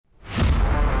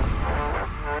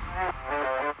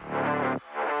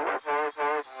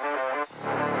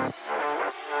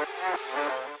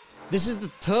This is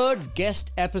the third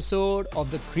guest episode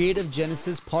of the Creative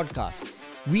Genesis podcast.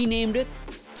 We named it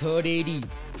Third AD.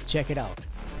 Check it out.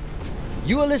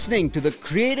 You are listening to the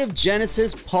Creative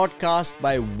Genesis podcast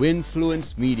by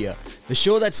Winfluence Media, the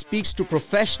show that speaks to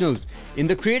professionals in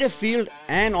the creative field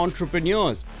and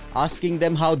entrepreneurs, asking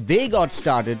them how they got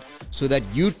started so that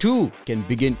you too can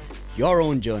begin your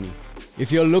own journey. If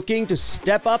you're looking to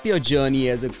step up your journey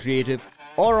as a creative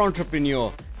or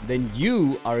entrepreneur, then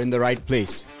you are in the right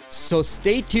place. So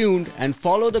stay tuned and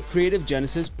follow the Creative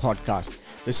Genesis podcast,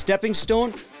 the stepping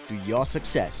stone to your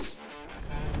success.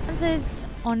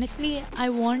 Honestly, I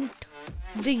want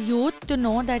the youth to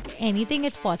know that anything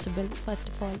is possible, first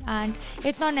of all. And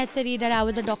it's not necessary that I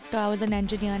was a doctor, I was an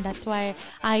engineer, and that's why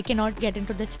I cannot get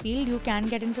into this field. You can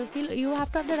get into the field. You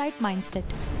have to have the right mindset.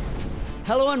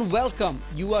 Hello and welcome.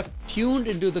 You are tuned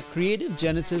into the Creative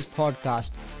Genesis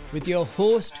podcast with your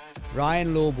host,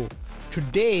 Ryan Lobo.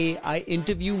 Today, I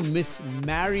interview Miss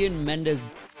Marion Mendes,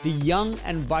 the young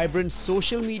and vibrant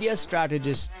social media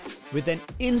strategist with an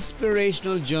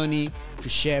inspirational journey to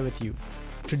share with you.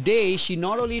 Today, she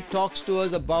not only talks to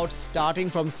us about starting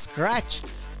from scratch,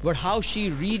 but how she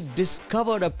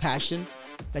rediscovered a passion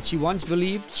that she once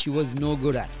believed she was no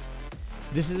good at.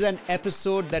 This is an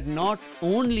episode that not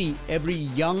only every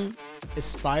young,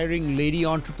 aspiring lady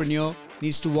entrepreneur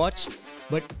needs to watch,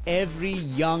 but every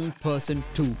young person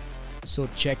too. So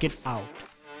check it out.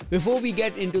 Before we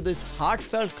get into this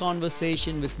heartfelt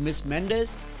conversation with Miss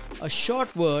Mendes, a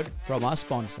short word from our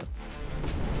sponsor.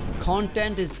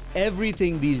 Content is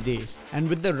everything these days, and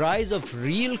with the rise of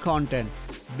real content,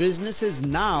 businesses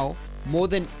now more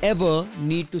than ever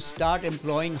need to start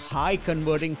employing high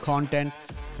converting content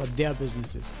for their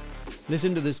businesses.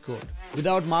 Listen to this quote.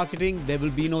 Without marketing, there will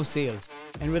be no sales.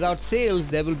 And without sales,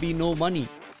 there will be no money.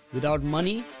 Without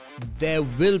money, there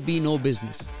will be no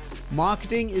business.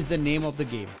 Marketing is the name of the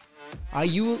game. Are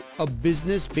you a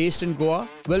business based in Goa?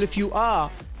 Well, if you are,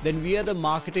 then we are the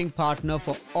marketing partner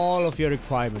for all of your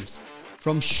requirements.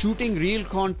 From shooting real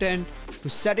content to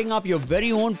setting up your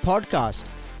very own podcast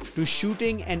to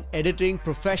shooting and editing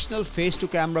professional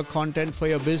face-to-camera content for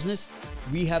your business,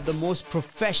 we have the most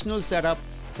professional setup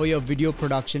for your video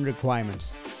production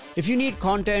requirements. If you need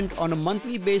content on a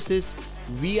monthly basis,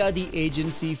 we are the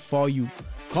agency for you.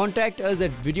 Contact us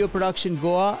at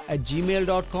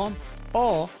videoproductiongoa@gmail.com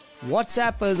or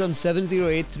WhatsApp us on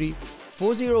 7083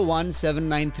 401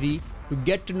 793 to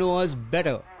get to know us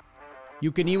better.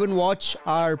 You can even watch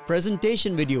our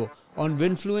presentation video on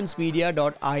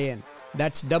winfluencemedia.in.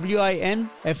 That's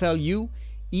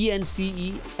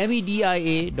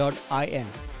winfluencemedia.in.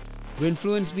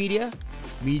 Winfluence Media,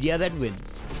 media that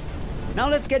wins. Now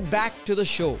let's get back to the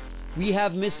show. We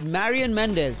have Miss Marion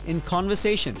Mendes in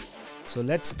conversation. So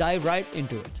let's dive right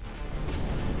into it.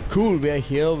 Cool, we are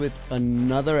here with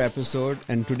another episode,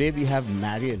 and today we have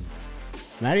Marion.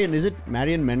 Marion, is it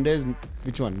Marion Mendes?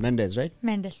 Which one? Mendes, right?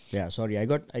 Mendes. Yeah, sorry, I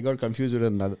got confused with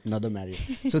another Marion.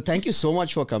 So thank you so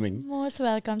much for coming. Most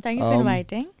welcome. Thank you for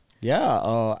inviting. Yeah,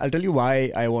 I'll tell you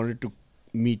why I wanted to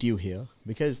meet you here.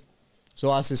 Because,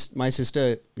 my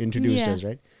sister introduced us,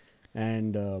 right?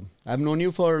 And I've known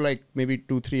you for like maybe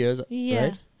 2-3 years,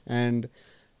 right? And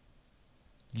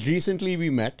recently we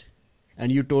met and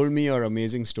you told me your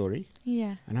amazing story.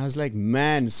 Yeah. And I was like,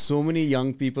 man, so many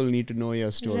young people need to know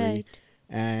your story. Right.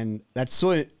 And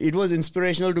it was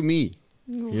inspirational to me,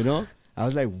 you know. I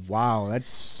was like, wow, that's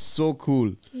so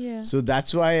cool. Yeah. So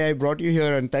that's why I brought you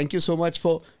here, and thank you so much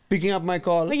for picking up my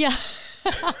call. Yeah.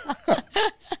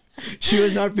 She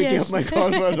was not picking up my call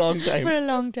for a long time. For a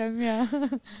long time, yeah.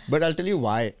 But I'll tell you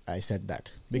why I said that.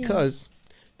 Because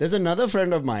there's another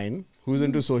friend of mine who's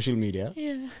into social media.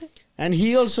 Yeah. And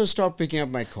he also stopped picking up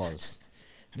my calls.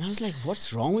 And I was like,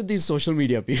 what's wrong with these social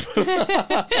media people?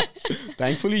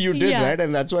 Thankfully you did, right?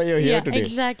 And that's why you're here today.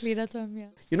 Exactly. That's why I'm here.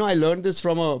 You know, I learned this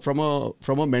from a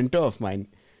mentor of mine.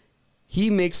 He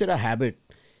makes it a habit.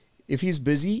 If he's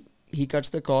busy, he cuts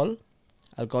the call.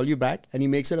 I'll call you back. And he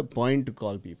makes it a point to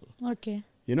call people. Okay.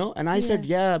 You know, and I said,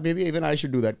 maybe even I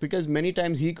should do that. Because many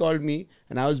times he called me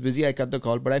and I was busy, I cut the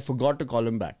call, but I forgot to call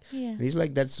him back. Yeah. And he's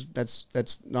like, that's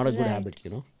not a good habit, you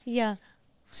know. Yeah.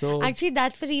 So actually,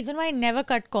 that's the reason why I never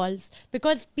cut calls,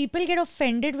 because people get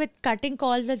offended with cutting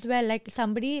calls as well. Like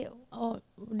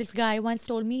this guy once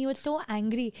told me, he was so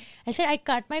angry. I said, I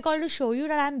cut my call to show you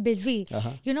that I'm busy,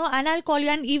 you know, and I'll call you.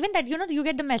 And even that, you know, you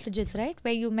get the messages, right?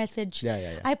 Where you message.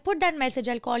 Yeah. I put that message,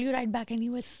 I'll call you right back. And he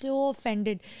was so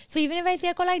offended. So even if I say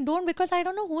a call, I don't, because I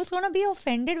don't know who's going to be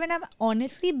offended when I'm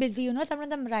honestly busy. You know,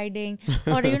 sometimes I'm riding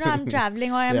or, you know, I'm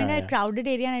traveling or I'm in a crowded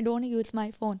area and I don't use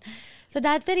my phone. So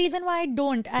that's the reason why I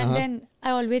don't. And then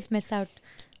I always miss out.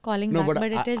 calling No, back,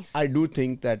 but it is. I do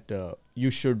think that you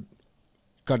should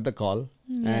cut the call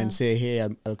and say, hey,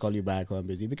 I'll call you back or I'm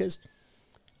busy. Because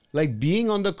like being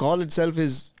on the call itself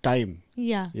is time.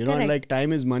 Yeah. You know, and correct. like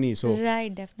time is money. So,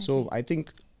 Right, definitely. so I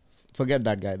think forget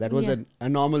that guy. That was an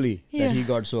anomaly that he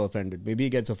got so offended. Maybe he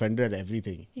gets offended at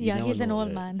everything. You never he's an know.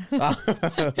 old man.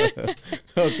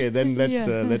 Okay, then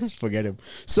let's forget him.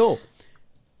 So,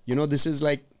 you know, this is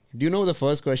like, do you know the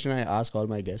first question I ask all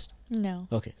my guests? No.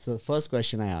 Okay, so the first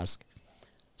question I ask,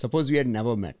 suppose we had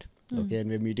never met, okay, and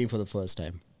we're meeting for the first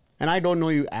time, and I don't know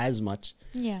you as much.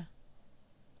 Yeah.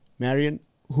 Marion,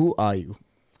 who are you?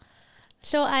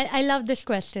 So I love this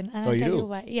question, and Oh, I'll you tell do? you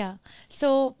why. Yeah.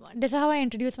 So this is how I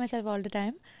introduce myself all the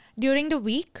time. During the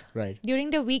week, Right.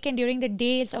 during the week and during the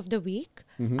days of the week,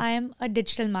 I am a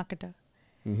digital marketer.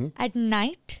 At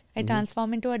night, I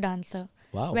transform into a dancer.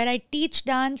 Wow. Where I teach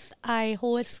dance, I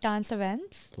host dance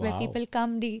events where Wow. people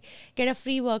come, they get a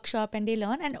free workshop and they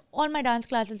learn. And all my dance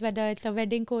classes, whether it's a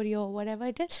wedding choreo or whatever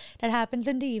it is, that happens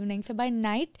in the evening. So by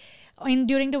night,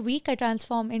 during the week, I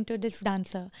transform into this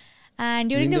dancer. And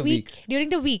during the week, we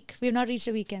have not reached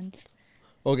the weekends.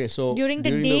 Okay, so During the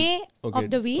day okay,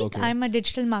 of the week, okay. I'm a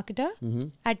digital marketer.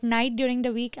 At night, during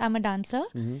the week, I'm a dancer.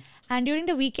 And during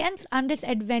the weekends, I'm this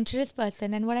adventurous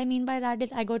person. And what I mean by that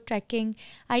is I go trekking.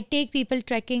 I take people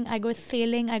trekking. I go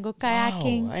sailing. I go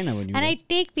kayaking. Wow, I never knew and that. I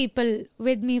take people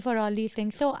with me for all these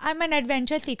things. So I'm an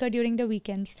adventure seeker during the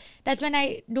weekends. That's when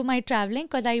I do my traveling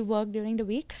because I work during the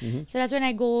week. So that's when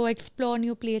I go explore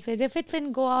new places. If it's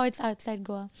in Goa, it's outside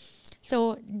Goa.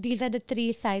 So these are the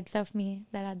three sides of me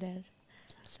that are there.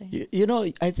 So, You know,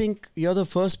 I think you're the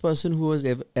first person who was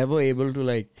ever able to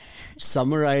like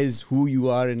summarize who you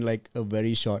are in like a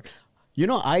very short. You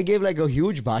know, I gave like a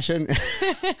huge bhashan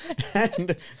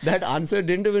and that answer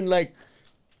didn't even like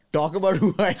talk about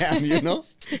who I am, you know.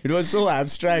 It was so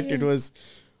abstract. It was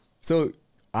so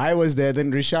I was there.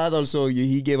 Then Rishad also,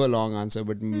 he gave a long answer,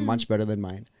 but much better than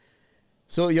mine.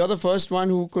 So you're the first one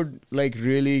who could like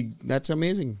really, that's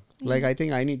amazing. Like I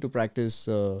think I need to practice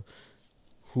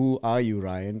who are you,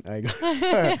 Ryan?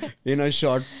 In a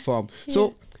short form.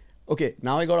 So, okay,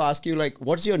 now I got to ask you, like,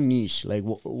 what's your niche? Like,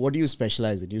 what do you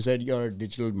specialize in? You said you're a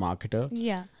digital marketer.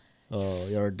 yeah.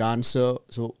 You're a dancer.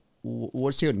 So,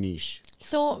 what's your niche?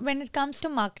 So when it comes to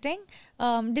marketing,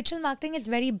 digital marketing is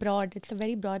very broad. It's a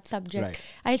very broad subject. Right.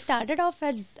 I started off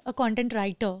as a content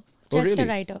writer. Oh, Just really? a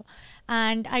writer.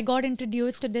 And I got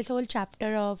introduced to this whole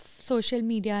chapter of social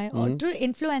media or through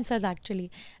influencers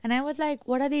actually. And I was like,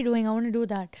 what are they doing? I want to do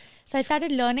that. So I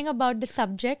started learning about the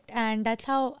subject and that's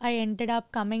how I ended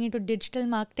up coming into digital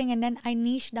marketing and then I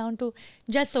niched down to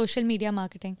just social media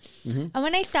marketing. And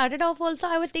when I started off also,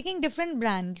 I was taking different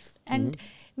brands and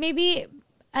maybe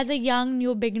as a young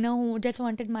new beginner who just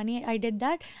wanted money, I did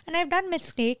that and I've done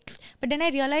mistakes. But then I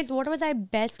realized what was I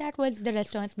best at was the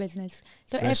restaurants business.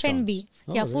 So F&B,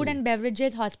 Oh, food really? and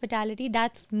beverages, hospitality,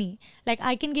 that's me. Like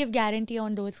I can give guarantee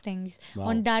on those things, Wow.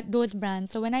 on those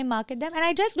brands. So when I market them, and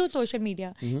I just do social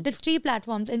media, there's 3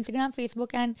 platforms, Instagram, Facebook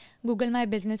and Google My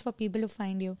Business for people to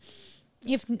find you.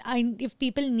 If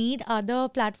people need other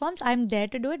platforms, I'm there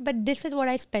to do it. But this is what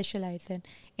I specialize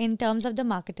in terms of the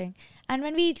marketing. And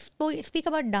when we speak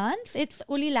about dance, it's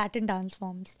only Latin dance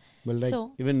forms. Well, like,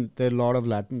 So- even there are a lot of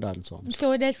Latin dance songs.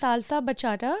 So there's salsa,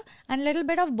 bachata, and a little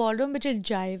bit of ballroom, which is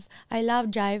jive. I love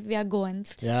jive. We are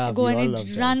Goans. Yeah, we Goan, all it love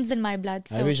jive. runs in my blood.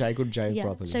 So I wish I could jive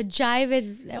properly. So jive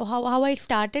is how I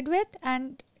started with,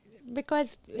 and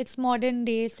because it's modern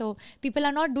day, so people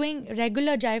are not doing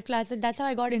regular jive classes. That's how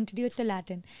I got introduced to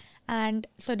Latin. And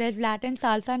so there's Latin,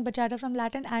 salsa and bachata from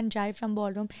Latin and jive from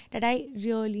ballroom that I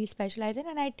really specialize in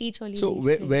and I teach only So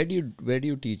these three. where do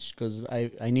you teach? Because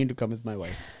I need to come with my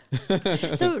wife.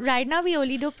 So right now we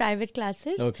only do private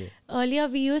classes. Okay. Earlier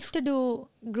we used to do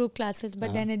group classes,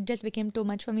 but then it just became too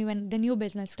much for me when the new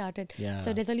business started. Yeah.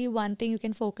 So there's only one thing you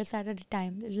can focus at a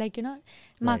time. Like,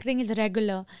 marketing is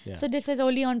regular. Yeah. So this is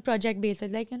only on project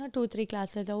basis, like, 2-3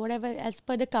 classes or whatever as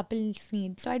per the couple's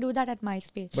need. So I do that at my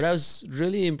space. But I was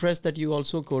really impressed that you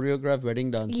also choreograph wedding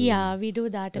dances. Yeah, we do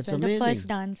that as That's well. The amazing. first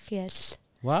dance, yes.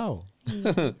 Wow.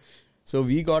 So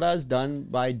we got ours done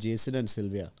by Jason and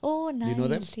Sylvia. Oh, nice. You know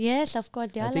them? Yes, of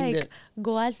course. They I are think like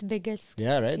Goa's biggest.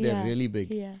 Yeah, right? They're Yeah. really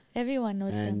big. Yeah, everyone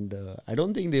knows them. And I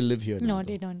don't think they live here now. No, though.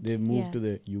 they don't. They moved Yeah. to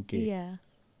the UK. Yeah.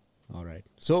 All right.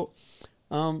 So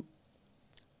now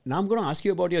I'm going to ask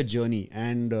you about your journey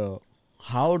and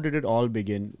how did it all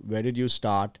begin? Where did you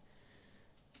start?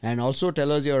 And also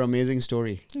tell us your amazing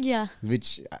story, Yeah.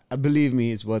 which believe me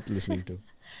is worth listening to.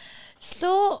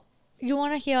 So, you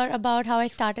want to hear about how I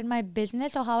started my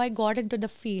business or how I got into the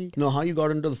field? No, how you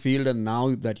got into the field and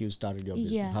now that you started your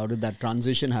business. Yeah. How did that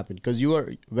transition happen? Because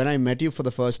when I met you for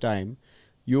the first time,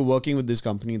 you were working with this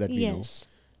company that we know,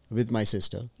 with my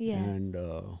sister. Yeah. And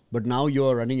but now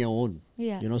you're running your own.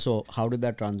 Yeah. So how did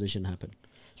that transition happen?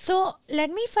 So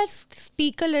let me first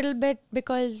speak a little bit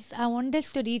because I want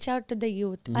this to reach out to the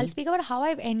youth. I'll speak about how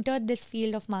I've entered this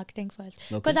field of marketing first.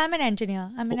 Because I'm an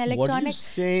engineer. I'm an electronic. What are you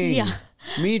saying? Yeah.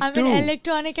 Me I'm too. an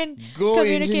electronic and Go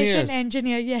communication engineers.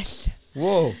 engineer. Yes.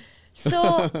 Whoa.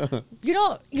 So you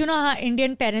know how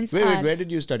Indian parents Wait, are. where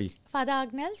did you study? Father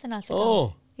Agnels and Asaka.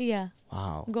 Oh. Yeah.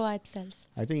 Wow. Goa itself.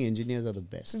 I think engineers are the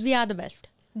best. We are the best.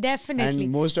 Definitely.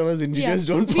 And most of us engineers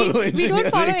Yeah. don't follow engineering. We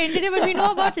don't follow engineering, but we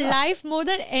know about life more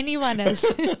than anyone else.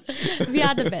 We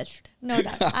are the best. No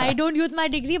doubt. I don't use my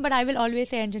degree, but I will always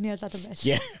say engineers are the best.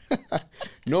 Yeah.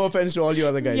 No offense to all you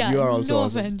other guys. Yeah, You are also no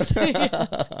awesome. offense.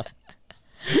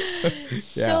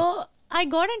 So I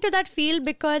got into that field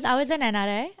because I was an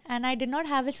NRI and I did not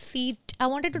have a seat. I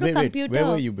wanted to do computer. Where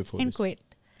were you before in this? Kuwait.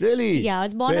 Really? Yeah, I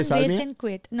was born Where, and raised Salmiya? in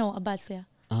Kuwait. No, Abbasiyah.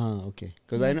 Ah, okay.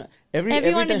 Because I know every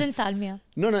Everyone time, is in Salmiya.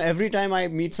 No, every time I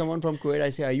meet someone from Kuwait, I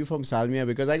say, "Are you from Salmiya?"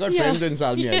 Because I got Yeah. friends in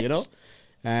Salmiya, Yes.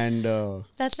 And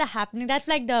That's the happening. That's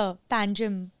like the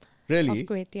Panjim really, of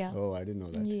Kuwait. Yeah. Oh, I didn't know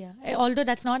that. Yeah. Although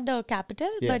that's not the capital,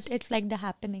 Yes. but it's like the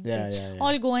happening. Yeah, place. yeah, yeah.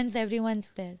 All Goans,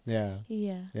 everyone's there. Yeah.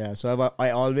 Yeah. Yeah, so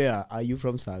I always are you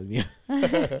from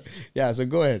Salmiya? Yeah, so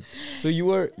go ahead. So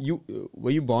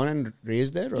were you born and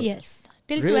raised there? Or? Yes.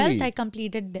 Till Really? 12th, I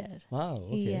completed there. Wow.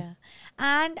 Okay. Yeah.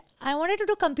 And I wanted to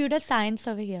do computer science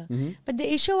over here. But the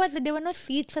issue was that there were no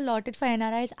seats allotted for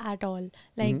NRIs at all.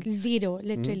 Like zero,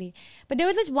 literally. But there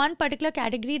was this one particular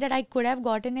category that I could have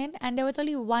gotten in, and there was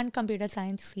only one computer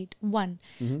science seat. One.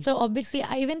 So obviously,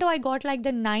 even though I got like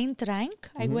the 9th rank,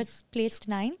 I was placed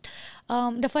 9th.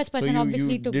 The first person So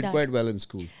obviously you took did that. quite well in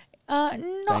school. No,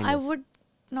 Kind I of. would.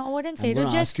 No, I wouldn't say I'm it. going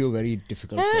Was to just ask you a very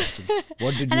difficult question.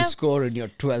 What did And you I'm- score in your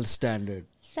 12th standard?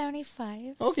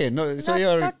 75. Okay, no, so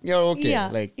Not- you're okay. yeah,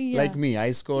 like yeah. me,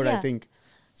 I scored I Yeah. think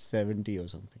 70 or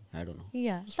something. I don't know.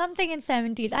 Yeah, something in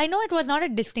 70s. I know it was not a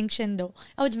distinction though.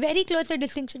 I was very close to a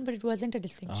distinction, but it wasn't a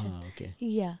distinction. Ah, okay.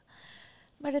 Yeah.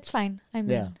 But it's fine. I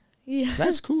mean, Yeah. yeah.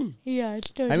 That's cool. Yeah,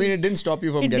 it's totally. I mean, it didn't stop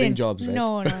you from It getting didn't. jobs, right?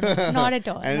 No, not at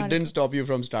all. And not it didn't stop you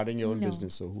from starting your own No.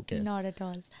 business, so who cares? Not at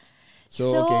all. So,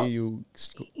 okay, you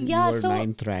yeah, were so-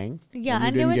 9th rank. Yeah, you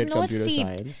and didn't there was get no computer seat.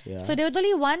 science. Yeah. So there was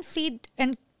only one seat,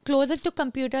 and closest to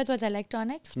computers was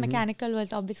electronics. Mm-hmm. Mechanical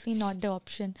was obviously not the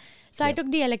option. So I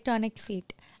took the electronic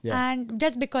seat. Yeah. And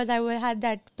just because had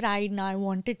that pride now, I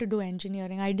wanted to do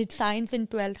engineering. I did science in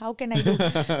 12th. How can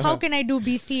I do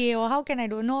BCA or how can I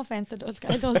do? No offense to those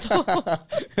guys also.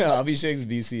 Abhishek's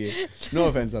BCA. No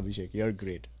offense, Abhishek. You're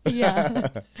great. Yeah.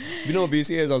 You know,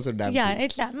 BCA is also damn Yeah, cool.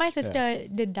 it's that. My sister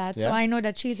did that. Yeah? So I know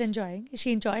that she's enjoying.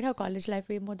 She enjoyed her college life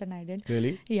way more than I did.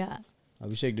 Really? Yeah.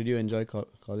 Abhishek, did you enjoy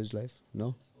college life?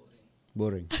 No?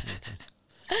 Boring.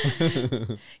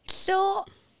 Okay. So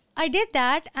I did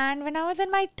that, and when I was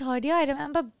in my 3rd year, I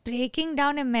remember breaking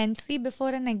down immensely before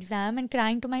an exam and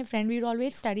crying to my friend. We'd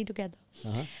always study together.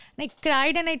 Uh-huh. And I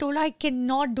cried and I told her, I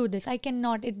cannot do this. I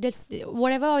cannot.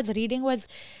 Whatever I was reading was,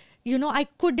 I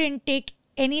couldn't take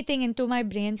anything into my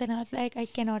brains. And I was like, I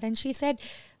cannot. And she said,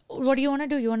 what do you want to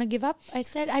do? You want to give up? I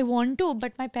said, I want to,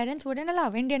 but my parents wouldn't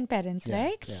allow. Indian parents, Yeah,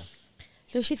 right? yeah.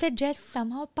 So she said, just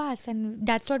somehow pass. And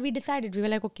that's what we decided. We were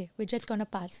like, okay, we're just going to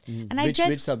pass. And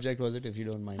Which subject was it, if you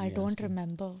don't mind I me don't asking?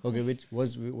 remember. Okay, which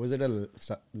was it a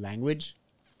language?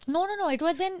 No. It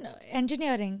was in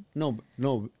engineering. No.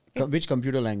 Which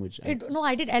computer language? I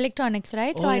did electronics,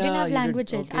 right? So Oh, I didn't yeah, have you did.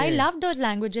 languages. I Okay. loved those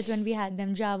languages when we had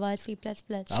them, Java, C++.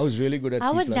 I was really good at I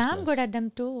C++. was damn good at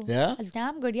them too. Yeah? I was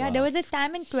damn good. Yeah, Wow. there was this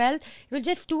time in 12th, it was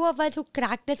just 2 of us who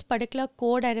cracked this particular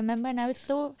code, I remember, and I was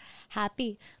so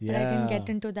happy that I didn't Yeah. get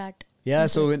into that. Yeah,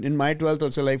 so in my 12th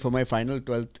also, like for my final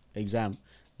 12th exam,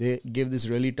 they gave this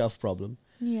really tough problem.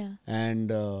 Yeah.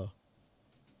 And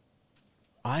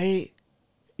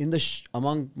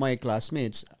among my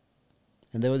classmates,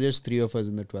 and there were just 3 of us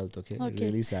in the 12th, okay? Okay.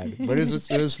 Really sad. But it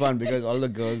was fun because all the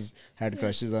girls had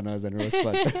crushes on us and it was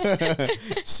fun.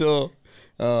 So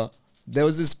there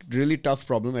was this really tough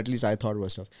problem, at least I thought it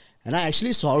was tough. And I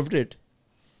actually solved it.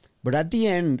 But at the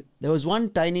end, there was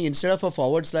one tiny, instead of a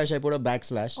forward slash, I put a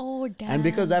backslash. Oh, damn. And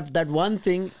because of that one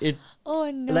thing, Oh,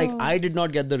 no. like I did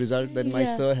not get the result. Then my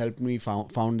Yeah. sir helped me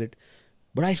found it.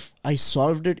 But I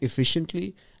solved it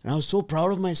efficiently. And I was so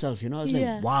proud of myself, I was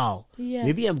Yeah. like, wow, Yeah.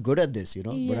 maybe I'm good at this,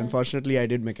 But Yeah. unfortunately, I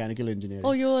did mechanical engineering.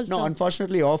 Oh, you also. No,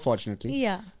 unfortunately or fortunately.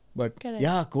 Yeah. But Correct.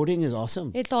 yeah, coding is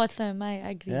awesome. It's awesome. I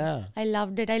agree. Yeah. I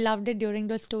loved it. I loved it during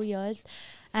those 2 years.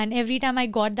 And every time I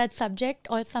got that subject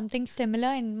or something similar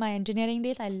in my engineering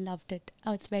days, I loved it.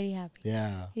 I was very happy.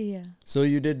 Yeah. Yeah. So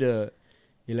you did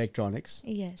electronics.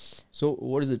 Yes. So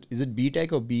what is it? Is it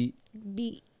B.Tech or BE,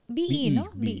 no?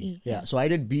 BE. Yeah. So I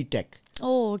did B.Tech.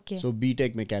 Oh, okay. So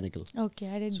B.Tech mechanical. Okay,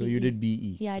 I did So BE. you did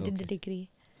BE. Yeah, I did the Okay. degree.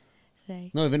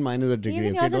 Right. No, even mine is a degree.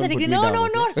 Even Okay, yours is don't a put degree. me No, down,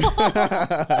 no, okay?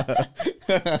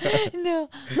 no, no.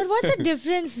 But what's the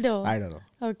difference though? I don't know.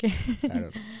 Okay. I don't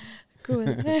know. Cool.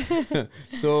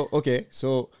 So, okay.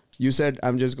 So you said,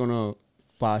 I'm just going to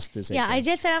pass this Yeah, exam. I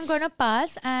just said I'm going to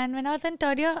pass. And when I was in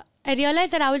third year, I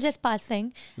realized that I was just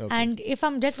passing. Okay. And if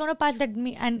I'm just going to pass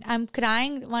and I'm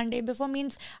crying one day before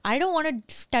means I don't want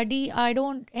to study. I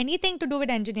don't anything to do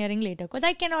with engineering later because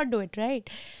I cannot do it, right?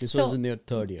 This So- was in your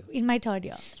third year. in my third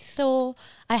year. So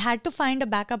I had to find a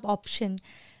backup option.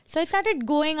 So I started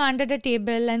going under the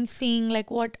table and seeing like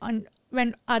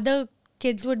when other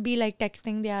kids would be like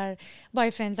texting their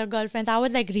boyfriends or girlfriends. I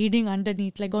was like reading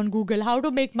underneath, like on Google, how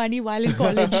to make money while in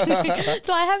college.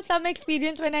 So I have some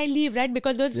experience when I leave, right?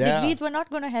 Because those Yeah. degrees were not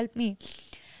going to help me.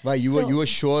 Why you So- were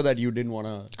sure that you didn't want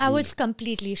to? I was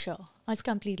completely sure. I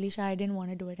didn't want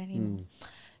to do it anymore.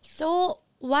 So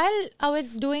while I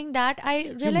was doing that, I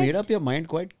You realized made up your mind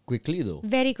quite quickly, though.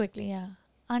 very quickly, yeah.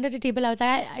 Under the table, I was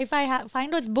like, if I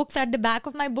find those books at the back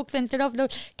of my books instead of the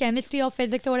chemistry or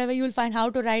physics or whatever, you'll find how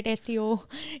to write SEO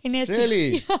in SEO.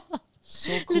 Really? Yeah.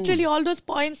 So cool. Literally, all those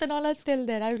points and all are still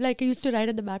there. I used to write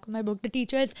at the back of my book. The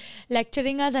teacher is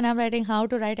lecturing us, and I'm writing how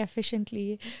to write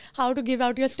efficiently, how to give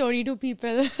out your story to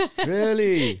people.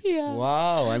 Really? Yeah.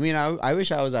 Wow. I mean, I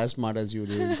wish I was as smart as you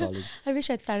during college. I wish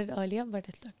I'd started earlier, but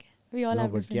it's okay. We all No,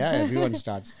 have but different. yeah, everyone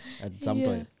starts at some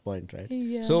Yeah. point, right?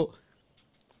 Yeah. So,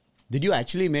 did you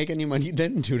actually make any money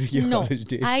then during your No, college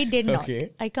days? I did not.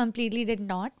 Okay. I completely did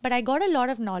not. But I got a lot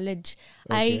of knowledge.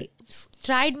 Okay.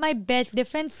 Tried my best,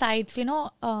 different sites.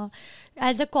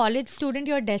 As a college student,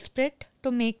 you're desperate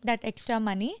to make that extra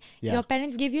money. Yeah. Your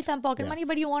parents give you some pocket Yeah. money,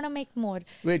 but you want to make more.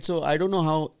 Wait, so I don't know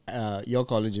how your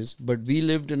college is, but we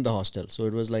lived in the hostel. So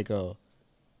it was like a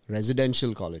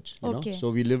residential college, you Okay. know. So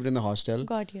we lived in the hostel.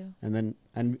 Got you.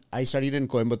 And I studied in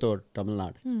Coimbatore, Tamil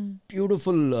Nadu. Hmm.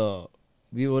 Beautiful.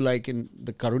 We were like in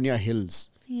the Karunya Hills.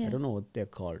 Yeah. I don't know what they're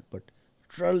called, but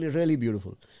really, really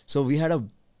beautiful. So we had a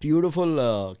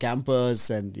beautiful campus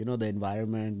and, the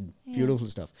environment, beautiful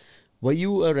stuff. Were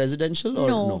you a residential or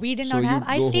no? No, we did So not you'd have.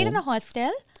 I go stayed in a home?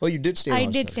 hostel. Oh, you did stay in a I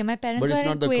hostel. did stay. My parents But were it's in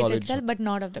not the Kuwait college. itself, but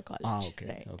not of the college. Ah, okay,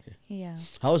 Right. okay. Yeah.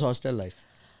 How was hostel life?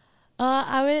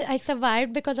 I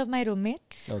survived because of my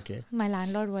roommates. Okay. My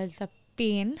landlord was a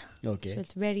pain. Okay. It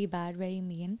was very bad, very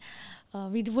mean.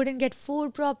 We wouldn't get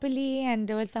food properly, and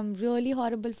there was some really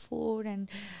horrible food. And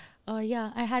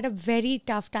I had a very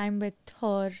tough time with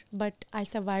her, but I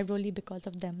survived only because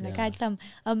of them. Like I had Yeah. some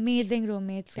amazing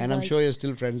roommates. And I'm girls. sure you're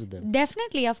still friends with them.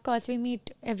 Definitely, of course, we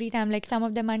meet every time. Like some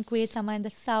of them are in Kuwait, some are in the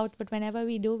south, but whenever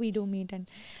we do meet, and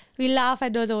we laugh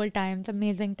at those old times,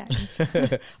 amazing times.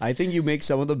 I think you make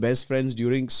some of the best friends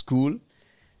during school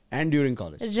and during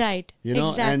college. Right. You know,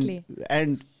 exactly.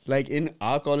 and like in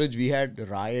our college, we had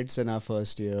riots in our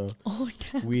first year. Oh,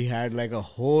 damn. We had like a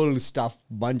whole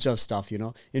bunch of stuff,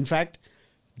 In fact,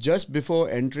 just before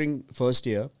entering first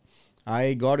year,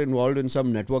 I got involved in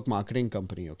some network marketing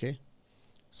company, okay?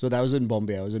 So that was in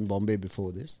Bombay. I was in Bombay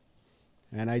before this.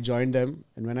 And I joined them.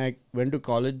 And when I went to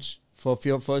college, for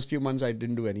first few months, I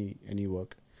didn't do any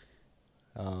work.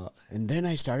 And then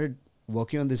I started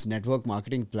working on this network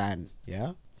marketing plan,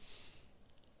 yeah?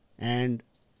 And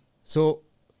so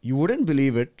you wouldn't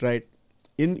believe it, right?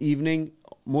 In evening,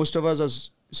 most of us are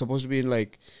supposed to be in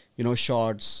like,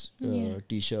 shorts, Yeah.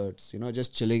 t-shirts,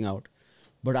 just chilling out.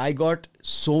 But I got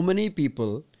so many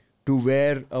people to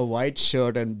wear a white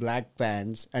shirt and black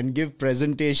pants and give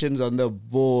presentations on the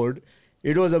board.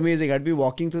 It was amazing. I'd be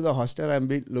walking through the hostel, I'd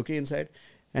be looking inside,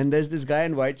 and there's this guy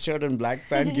in white shirt and black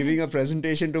pants giving a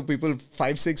presentation to people,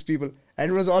 5-6 people.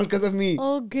 And it was all because of me.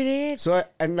 Oh, great. So,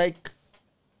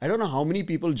 I don't know how many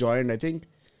people joined. I think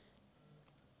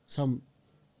some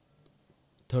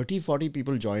 30-40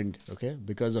 people joined, okay,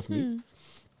 because of me.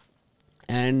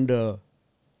 And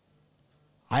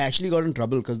I actually got in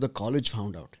trouble because the college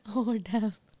found out. Oh,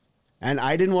 damn. And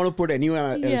I didn't want to put anyone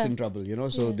else Yeah. in trouble,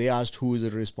 So Yeah. they asked who is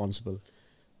responsible.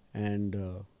 And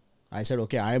I said,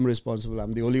 okay, I am responsible.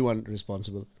 I'm the only one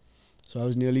responsible. So I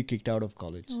was nearly kicked out of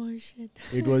college. Oh, shit.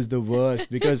 It was the worst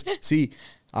because, see,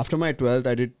 after my 12th,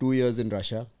 I did 2 years in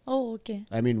Russia. Oh, okay.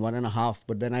 I mean, 1.5,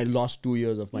 but then I lost 2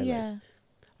 years of my Yeah. life.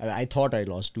 I thought I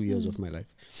lost 2 years of my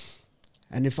life.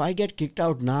 And if I get kicked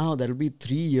out now, that'll be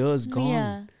 3 years gone.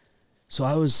 Yeah. So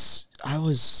I was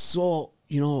so,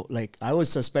 I was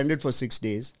suspended for 6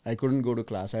 days. I couldn't go to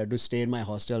class. I had to stay in my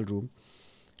hostel room.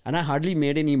 And I hardly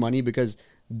made any money because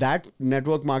that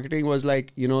network marketing was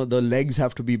like, the legs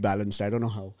have to be balanced. I don't know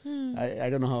how. I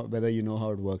don't know whether you know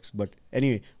how it works. But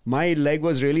anyway, my leg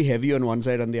was really heavy on one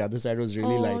side and the other side was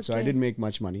really light. So I didn't make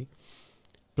much money.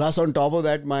 Plus, on top of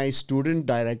that, my student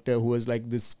director, who was like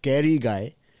this scary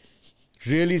guy,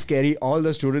 really scary. All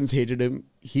the students hated him.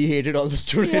 He hated all the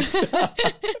students.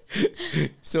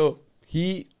 So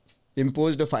he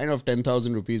imposed a fine of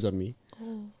 10,000 rupees on me,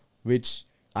 which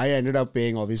I ended up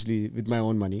paying, obviously, with my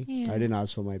own money. I didn't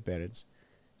ask for my parents.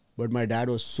 But my dad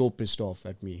was so pissed off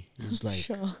at me. He was like,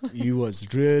 he was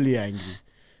really angry.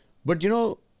 But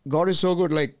God is so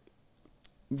good. Like,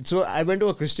 so I went to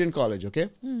a Christian college, okay?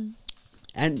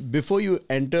 And before you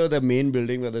enter the main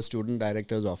building where the student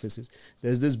director's office is,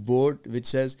 there's this board which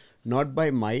says, not by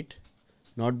might,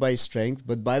 not by strength,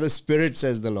 but by the Spirit,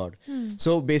 says the Lord.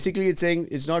 So basically it's saying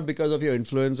it's not because of your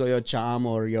influence or your charm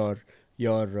or your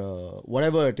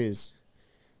whatever it is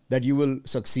that you will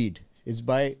succeed. It's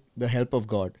by the help of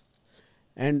God.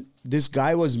 And this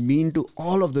guy was mean to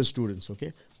all of the students,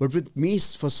 okay? But with me,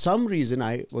 for some reason,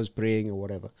 I was praying or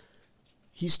whatever.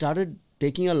 He started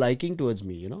taking a liking towards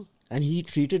me, And he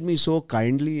treated me so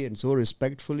kindly and so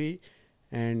respectfully.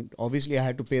 And obviously I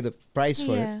had to pay the price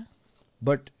for it.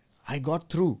 But I got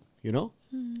through,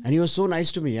 And he was so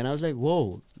nice to me. And I was like,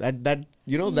 whoa, that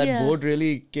board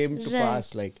really came to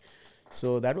pass. Like,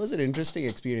 so that was an interesting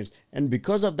experience. And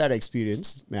because of that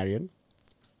experience, Marion,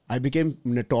 I became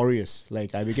notorious.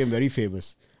 Like, I became very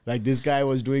famous. Like, this guy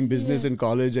was doing business in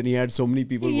college and he had so many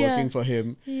people working for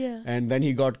him. And then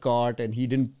he got caught and he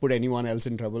didn't put anyone else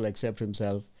in trouble except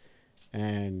himself.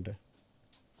 And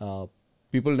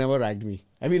people never ragged me.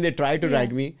 I mean, they tried to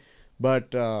rag me.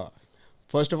 But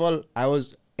first of all, I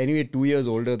was anyway 2 years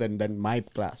older than my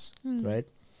class, right?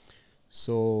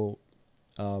 So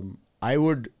I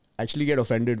would actually get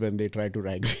offended when they tried to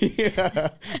rag me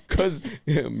because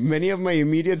many of my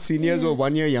immediate seniors were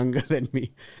 1 year younger than me.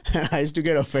 And I used to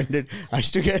get offended. I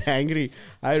used to get angry.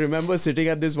 I remember sitting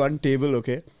at this one table,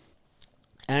 okay,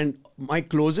 and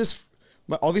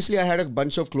obviously I had a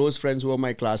bunch of close friends who were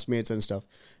my classmates and stuff,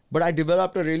 but I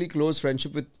developed a really close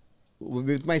friendship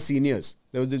with my seniors.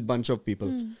 There was this bunch of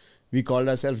people. We called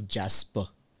ourselves Jasper.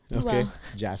 Okay, wow.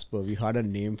 Jasper. We had a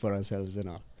name for ourselves and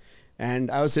all.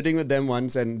 And I was sitting with them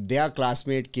once and their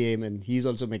classmate came and he's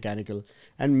also mechanical.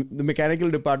 And the mechanical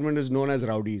department is known as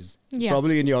rowdies. Yeah.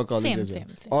 Probably in your college as well.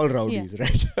 Same. All rowdies,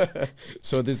 right?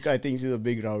 So this guy thinks he's a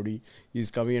big rowdy.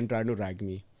 He's coming and trying to rag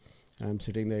me. And I'm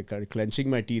sitting there clenching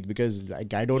my teeth because I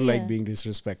don't like being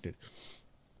disrespected.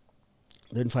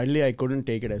 Then finally I couldn't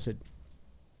take it. I said,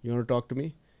 you want to talk to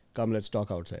me? Come, let's talk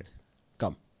outside.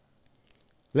 Come.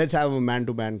 Let's have a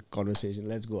man-to-man conversation.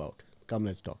 Let's go out. Come,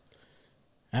 let's talk.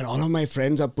 And all of my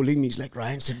friends are pulling me. He's like,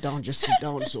 Ryan, sit down. Just sit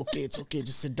down. It's okay.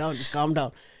 Just sit down. Just calm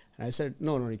down. And I said,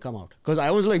 no, you come out. Because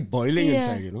I was like boiling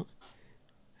inside, And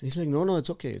he's like, no, it's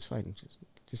okay. It's fine.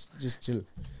 Just chill.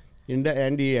 In the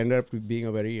end, he ended up being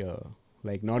a very,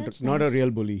 not a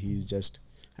real bully. He's just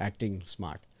acting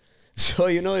smart. So,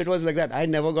 it was like that. I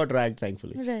never got ragged,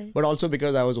 thankfully. Right. But also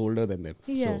because I was older than them.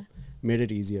 Yeah. So, made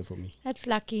it easier for me. That's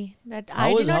lucky.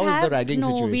 How was the ragging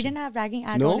situation? No, we didn't have ragging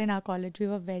at all in our college. We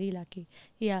were very lucky.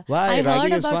 Yeah. Why?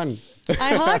 Ragging is fun.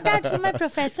 I heard that from my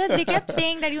professors. They kept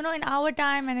saying that, in our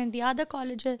time and in the other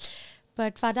colleges.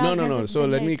 But Father... No. So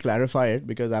let me clarify it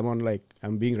because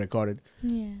I'm being recorded.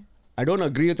 Yeah. I don't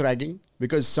agree with ragging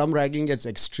because some ragging gets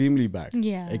extremely bad.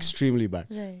 Yeah. Extremely bad.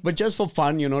 Right. But just for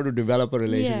fun, to develop a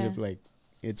relationship,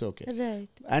 it's okay. Right.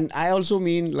 And I also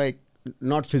mean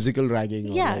not physical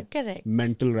ragging or correct.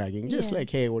 Mental ragging. Just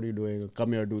hey, what are you doing?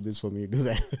 Come here, do this for me, do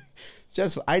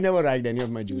that. I never ragged any of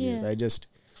my juniors. I just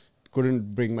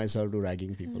couldn't bring myself to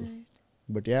ragging people. Right.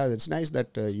 But yeah, it's nice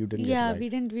that you didn't get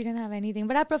ragged. We didn't have anything.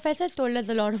 But our professors told us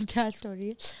a lot of their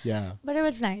stories. Yeah. But it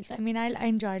was nice. I mean, I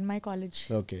enjoyed my college.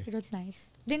 Okay. It was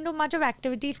nice. Didn't do much of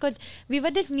activities because we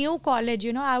were this new college,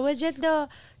 I was just the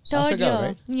third year.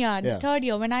 Right? Yeah, third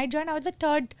year. When I joined, I was the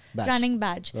third running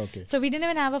batch. Okay. So we didn't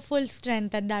even have a full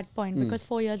strength at that point because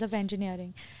 4 years of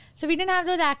engineering. So we didn't have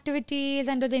those activities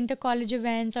and those inter-college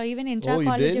events or even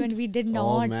intra-college events. We did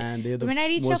not. Oh man, they're the when I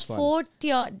reached most the fourth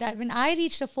year, when I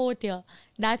reached the fourth year,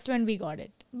 that's when we got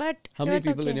it. But how many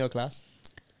people in your class?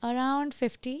 Around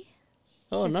 50.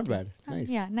 Oh, 50. Not bad. Nice.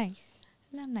 Yeah, nice.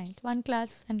 No, nice. One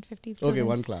class and 50 students. Okay,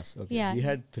 one class. Okay. Yeah. We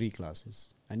had 3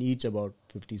 classes and each about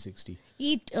 50, 60.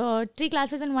 3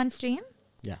 classes in one stream?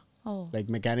 Yeah. Oh. Like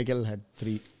mechanical had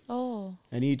 3. Oh.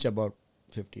 And each about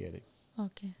 50, I think.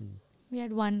 Okay. We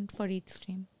had 1 for each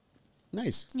stream.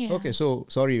 Nice. Yeah. Okay, so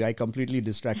sorry, I completely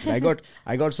distracted.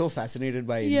 I got so fascinated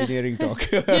by engineering talk.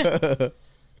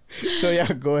 So yeah,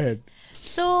 go ahead.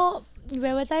 So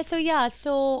where was I?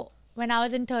 So when I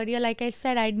was in third year, like I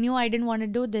said, I knew I didn't want to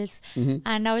do this,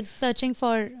 and I was searching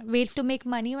for ways to make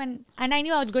money. And I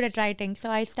knew I was good at writing, so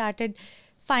I started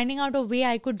finding out a way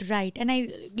I could write, and I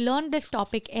learned this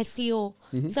topic, SEO,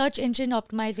 search engine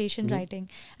optimization writing,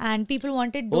 and people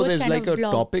wanted those there's kind like of a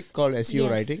blogs. topic called SEO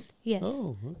writing? Yes.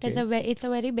 Oh, okay. It's a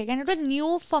very big, and it was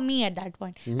new for me at that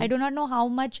point. I do not know how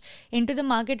much into the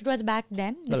market it was back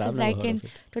then. This Well, I've is never like heard in of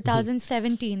it.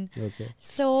 2017. Okay.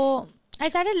 So I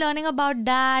started learning about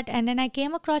that, and then I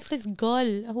came across this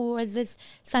girl who was this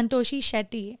Santoshi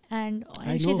Shetty, and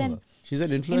I she's know an her. She's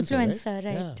an influencer,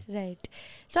 right.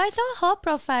 So I saw her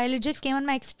profile. It just came on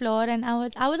my Explore, and I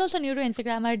was also new to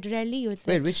Instagram. I'd rarely use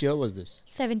Wait, it. which year was this?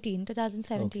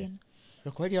 2017.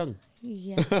 You're quite young.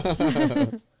 Yeah.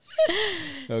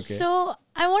 Okay. So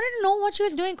I wanted to know what she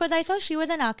was doing because I saw she was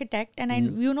an architect, and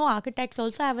architects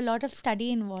also have a lot of study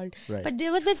involved. Right. But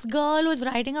there was this girl who was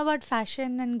writing about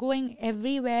fashion and going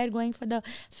everywhere, going for the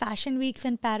fashion weeks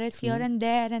in Paris here and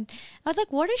there, and I was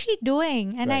like, what is she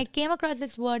doing? And I Right. came across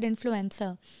this word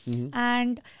influencer,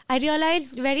 and I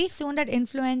realized very soon that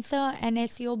influencer and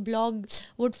SEO blog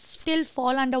would still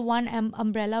fall under one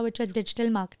umbrella, which was digital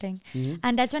marketing.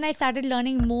 And that's when I started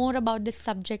learning more about this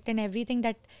subject and everything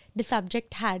that the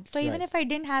subject had. So even Right. if I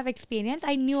didn't have experience,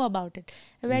 I knew about it.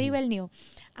 I very well knew.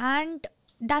 And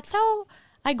that's how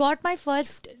I got my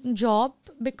first job,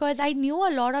 because I knew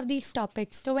a lot of these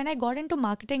topics. So when I got into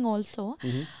marketing also,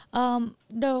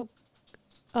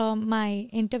 my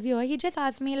interviewer, he just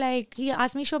asked me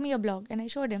show me your blog, and I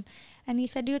showed him, and he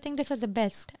said, do you think this was the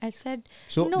best? I said,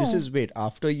 So no. this is, wait,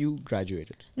 after you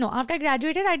graduated? No, after I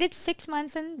graduated, I did 6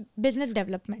 months in business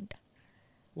development.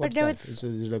 What's there that? Is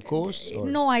it a course? Or?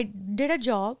 No, I did a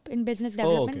job in business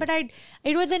development, okay. but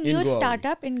it was a new Goa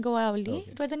startup in Goa only.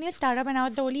 Okay. It was a new startup, and I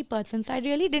was the only person, so I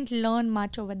really didn't learn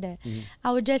much over there.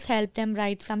 I would just help them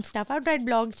write some stuff. I would write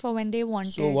blogs for when they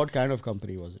wanted. So what kind of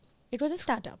company was it? It was a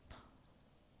startup.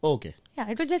 Okay. Yeah,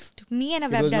 it was just me and a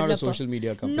It web was developer. not a social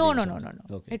media company No. or something?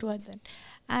 Okay. It wasn't.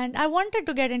 And I wanted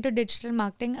to get into digital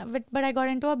marketing, but I got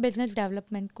into a business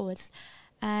development course.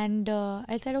 And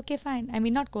I said, okay, fine. I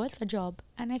mean, not course, a job.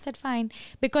 And I said, fine.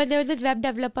 Because there was this web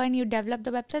developer, and you develop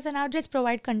the websites, and I would just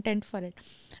provide content for it.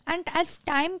 And as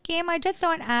time came, I just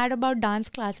saw an ad about dance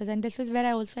classes. And this is where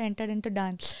I also entered into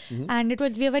dance. And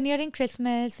we were nearing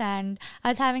Christmas, and I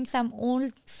was having some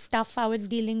old stuff I was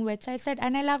dealing with. So I said,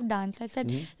 and I love dance. I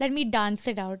said, let me dance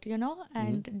it out,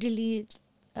 and really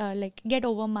get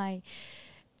over my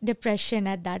depression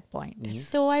at that point.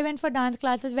 So I went for dance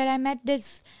classes where I met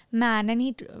this man,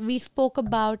 and we spoke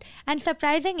about, and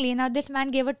surprisingly, now this man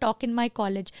gave a talk in my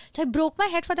college. So I broke my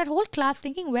head for that whole class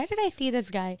thinking, where did I see this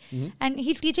guy? And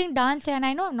he's teaching dance here, and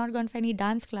I know I'm not going for any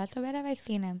dance class, so where have I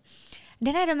seen him?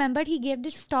 Then I remembered he gave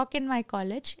this talk in my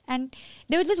college, and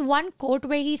there was this one quote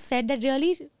where he said that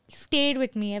really stayed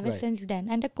with me ever Right. since then.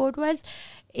 And the quote was,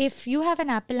 if you have an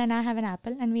apple and I have an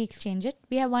apple and we exchange it,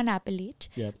 we have one apple each.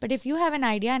 Yep. But if you have an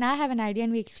idea and I have an idea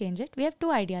and we exchange it, we have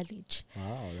 2 ideas each.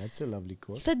 Wow, that's a lovely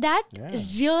quote. So that Yeah.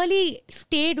 really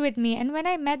stayed with me. And when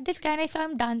I met this guy and I saw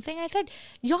him dancing, I said,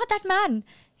 you're that man.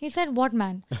 He said, what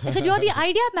man? I said, you're the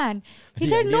idea man. He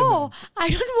The said, idea no, man. I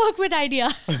don't work with idea.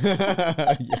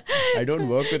 Yeah, I don't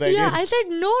work with ideas. Yeah, I said,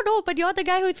 no, but you're the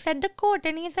guy who said the quote.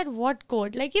 And he said, what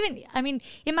quote?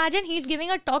 Imagine he's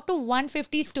giving a talk to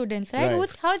 150 students, right?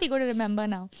 Right. How is he going to remember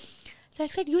now? So I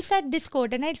said, you said this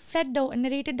quote. And I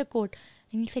narrated the quote.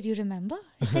 And he said, you remember?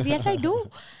 I said, yes, I do.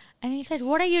 And he said,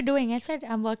 what are you doing? I said,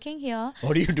 I'm working here.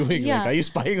 What are you doing? Yeah. Like, are you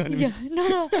spying on me? Yeah,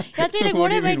 no. He asked me, like, What what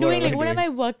do you am I mean, doing? what What am I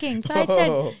working? So I Oh.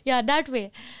 said, yeah, that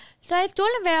way. So I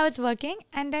told him where I was working.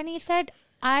 And then he said,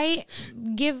 I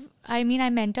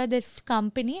mentor this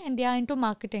company and they are into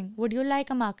marketing. Would you like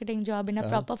a marketing job in a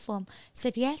proper firm? I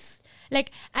said, yes.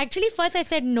 Actually, first I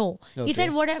said no. Okay. He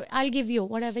said, I'll give you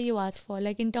whatever you ask for.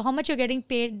 Into how much you're getting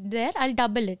paid there, I'll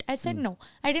double it. I said no.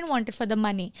 I didn't want it for the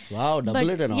money. Wow, double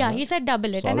it and all. Yeah, huh? he said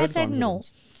double it. And I Solid said no.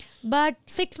 confidence. But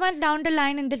 6 months down the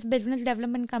line in this business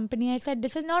development company, I said,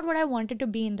 this is not what I wanted to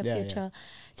be in the future.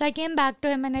 So I came back to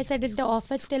him and I said, is the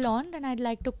offer still on? And I'd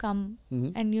like to come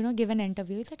and, give an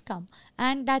interview. He said, come.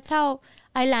 And that's how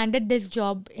I landed this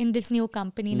job in this new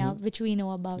company now, which we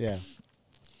know about. Yeah.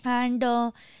 And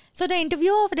so the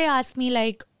interviewer, they asked me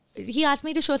he asked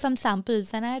me to show some samples,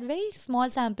 and I had very small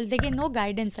samples. They gave no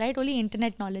guidance, right? Only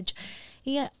internet knowledge.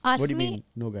 He asked What do you me, mean,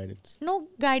 no guidance? no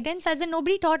guidance, as in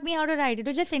nobody taught me how to write. It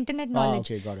was just internet knowledge.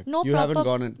 Okay, got it. No You haven't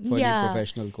gone in for any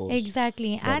professional course.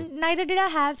 Exactly. Got And neither did I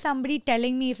have somebody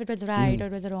telling me if it was right or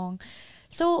it was wrong.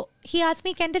 So he asked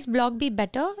me, can this blog be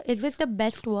better? Is this the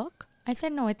best work? I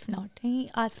said, no, it's not. And he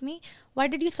asked me, why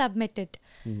did you submit it?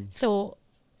 So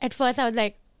at first I was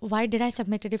like, why did I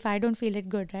submit it if I don't feel it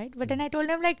good, right? But then I told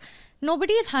him, like,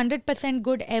 nobody is 100%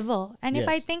 good ever. And if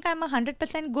I Yes. think I'm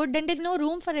 100% good, then there's no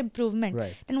room for improvement.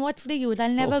 Right. Then what's the use?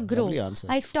 I'll never grow. lovely answer.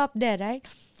 I stopped there, right?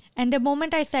 And the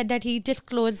moment I said that, he just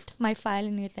closed my file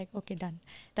and he was like, okay, done.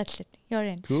 That's it. You're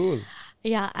in. Cool.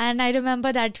 Yeah. And I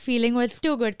remember that feeling was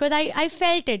too good because I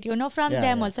felt it, from Yeah,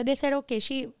 them yeah. also. They said, okay,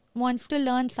 she wants to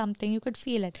learn something. You could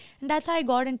feel it. And that's how I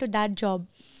got into that job.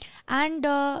 And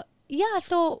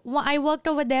so I worked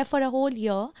over there for a whole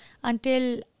year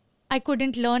until I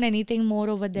couldn't learn anything more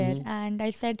over there. And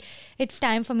I said, it's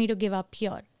time for me to give up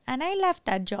here. And I left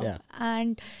that job. Yeah.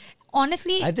 And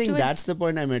honestly, I think that's the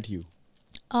point I met you.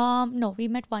 no, we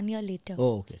met 1 year later.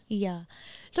 Oh, okay. Yeah.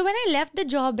 So when I left the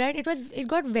job, right, it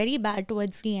got very bad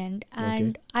towards the end.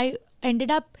 And I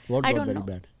ended up, What I got don't very know.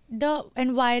 bad? The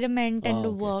environment and the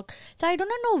okay. work. So I do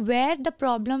not know where the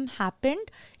problem happened,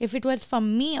 if it was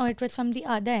from me or it was from the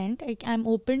other end. I'm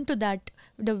open to that,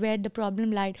 where the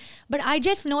problem lied. But I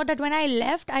just know that when I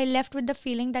left with the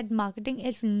feeling that marketing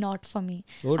is not for me.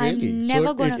 Oh, really? I'm never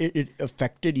so gonna. it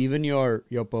affected even your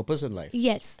purpose in life?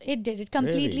 Yes, it did. It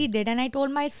completely Really? did. And I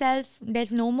told myself,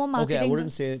 there's no more marketing. Okay, I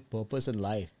wouldn't say purpose in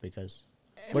life because...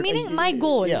 but Meaning my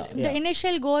goal. Yeah, The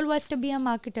initial goal was to be a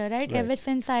marketer, right? Right. Ever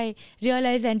since I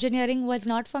realized engineering was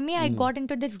not for me, I got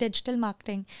into this digital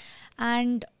marketing.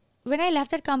 And when I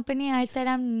left that company, I said,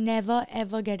 I'm never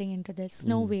ever getting into this.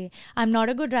 No way. I'm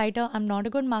not a good writer. I'm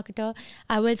not a good marketer.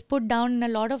 I was put down in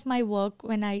a lot of my work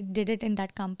when I did it in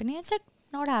that company. I said,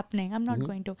 not happening. I'm not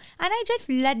going to. And I just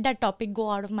let that topic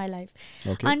go out of my life.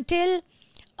 Okay. Until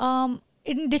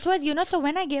this was, so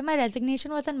when I gave my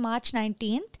resignation was on March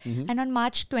 19th, and on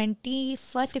March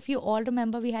 21st, if you all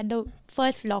remember, we had the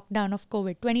first lockdown of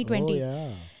COVID, 2020. Oh,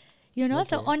 yeah.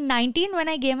 So on 19, when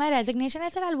I gave my resignation, I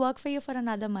said, I'll work for you for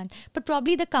another month. But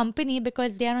probably the company,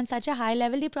 because they are on such a high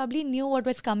level, they probably knew what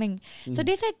was coming. So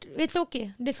they said, it's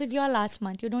okay. This is your last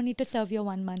month. You don't need to serve your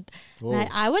 1 month. Oh. And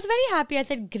I was very happy. I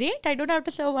said, great. I don't have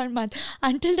to serve 1 month.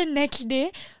 Until the next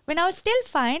day, when I was still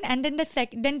fine. And then the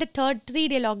third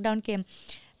 3-day lockdown came.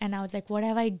 And I was like, what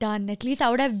have I done? At least I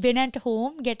would have been at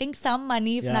home getting some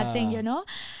money, if nothing,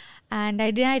 And I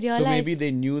realized. So maybe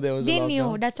they knew there was a lockdown? They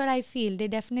knew. That's what I feel. They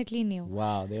definitely knew.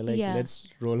 Wow. They're like, Yeah. let's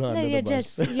roll her Like, under the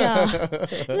bus.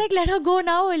 like, let her go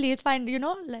now, only. It's fine,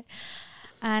 Like,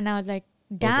 and I was like,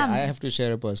 damn. Okay, I have to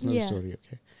share a personal story,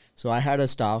 okay? So I had a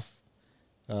staff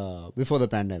before the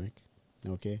pandemic,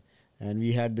 okay? And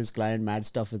we had this client, Mad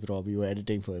Stuff with Rob. We were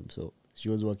editing for him. So she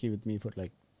was working with me for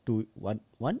like 1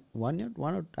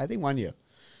 year.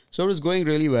 So it was going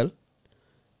really well.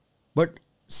 But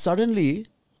suddenly,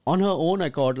 on her own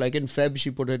accord, like in Feb, she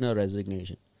put in her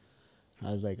resignation.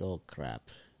 I was like, oh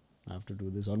crap, I have to do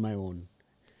this on my own.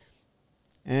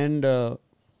 And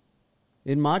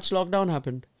in March, lockdown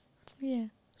happened. Yeah.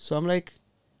 So I'm like,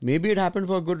 maybe it happened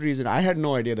for a good reason. I had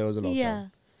no idea there was a lockdown. Yeah.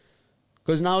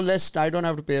 Because now I don't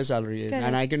have to pay a salary. Correct.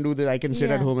 And I can do this. I can sit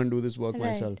at Yeah. home and do this work Right.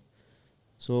 myself.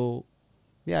 So,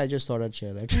 yeah, I just thought I'd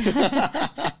share that.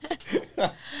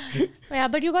 Yeah,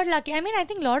 but you got lucky. I mean, I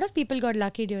think a lot of people got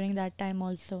lucky during that time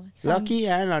also. Lucky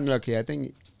and unlucky. I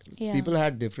think Yeah. people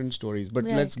had different stories. But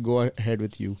Right. let's go ahead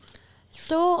with you.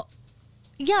 So,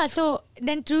 yeah, so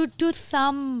then due to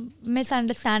some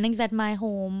misunderstandings at my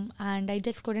home, and I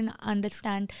just couldn't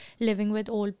understand living with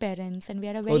old parents, and we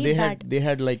had a very they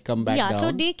had like come back down.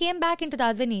 so they came back in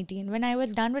 2018. When I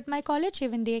was done with my college,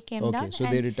 even they came down. Okay, so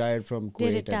and they retired from Kuwait.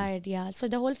 They retired, yeah. So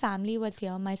the whole family was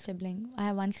here, my sibling. I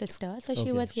have one sister, so she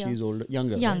Okay, was here. she's older,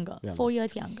 younger. Younger, Right? 4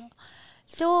 years younger.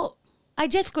 So I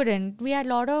just couldn't. We had a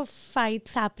lot of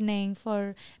fights happening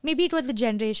for, maybe it was a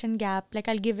generation gap. Like,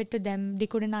 I'll give it to them. They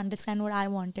couldn't understand what I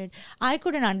wanted. I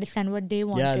couldn't understand what they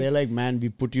wanted. Yeah, they're like, man, we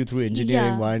put you through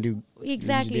engineering. Yeah. Why aren't you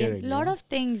Exactly. A engineering? lot of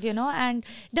things, and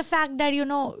the fact that,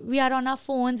 we are on our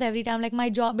phones every time. Like, my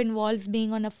job involves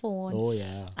being on a phone. Oh,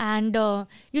 yeah. And,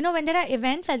 when there are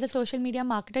events as a social media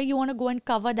marketer, you want to go and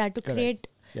cover that to Correct. create,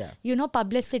 Yeah.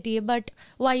 publicity. But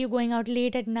why are you going out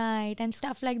late at night and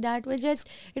stuff like that?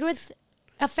 It was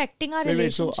affecting our Wait,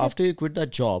 relationship. so after you quit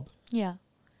that job, Yeah.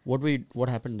 what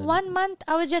happened then? 1 month,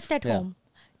 I was just at Yeah. home.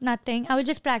 Nothing. I was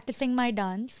just practicing my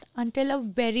dance until a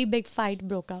very big fight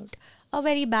broke out. A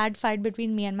very bad fight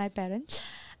between me and my parents.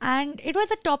 And it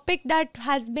was a topic that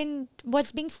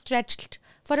was being stretched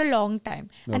for a long time.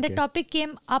 And the Okay. topic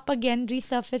came up again,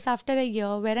 resurfaced after a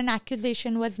year, where an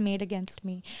accusation was made against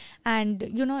me. And,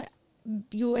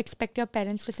 you expect your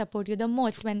parents to support you the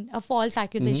most when a false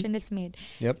accusation is made.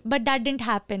 Yep. But that didn't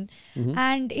happen.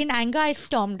 And in anger, I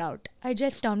stormed out. I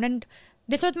just stormed. And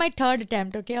this was my third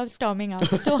attempt, okay, of storming out.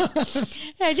 So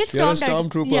I just You're a stormed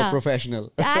out. stormtrooper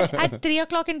professional. At 3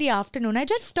 o'clock in the afternoon, I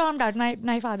just stormed out.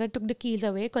 My father took the keys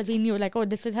away because he knew, like, oh,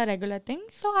 this is her regular thing.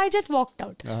 So I just walked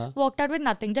out. Walked out with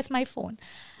nothing, just my phone.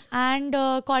 And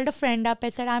called a friend up. I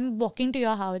said, I'm walking to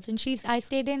your house. And I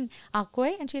stayed in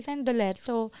Akkoy and she's in Dulair.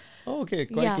 So, Oh, okay.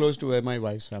 Quite close to where my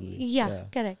wife's family. Yeah,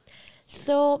 correct.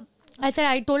 So I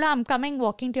told her, I'm coming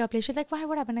walking to your place. She's like, why?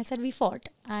 What happened? I said, we fought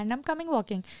and I'm coming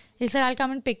walking. He said, I'll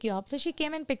come and pick you up. So she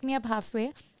came and picked me up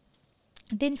halfway.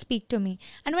 Didn't speak to me.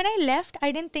 And when I left,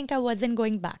 I didn't think I wasn't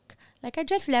going back. Like, I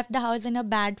just left the house in a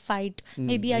bad fight.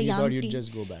 Maybe a young thought you'd teen.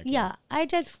 just go back. Yeah, I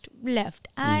just left.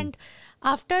 And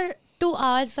after 2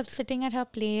 hours of sitting at her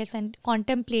place and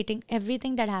contemplating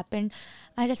everything that happened,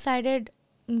 I decided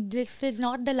this is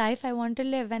not the life I want to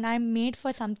live, and I'm made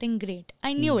for something great.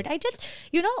 I knew it. I just,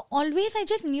 always I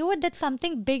just knew it, that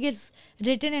something big is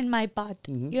written in my path,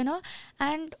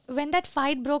 And when that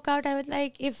fight broke out, I was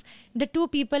like, if the two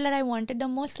people that I wanted the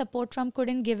most support from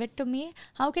couldn't give it to me,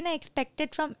 how can I expect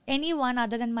it from anyone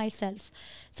other than myself?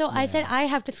 So I said, I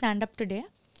have to stand up today.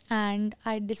 And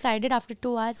I decided after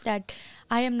 2 hours that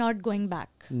I am not going back.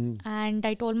 And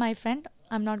I told my friend,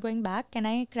 I'm not going back. Can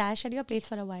I crash at your place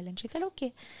for a while? And she said,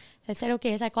 okay. I said,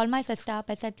 okay. So I called my sister up.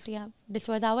 I said, see, this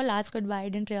was our last goodbye. I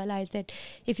didn't realize that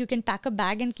if you can pack a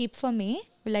bag and keep for me,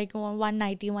 like one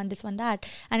nighty, one this, one that.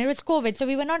 And it was COVID. So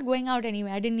we were not going out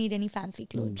anyway. I didn't need any fancy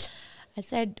clothes. I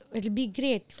said, it'll be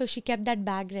great. So she kept that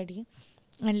bag ready.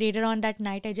 And later on that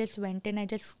night, I just went in.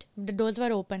 The doors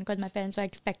were open because my parents were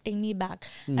expecting me back.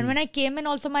 And when I came in,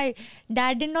 also my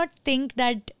dad did not think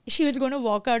that she was going to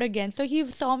walk out again. So he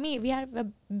saw me. We had a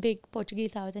big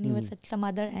Portuguese house and he was at some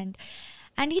other end.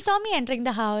 And he saw me entering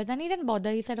the house and he didn't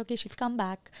bother. He said, okay, she's come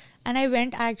back. And I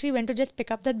actually went to just pick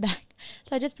up that bag.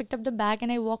 So I just picked up the bag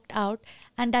and I walked out.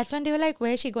 And that's when they were like,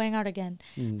 where is she going out again?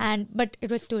 But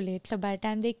it was too late. So by the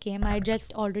time they came, I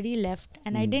just already left.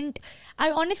 And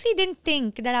I honestly didn't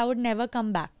think that I would never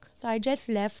come back. So I just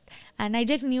left and I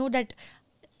just knew that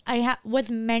I was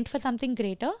meant for something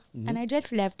greater. And I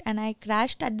just left and I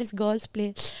crashed at this girl's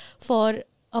place for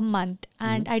a month.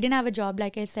 And I didn't have a job,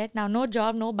 like I said. Now, no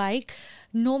job, no bike,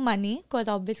 no money, because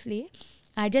obviously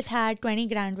I just had 20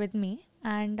 grand with me.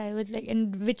 And I was like,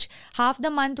 in which half the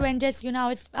month when just,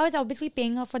 I was obviously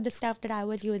paying her for the stuff that I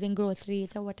was using,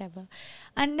 groceries or whatever.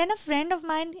 And then a friend of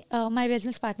mine, my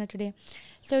business partner today,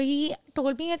 so he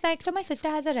told me, it's like, so my sister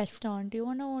has a restaurant. Do you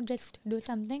want to just do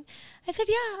something? I said,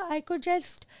 yeah, I could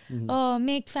just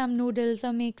make some noodles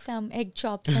or make some egg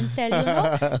chops and sell,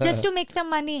 just to make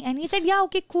some money. And he said, yeah,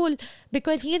 okay, cool.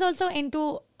 Because he's also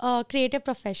into creative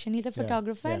profession. He's a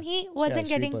photographer and he wasn't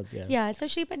getting, so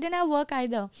Shripad didn't have work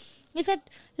either. He said,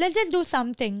 let's just do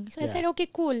something. So I said, okay,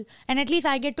 cool. And at least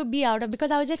I get to be out of,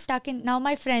 because I was just stuck in now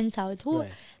my friend's house who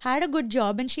had a good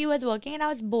job and she was working and I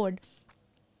was bored.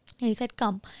 And he said,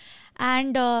 come.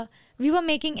 And we were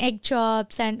making egg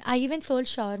chops and I even sold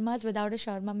shawarmas without a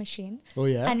shawarma machine. Oh,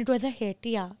 yeah? And it was a hit,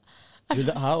 yeah. How do you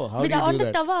do that? Without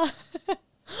the tawa.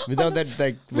 Without that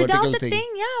vertical Without the thing.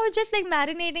 I was just like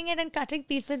marinating it and cutting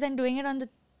pieces and doing it on the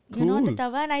the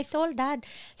tawa, and I sold that.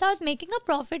 So I was making a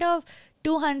profit of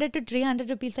 200 to 300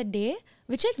 rupees a day,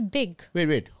 which is big.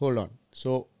 Wait, hold on.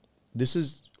 So this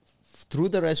is through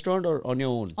the restaurant or on your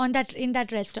own? In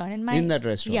that restaurant. In that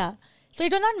restaurant? Yeah. So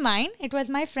it was not mine, it was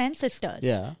my friend's sister's.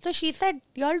 Yeah. So she said,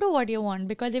 y'all do what you want,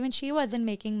 because even she wasn't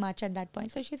making much at that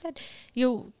point. So she said,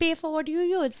 you pay for what you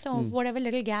use. So whatever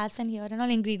little gas and here and all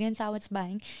ingredients I was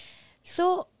buying.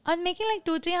 So I was making like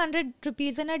 200-300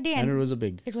 rupees in a day. And it was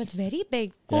It was very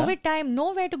big. COVID time,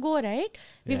 nowhere to go, right?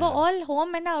 We were all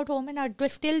home and out. It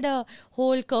was still the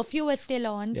whole curfew was still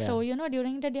on. Yeah. So,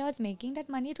 during the day I was making that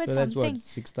money. It was so something. So that's what,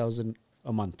 6,000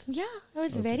 a month? Yeah, it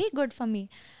was very good for me.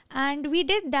 And we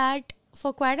did that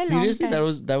for quite a long time. Seriously,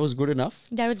 that was good enough?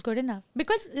 That was good enough.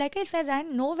 Because like I said, I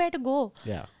had nowhere to go.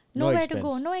 Yeah. Nowhere to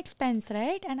go, no expense,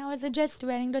 right? And I was just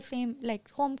wearing the same,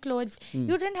 like, home clothes.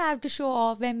 You didn't have to show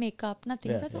off, wear makeup,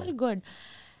 nothing. It was all good.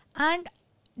 And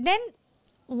then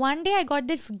one day I got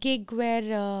this gig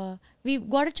where we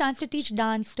got a chance to teach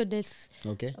dance to this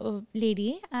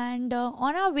lady. And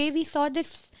on our way, we saw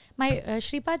this,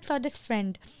 Shripad saw this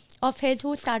friend of his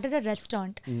who started a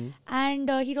restaurant. And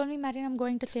he told me, Marion, I'm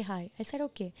going to say hi. I said,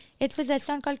 okay. It's a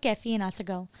restaurant called Cafe in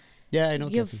Asagaon. Yeah, I know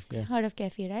You've Cafe. heard of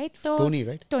Cafe, right? So Tony,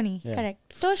 right? Tony,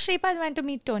 correct. So Shripad went to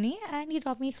meet Tony and he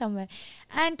dropped me somewhere.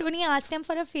 And Tony asked him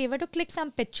for a favor to click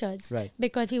some pictures. Right.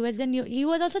 Because he was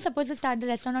also supposed to start the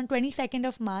restaurant on 22nd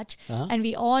of March. And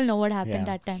we all know what happened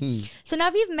that time. So now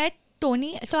we've met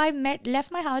Tony. So I left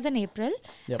my house in April.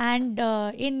 And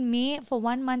in May, for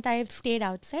 1 month, I've stayed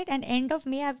outside. And end of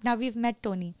May, now we've met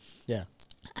Tony. Yeah.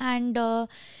 And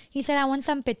he said, I want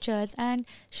some pictures. And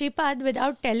Shripad,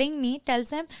 without telling me, tells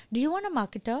him, do you want a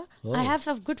marketer? Oh. I have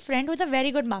a good friend who's a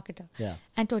very good marketer. Yeah.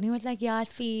 And Tony was like, yeah,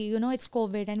 see, it's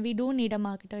COVID and we do need a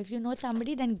marketer. If you know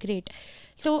somebody, then great.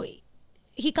 So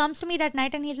he comes to me that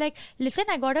night and he's like, listen,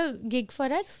 I got a gig for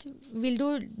us. We'll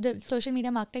do the social media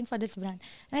marketing for this brand.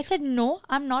 And I said, no,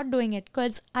 I'm not doing it,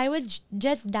 because I was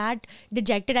just that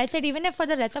dejected. I said, even if for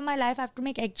the rest of my life I have to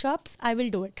make egg chops, I will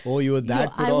do it. Oh, you were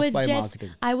that put off by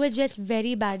marketing. I was just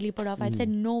very badly put off. I said,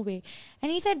 no way.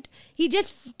 And he said, he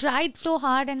just tried so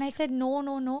hard. And I said,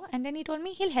 no. And then he told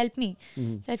me he'll help me.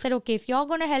 So I said, okay, if you're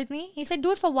going to help me, he said,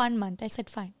 do it for 1 month. I said,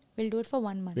 fine. We'll do it for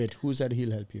 1 month. Wait, who said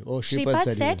he'll help you? Oh,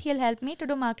 Shripad said he'll help me to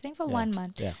do marketing for 1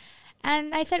 month. Yeah.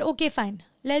 And I said, okay, fine.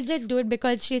 Let's just do it,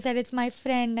 because she said it's my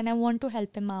friend and I want to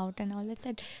help him out and all. I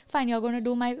said, fine, you're going to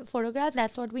do my photographs.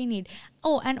 That's what we need.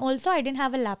 Oh, and also I didn't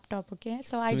have a laptop, okay?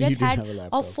 So I just had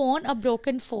a phone, a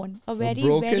broken phone. A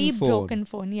very broken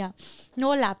phone. Yeah.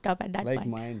 No laptop at that point. Like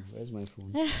mine. Where's my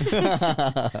phone?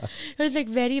 It was like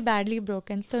very badly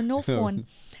broken. So no phone.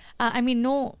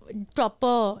 No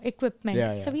proper equipment.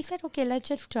 Yeah. So we said, okay, let's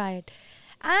just try it.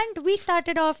 And we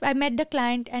started off, I met the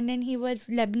client and then he was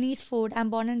Lebanese food. I'm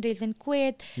born and raised in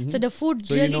Kuwait. So the food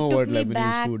So really you know took what me Lebanese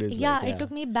back. food is Yeah, like, it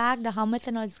took me back. The hummus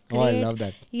and all is great. Oh, I love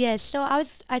that. Yes. So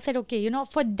I said, okay,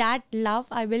 for that love,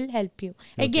 I will help you.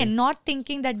 Again, not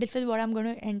thinking that this is what I'm going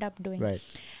to end up doing.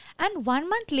 Right. And 1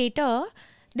 month later,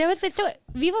 there was this, so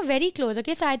we were very close.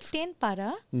 Okay, so I'd stay in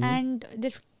Para and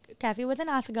this cafe was in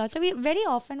Asagaon. So we very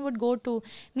often would go to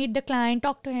meet the client,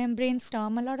 talk to him,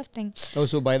 brainstorm, a lot of things. Oh,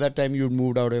 so by that time you'd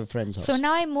moved out of your friend's house. So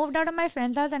now I moved out of my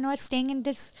friend's house and I was staying in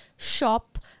this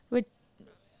shop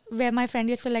where my friend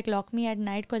used to lock me at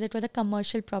night, because it was a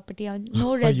commercial property.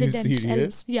 No residential. Are you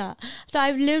serious? Yeah. So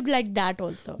I've lived like that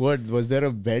also. What? Was there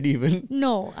a bed even?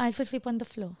 No, I used to sleep on the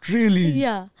floor. Really?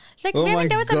 Yeah. It's Oh my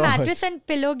there was a gosh. mattress and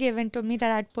pillow given to me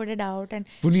that I'd put it out. And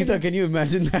Punita, can you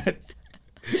imagine that?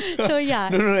 so yeah.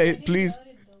 No, please.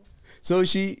 So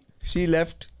she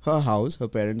left her house, her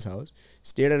parents' house,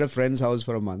 stayed at a friend's house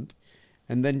for a month,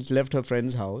 and then left her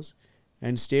friend's house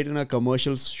and stayed in a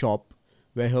commercial shop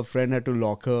where her friend had to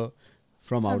lock her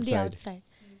from outside. The outside.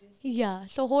 Yeah.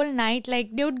 So whole night,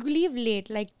 they would leave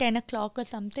late, 10 o'clock or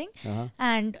something,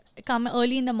 and come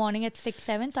early in the morning at 6,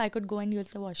 7, so I could go and use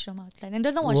the washroom outside. And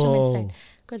there's no washroom inside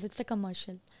because it's a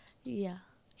commercial. Yeah.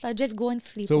 So I just go and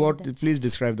sleep. So over there. please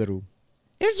describe the room.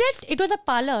 It was a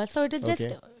parlor. So it was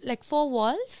just 4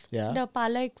 walls. Yeah. The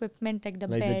parlor equipment, the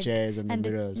bed. The chairs and the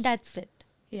mirrors. That's it.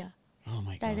 Yeah. Oh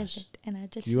my gosh. That is it. And I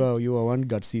just... You are one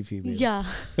gutsy female. Yeah.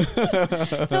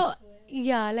 So...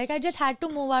 Yeah, I just had to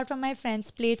move out from my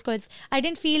friend's place because I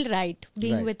didn't feel right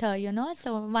being with her,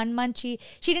 So 1 month she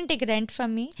didn't take rent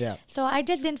from me. Yeah. So I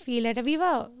just didn't feel it.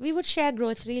 We would share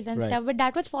groceries and stuff, but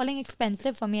that was falling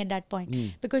expensive for me at that point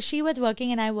because she was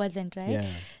working and I wasn't, right? Yeah.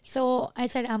 So I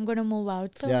said, I'm going to move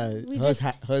out. So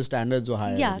her standards were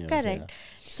higher than yours. Correct. Yeah.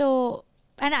 So...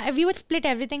 And we would split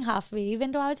everything halfway,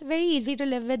 even though I was very easy to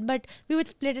live with, but we would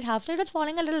split it half. So it was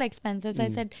falling a little expensive. So I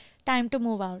said, time to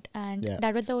move out. And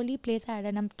that was the only place I had.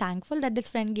 And I'm thankful that this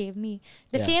friend gave me.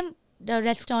 The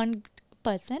restaurant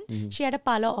person, she had a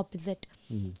parlor opposite.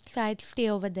 So I'd stay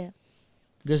over there.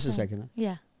 Just a second. Huh?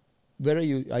 Yeah. Where are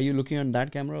you? Are you looking on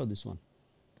that camera or this one?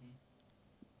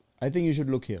 I think you should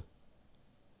look here.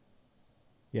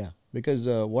 Yeah. Because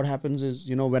what happens is,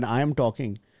 when I am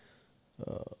talking...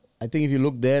 I think if you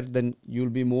look there, then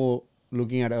you'll be more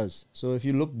looking at us. So if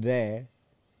you look there,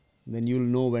 then you'll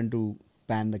know when to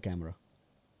pan the camera.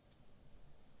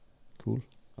 Cool.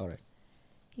 All right.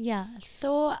 Yeah.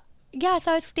 So I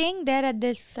was staying there at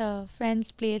this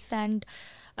friend's place and,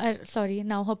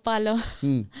 now her parlor.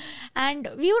 And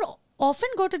we would often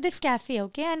go to this cafe,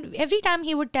 okay? And every time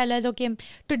he would tell us, okay,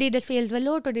 today the sales were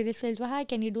low, today the sales were high.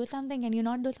 Can you do something? Can you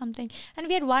not do something? And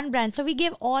we had one brand. So we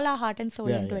gave all our heart and soul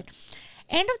into it.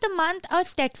 End of the month, I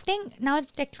was texting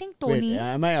Tony. Wait,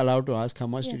 am I allowed to ask how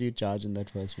much did you charge in that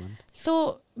first month?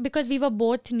 So, because we were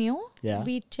both new, Yeah.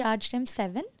 we charged him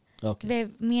 7. Okay. Where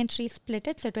me and Sri split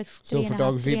it, so it was 3.5. So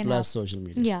photography plus social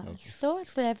media. Yeah. Okay. So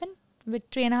 7 with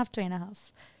 3.5.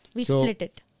 We split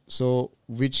it. So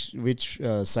which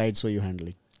sites were you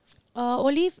handling?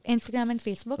 Only Instagram and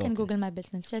Facebook and Google My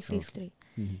Business, just these 3.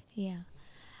 Yeah.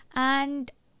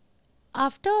 And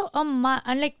after a month,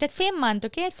 the same month,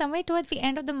 okay, somewhere towards the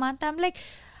end of the month,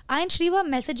 I and Shri were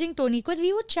messaging Tony because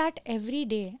we would chat every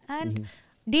day. And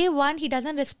day one, he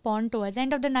doesn't respond to us.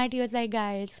 End of the night, he was like,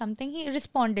 guys, something. He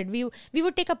responded. We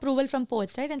would take approval from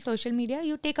posts, right? And social media,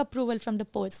 you take approval from the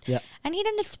post. Yeah. And he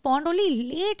didn't respond.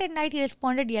 Only late at night, he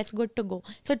responded, yes, good to go.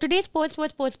 So today's post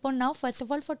was postponed now, first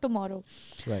of all, for tomorrow.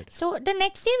 Right. So the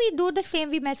next day, we do the same.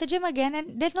 We message him again,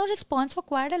 and there's no response for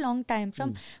quite a long time.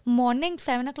 From morning,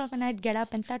 7 o'clock, when I'd get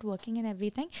up and start working and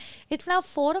everything. It's now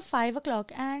 4 or 5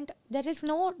 o'clock, and there is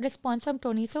no response from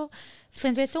Tony. So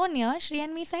since we're so near, Shri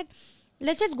and me said,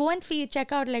 let's just go and see,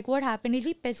 check out like what happened. Is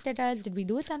he pissed at us? Did we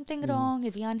do something wrong?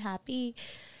 Is he unhappy?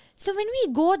 So when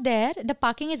we go there, the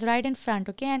parking is right in front,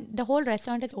 okay? And the whole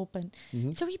restaurant is open.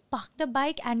 So we park the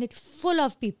bike and it's full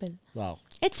of people. Wow.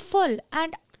 It's full.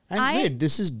 And wait,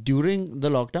 this is during the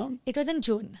lockdown? It was in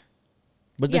June.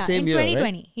 But the same year,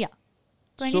 2020, right? yeah.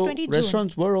 2020 so June.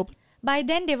 restaurants were open? By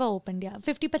then they were opened, yeah.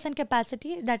 50%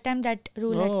 capacity. That time that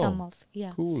rule had come off.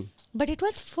 Yeah. Cool. But it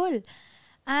was full.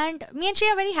 And me and Shri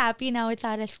are very happy now. It's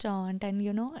our restaurant and,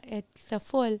 it's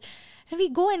full. And we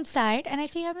go inside and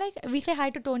we say hi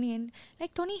to Tony and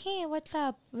like, Tony, hey, what's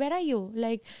up? Where are you?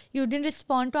 Like, you didn't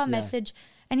respond to our message.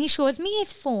 And he shows me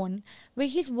his phone where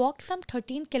he's walked some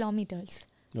 13 kilometers.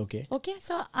 Okay. Okay,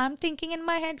 so I'm thinking in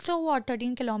my head, so what,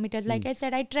 13 kilometers? Like I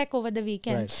said, I trek over the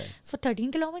weekend. Right. So 13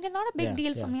 kilometers, not a big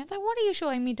deal for me. I was like, what are you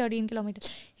showing me 13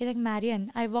 kilometers? He's like, Marion,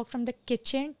 I walked from the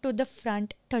kitchen to the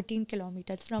front 13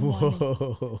 kilometers from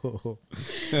morning.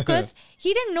 Because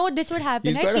he didn't know this would happen.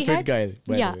 He's right? quite a fit guy,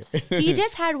 by the way. He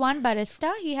just had one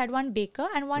barista, he had one baker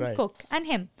and one cook and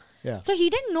him. Yeah. So he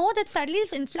didn't know that suddenly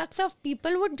this influx of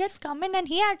people would just come in and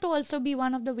he had to also be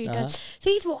one of the waiters.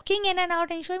 So he's walking in and out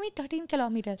and showing me 13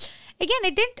 kilometers. Again,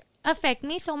 it didn't affect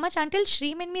me so much until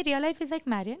Shri made me realize, he's like,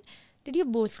 Marion, did you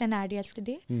post an ad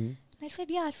yesterday? I said,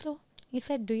 yeah. So he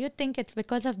said, do you think it's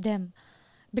because of them?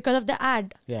 Because of the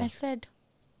ad? Yeah. I said,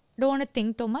 don't want to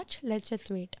think too much. Let's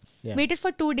just wait. Yeah. Waited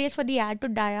for 2 days for the ad to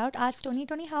die out. Asked Tony,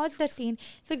 how is the scene?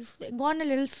 So it's gone a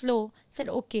little slow. Said,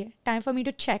 okay, time for me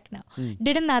to check now.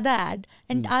 Did another ad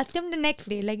and asked him the next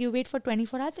day, like, you wait for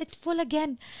 24 hours, it's full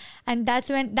again. And that's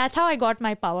how I got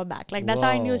my power back. Like, that's how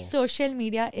I knew social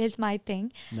media is my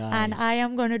thing. Nice. And I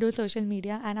am going to do social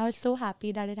media. And I was so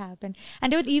happy that it happened.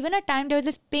 And there was even a time, there was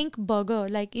this pink burger.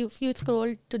 Like, if you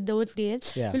scroll to those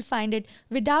days, you'll find it.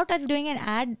 Without us doing an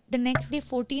ad, the next day,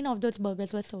 14 of those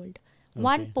burgers were sold. Okay.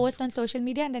 One post on social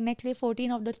media and the next day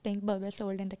 14 of those pink burgers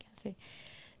sold in the cafe.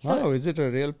 So, wow, is it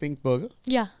a real pink burger?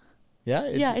 Yeah. Yeah?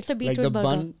 It's a beetroot like the burger.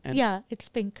 Bun and yeah, it's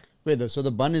pink. Wait, so the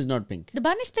bun is not pink? The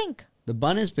bun is pink. The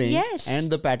bun is pink Yes.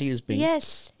 and the patty is pink?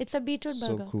 Yes, it's a beetroot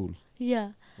burger. So cool.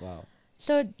 Yeah. Wow.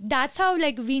 So that's how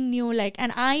we knew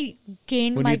and I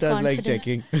gained my Punita's confidence. like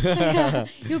checking. Yeah.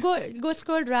 You go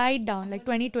scroll right down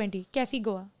 2020 Kefi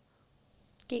Goa.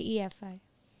 KEFI.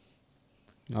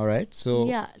 All right. So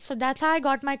yeah, so that's how I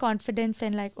got my confidence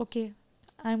and okay,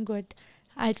 I'm good.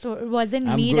 It wasn't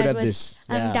I'm me good that at was. this.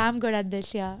 I'm Yeah. damn good at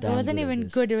this. Yeah, Damn it wasn't good at even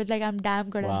this. good. It was I'm damn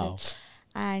good Wow. at this.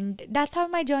 And that's how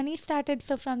my journey started.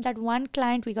 So from that one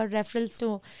client, we got referrals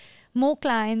to more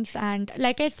clients. And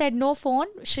like I said, no phone.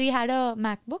 Shri had a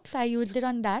MacBook, so I used it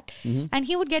on that. And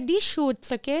he would get these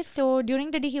shoots, okay? So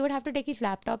during the day, he would have to take his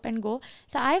laptop and go.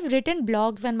 So I've written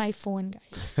blogs on my phone,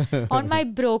 guys. On my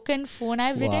broken phone,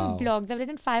 I've written Wow. blogs. I've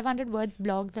written 500 words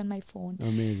blogs on my phone.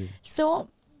 Amazing. So,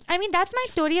 I mean, that's my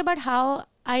story about how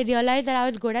I realized that I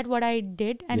was good at what I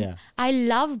did and I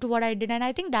loved what I did. And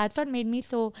I think that's what made me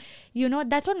so,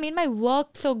 that's what made my work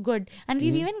so good. And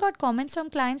we've even got comments from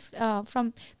clients,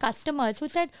 from customers who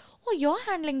said, oh, you're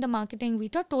handling the marketing. We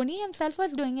thought Tony himself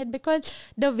was doing it because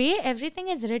the way everything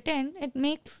is written, it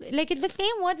makes, it's the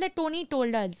same words that Tony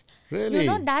told us. Really?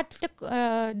 That's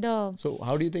the... So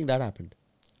how do you think that happened?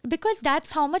 Because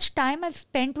that's how much time I've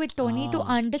spent with Tony to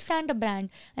understand a brand.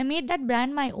 I made that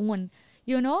brand my own.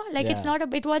 It's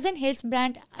not it wasn't his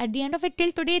brand. At the end of it,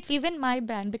 till today, it's even my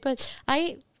brand because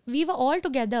we were all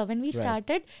together when we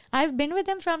started. I've been with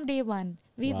him from day one.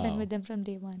 We've been with him from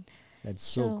day one. That's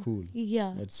so cool.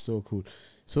 Yeah. That's so cool.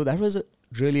 So that was a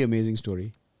really amazing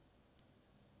story.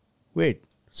 Wait,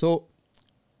 so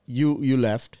you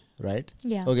left, right?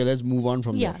 Yeah. Okay, let's move on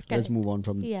from Yeah, there. Let's correct. move on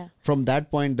from Yeah. From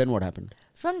that point, then what happened?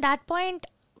 From that point,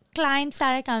 clients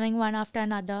started coming one after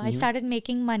another. I started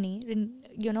making money,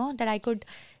 that I could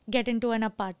get into an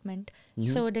apartment.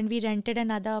 So then we rented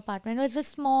another apartment. It was a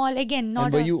small, again, not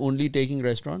And were you only taking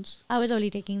restaurants? I was only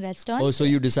taking restaurants. Oh, so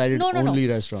you decided No. only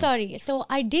restaurants? Sorry. So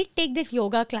I did take this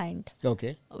yoga client.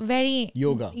 Okay. Very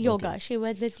Yoga. Yoga. Okay. She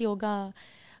was this yoga.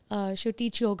 She would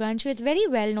teach yoga and she was very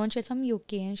well known. She was from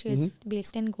UK and she was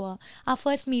based in Goa. Our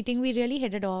first meeting, we really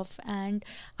hit it off. And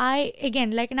I, again,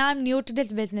 now I'm new to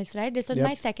this business, right? This was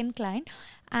my second client.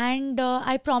 And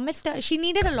I promised her, she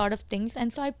needed a lot of things.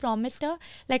 And so I promised her,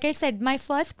 like I said, my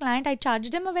first client, I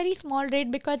charged him a very small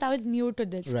rate because I was new to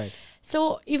this. Right.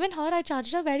 So even her, I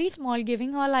charged her very small,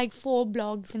 giving her like 4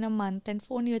 blogs in a month and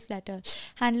 4 newsletters,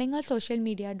 handling her social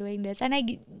media, doing this. And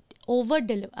I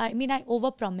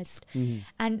over-promised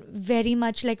and very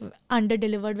much like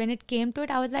under-delivered. When it came to it,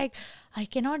 I was like, I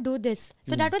cannot do this.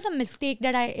 So that was a mistake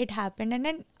that it happened. And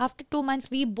then after 2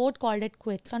 months, we both called it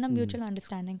quits on a mutual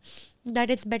understanding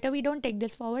that it's better we don't take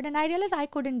this forward. And I realized I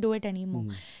couldn't do it anymore.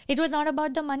 It was not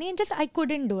about the money, and just I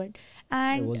couldn't do it.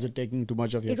 And was it taking too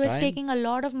much of your it time? was taking a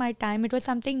lot of my time. It was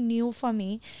something new for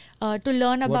me to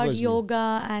learn about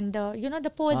yoga and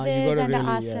the poses and the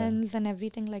asanas and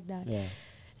everything like that. Yeah.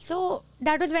 So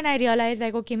that was when I realized,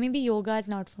 like, okay, maybe yoga is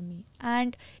not for me.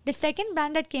 And the second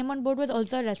brand that came on board was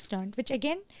also a restaurant, which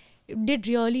again did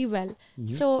really well.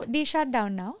 So they shut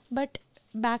down now, but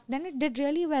back then it did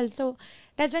really well. So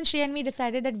that's when she and me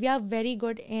decided that we are very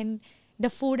good in the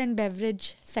food and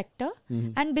beverage sector.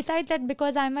 And besides that,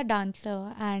 because I'm a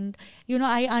dancer and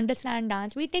I understand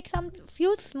dance, we take some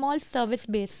few small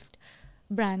service-based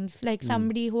brands, like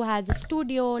somebody who has a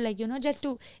studio, like just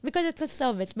to, because it's a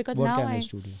service. Because what now kind of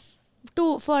studio?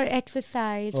 For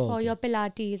exercise, for your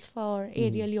Pilates, for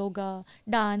aerial yoga,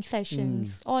 dance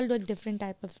sessions, all those different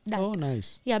type of that. Oh,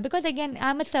 nice. Yeah, because again,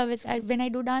 I'm a service. When I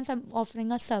do dance, I'm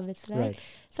offering a service, right?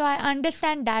 So I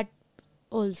understand that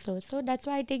also. So that's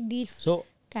why I take these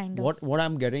kind of. What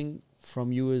I'm getting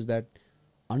from you is that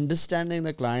understanding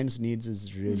the client's needs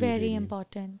is really very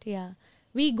important. Yeah.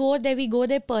 We go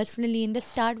there personally. In the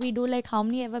start, we do like how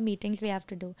many ever meetings we have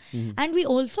to do. And we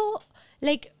also,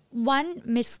 like, one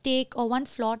mistake or one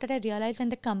flaw that I realized in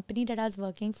the company that I was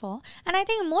working for, and I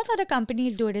think most other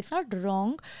companies do it, it's not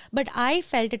wrong, but I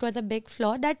felt it was a big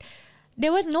flaw, that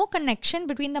there was no connection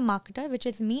between the marketer, which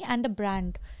is me, and the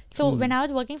brand. So when I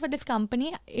was working for this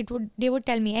company, they would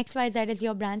tell me XYZ is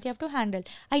your brands you have to handle.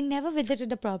 I never visited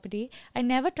the property. I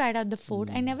never tried out the food.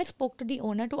 I never spoke to the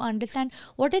owner to understand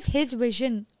what is his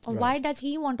vision or why does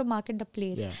he want to market the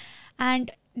place. Yeah.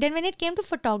 And then when it came to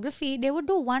photography, they would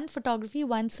do one photography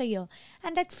once a year.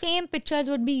 And that same pictures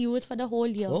would be used for the whole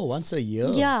year. Oh, once a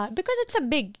year? Yeah, because it's a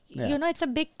big, it's a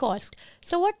big cost.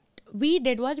 So what we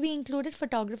did was we included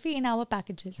photography in our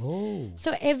packages. Oh.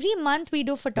 So every month we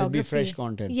do photography. There'll be fresh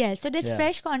content. Yes. So there's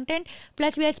fresh content.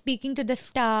 Plus we are speaking to the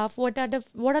staff. What are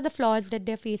the flaws that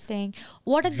they're facing?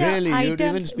 What are the items? You'd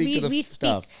even speak to the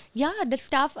staff. Yeah, the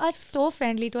staff are so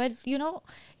friendly to us.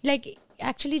 Like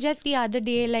actually just the other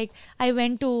day, like I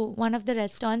went to one of the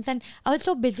restaurants and I was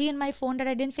so busy in my phone that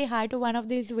I didn't say hi to one of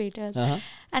these waiters.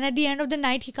 And at the end of the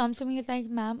night, he comes to me, he's like,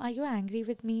 ma'am, are you angry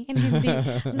with me? In Hindi.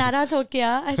 Naraz ho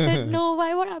kya? I said, no,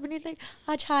 why, what happened? He's like,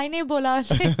 aaj hi nahi bola.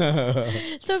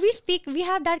 So we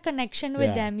have that connection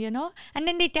with them, and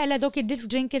then they tell us, okay, this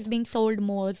drink is being sold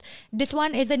more. This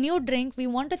one is a new drink. We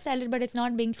want to sell it, but it's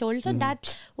not being sold. So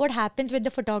that's what happens with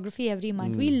the photography every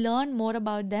month. We learn more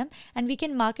about them and we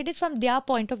can market it from their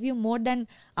point of view more than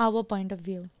our point of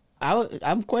view.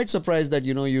 I'm quite surprised that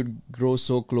you'd grow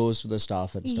so close to the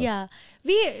staff and stuff. Yeah,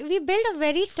 we build a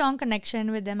very strong connection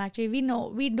with them. Actually,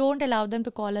 we don't allow them to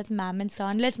call us ma'am and sir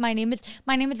unless my name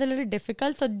is a little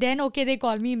difficult. So then okay, they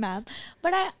call me ma'am.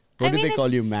 But What do they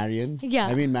call you, Marion? Yeah.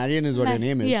 I mean, Marion is what your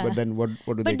name is, but then what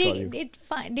do they call you?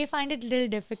 They find it a little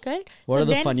difficult. What are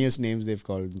the funniest names they've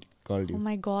called you? Oh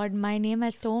my God, my name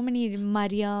has so many.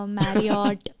 Marion,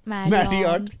 Marion.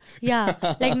 Marriott? Yeah,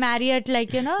 like Marriott, like,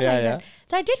 that.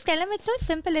 So I just tell them it's so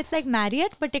simple. It's like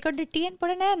Marriott, but take out the T and put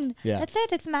an N. Yeah. That's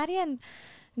it. It's Marion.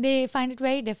 They find it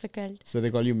very difficult. So they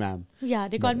call you ma'am? Yeah,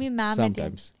 they call me ma'am.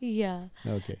 Sometimes. Yeah.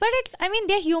 Okay. But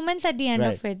they're humans at the end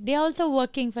of it. They're also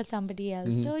working for somebody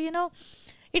else. So,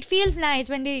 it feels nice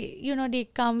when they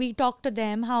come, we talk to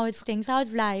them, how's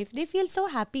life. They feel so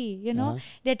happy,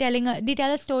 They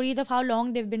tell us stories of how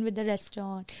long they've been with the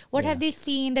restaurant. What have they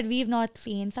seen that we've not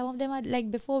seen? Some of them are like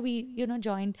before we,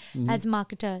 joined as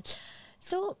marketers.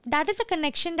 So that is a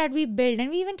connection that we build, and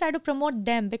we even try to promote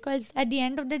them because at the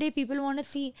end of the day, people want to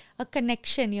see a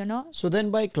connection, So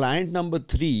then by client number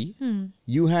 3,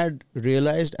 you had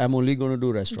realized I'm only going to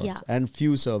do restaurants and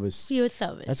few service.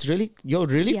 That's you're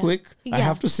really quick, I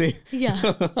have to say. Yeah.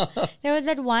 There was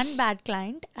that one bad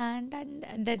client and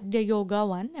the yoga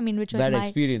one, which was bad my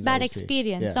experience, bad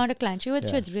experience, not a client. She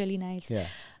was really nice. Yeah.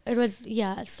 It was,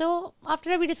 So after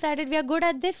that, we decided we are good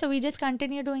at this, so we just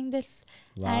continue doing this.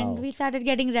 Wow. And we started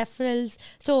getting referrals.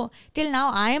 So till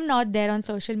now, I am not there on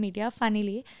social media,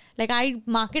 funnily. Like I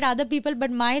market other people, but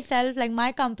myself, like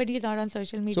my company is not on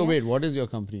social media. So wait, what is your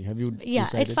company? Have you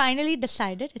decided? It's finally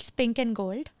decided. It's Pink and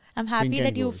Gold. I'm happy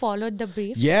that you followed the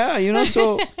brief. Yeah,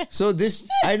 so this,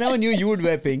 I never knew you would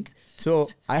wear pink. So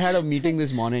I had a meeting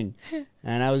this morning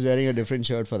and I was wearing a different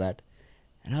shirt for that.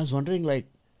 And I was wondering like,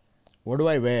 what do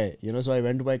I wear? So I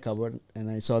went to my cupboard and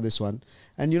I saw this one.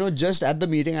 And just at the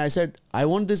meeting, I said, I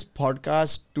want this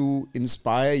podcast to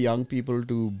inspire young people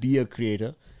to be a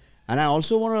creator. And I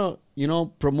also want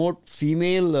to, promote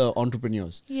female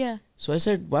entrepreneurs. Yeah. So I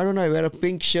said, why don't I wear a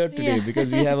pink shirt today?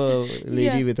 Because we have a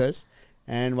lady with us.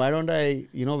 And why don't I,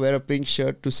 wear a pink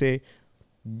shirt to say,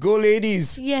 go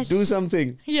ladies, do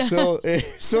something. Yeah. So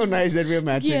it's so nice that we're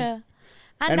matching. Yeah.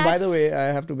 And by the way,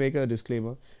 I have to make a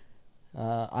disclaimer.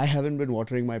 I haven't been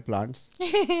watering my plants.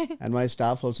 And my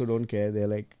staff also don't care. They're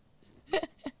like,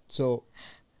 so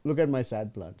look at my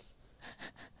sad plants.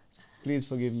 Please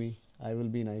forgive me. I will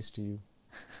be nice to you.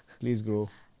 Please grow.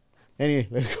 Anyway,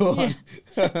 let's go on.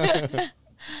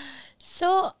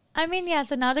 So,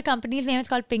 so now the company's name is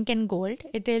called Pink and Gold.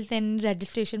 It is in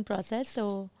registration process.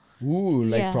 So, ooh,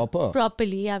 like proper?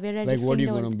 Properly, we're registering. Like what are you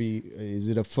going to be? Is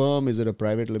it a firm? Is it a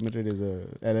private limited? Is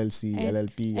it a LLC,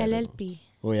 LLP? LLP.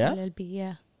 Oh, yeah? LLP,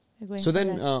 yeah. So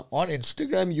then on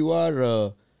Instagram, you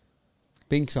are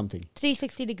pink something.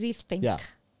 360 degrees pink.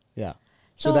 Yeah.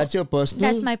 So that's your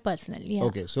personal? That's my personal, yeah.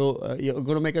 Okay, so you're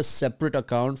going to make a separate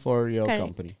account for your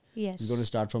company. Yes. You're going to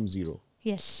start from zero.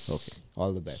 Yes. Okay,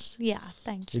 all the best. Yeah,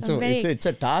 thanks. It's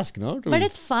a task, no? But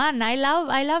it's fun. I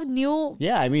love new.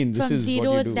 Yeah, this is what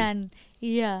you do. Done.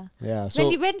 Yeah. Yeah.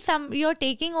 So when you're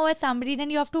taking over somebody,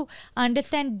 then you have to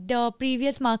understand the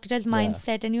previous marketer's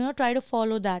mindset and try to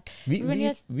follow that.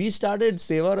 We started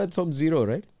Sevarat from zero,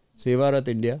 right? Sevarat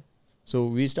India. So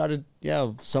we started,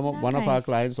 one of our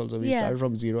clients also, we started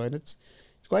from zero, and it's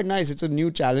quite nice. It's a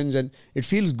new challenge, and it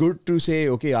feels good to say,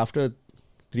 okay, after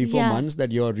 3-4 months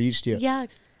that you're reached here. Yeah.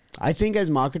 I think as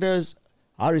marketers,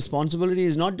 our responsibility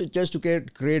is not just to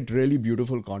create really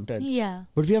beautiful content. Yeah.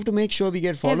 But we have to make sure we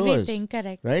get followers. Everything,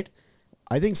 correct. Right?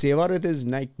 I think Sevarat is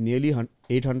like nearly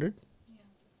 800. Yeah.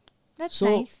 That's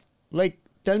nice. Like,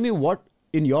 tell me what,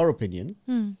 in your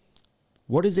opinion,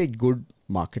 what does a good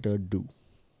marketer do?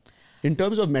 In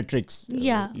terms of metrics,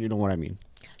 you know what I mean.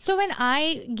 So when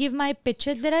I give my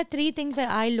pitches, there are 3 things that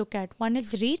I look at. One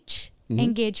is reach,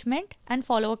 engagement, and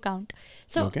follow count.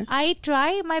 So I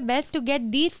try my best to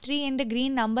get these 3 in the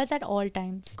green numbers at all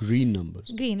times. Green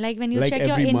numbers? Green, like when you check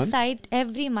your insight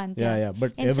every month. Yeah,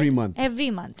 but every month.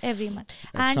 Every month.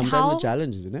 That's sometimes a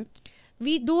challenge, isn't it?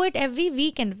 We do it every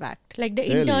week, in fact. Like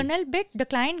the internal bit, the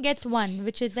client gets 1,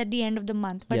 which is at the end of the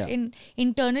month. But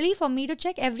internally, for me to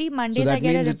check every Monday, I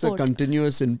get a report. So that means it's a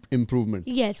continuous improvement.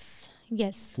 Yes.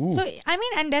 Ooh. So,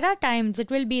 and there are times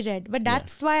it will be red. But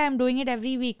that's why I'm doing it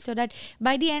every week. So that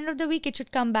by the end of the week, it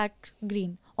should come back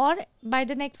green. Or by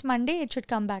the next Monday, it should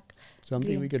come back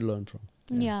Something green. We could learn from.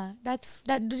 Yeah, that.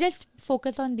 Just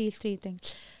focus on these 3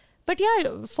 things. But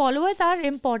followers are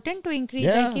important to increase.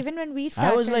 Yeah. Like even when we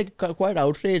started. I was like quite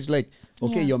outraged. Like,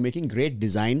 okay, you're making great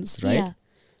designs, right? Yeah.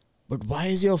 But why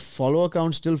is your follower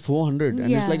count still 400?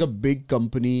 And it's like a big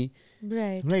company.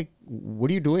 Right. I'm like,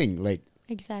 what are you doing? Like,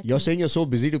 exactly. You're saying you're so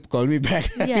busy to call me back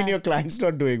and your client's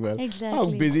not doing well. Exactly. How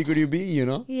busy could you be,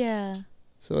 Yeah.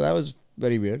 So that was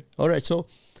very weird. All right. So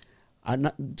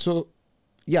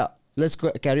let's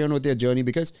carry on with your journey,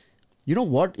 because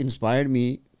what inspired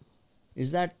me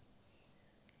is that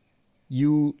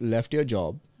you left your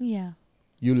job. Yeah.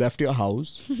 You left your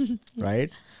house, right?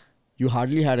 You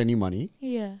hardly had any money.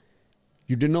 Yeah.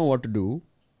 You didn't know what to do.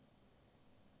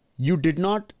 You did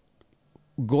not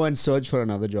go and search for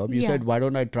another job. You said, why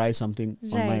don't I try something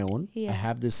on my own? Yeah. I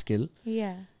have this skill.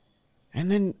 Yeah.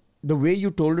 And then the way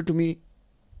you told it to me,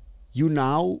 you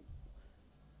now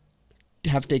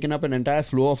have taken up an entire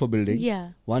floor of a building.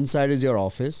 Yeah. One side is your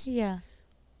office. Yeah.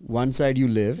 One side you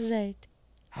live. Right.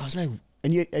 I was like,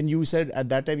 and you said at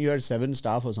that time you had 7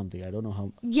 staff or something. I don't know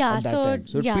how. Yeah. At that time.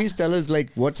 So please tell us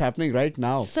like what's happening right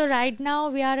now. So right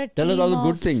now we are a team. Tell us all the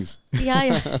good things.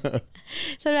 Yeah.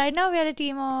 So right now we are a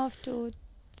team of 2,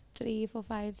 3, 4,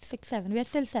 5, 6, 7. We are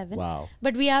still 7. Wow.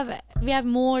 But we have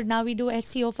more now. We do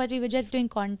SEO. First we were just doing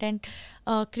content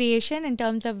creation in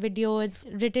terms of videos,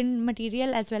 written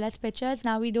material as well as pictures.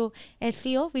 Now we do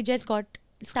SEO. We just got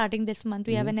starting this month.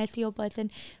 We have an SEO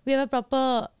person. We have a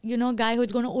proper guy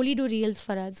who's going to only do reels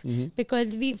for us,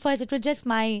 because first it was just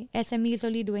my SMEs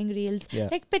only doing reels,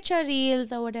 like picture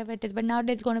reels or whatever it is, but now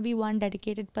there's going to be one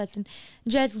dedicated person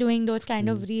just doing those kind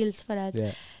of reels for us.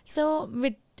 So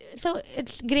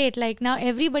it's great. Like now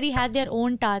everybody has their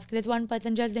own task. There's one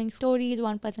person just doing stories,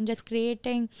 one person just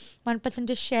creating, one person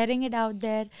just sharing it out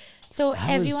there. So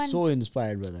I was so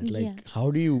inspired by that. Like how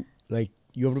do you, like,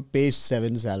 you have to pay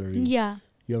 7 salaries. Yeah.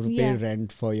 You have to pay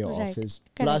rent for your office.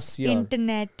 Correct. Plus your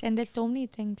internet, and there's so many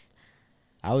things.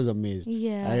 I was amazed.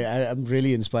 Yeah. I'm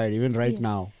really inspired even right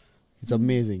now. It's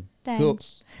amazing. Thanks.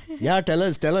 So, yeah, tell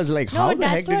us, like, No, how the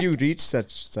that's heck did what- you reach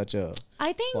such a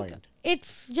I think point?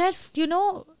 it's just,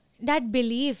 that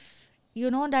belief,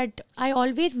 that I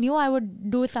always knew I would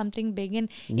do something big. And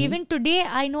even today,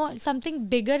 I know something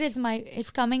bigger is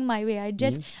coming my way.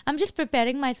 I'm just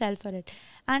preparing myself for it.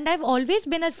 And I've always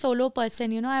been a solo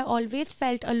person, I always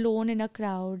felt alone in a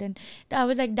crowd. And I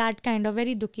was like that kind of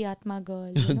very Dukhi Atma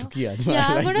girl. Dukhi Atma, Yeah, I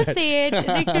I'm like going to that. say it.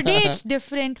 Like today, it's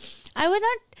different. I was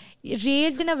not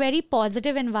raised in a very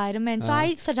positive environment. So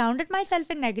I surrounded myself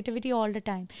in negativity all the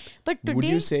time. But today, Would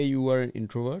you say you were an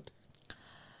introvert?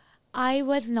 I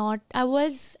was not.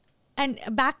 And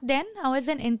back then I was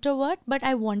an introvert, but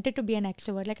I wanted to be an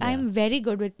extrovert. Like I'm very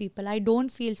good with people. I don't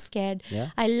feel scared. Yeah.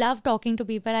 I love talking to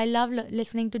people. I love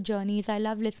listening to journeys. I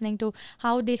love listening to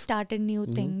how they started new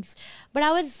things. But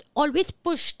I was always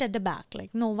pushed at the back.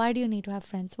 Like, no, why do you need to have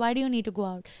friends? Why do you need to go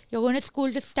out? You're going to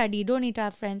school to study. You don't need to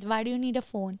have friends. Why do you need a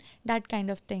phone? That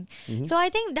kind of thing. So I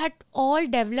think that all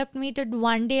developed me to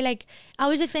one day, like I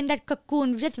was just in that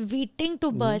cocoon, just waiting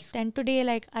to burst. And today,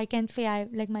 like I can say,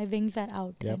 my wings are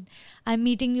out. Yep. And I'm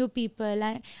meeting new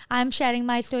people. I'm sharing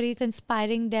my stories,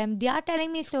 inspiring them. They are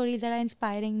telling me stories that are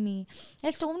inspiring me.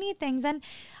 There's so many things. And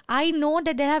I know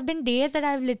that there have been days that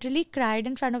I've literally cried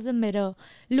in front of the mirror,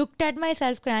 looked at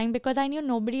myself crying because I knew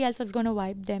nobody else was going to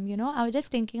wipe them. I was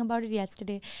just thinking about it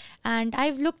yesterday. And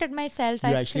I've looked at myself. You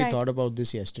I've actually cried. thought about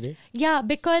this yesterday? Yeah,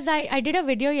 because I did a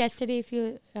video yesterday. If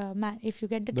you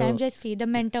get the time, just see the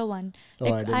mentor one. Oh,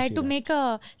 I didn't had see to that. make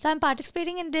so I'm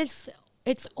participating in this.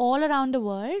 It's all around the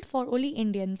world for only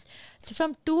Indians. So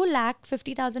from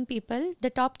 250,000 people,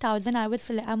 the top 1,000,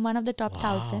 I'm one of the top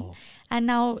 1,000. Wow. And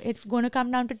now it's going to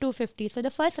come down to 250. So the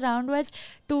first round was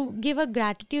to give a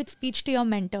gratitude speech to your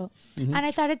mentor. And I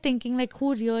started thinking like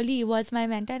who really was my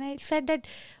mentor. And I said that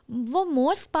for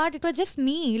most part, it was just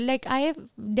me. Like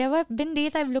there have been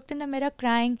days I've looked in the mirror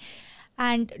crying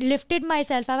and lifted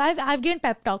myself up. I've given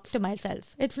pep talks to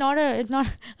myself. It's not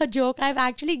a joke. I've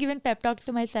actually given pep talks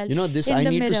to myself. This in I the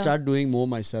need mirror. to start doing more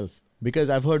myself,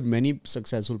 because I've heard many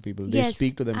successful people, they Yes,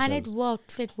 speak to themselves. and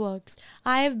it works.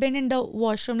 I have been in the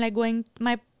washroom,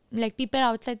 like people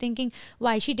outside thinking,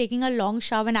 why is she taking a long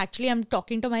shower? And actually I'm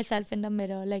talking to myself in the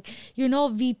mirror, like,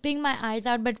 weeping my eyes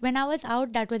out. But when I was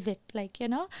out, that was it.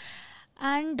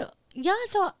 And yeah,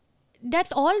 so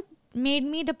that's all made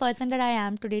me the person that I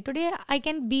am today. Today I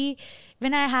can be,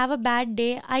 when I have a bad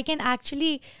day, I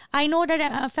know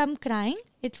that if I'm crying,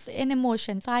 it's an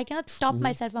emotion. So I cannot stop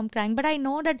myself from crying. But I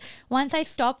know that once I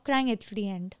stop crying, it's the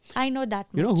end. I know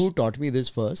that much. You know who taught me this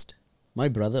first? My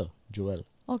brother, Joel.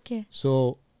 Okay.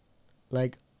 So,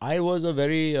 like, I was a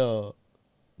very,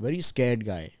 very scared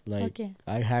guy. Like, Okay.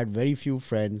 I had very few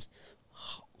friends,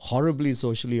 horribly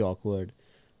socially awkward,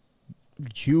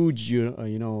 huge,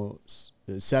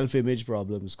 self-image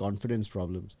problems, confidence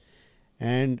problems.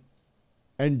 And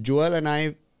Joel and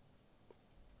I,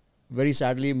 very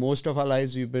sadly, most of our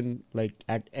lives we've been like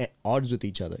at odds with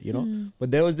each other,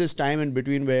 But there was this time in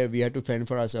between where we had to fend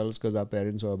for ourselves because our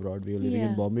parents were abroad. We were living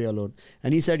in Bombay alone.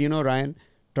 And he said, Ryan,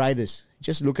 try this.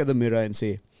 Just look at the mirror and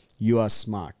say, you are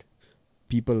smart.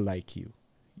 People like you.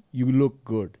 You look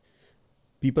good.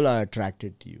 People are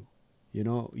attracted to you.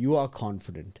 You are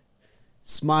confident.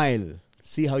 Smile.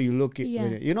 See how you look.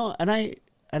 Yeah. And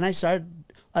I started,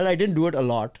 well, I didn't do it a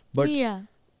lot, but yeah.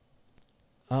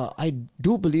 I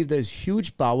do believe there's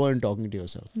huge power in talking to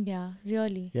yourself. Yeah,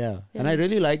 really. Yeah. And I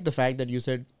really like the fact that you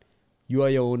said you are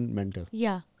your own mentor.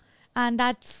 Yeah. And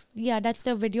that's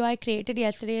the video I created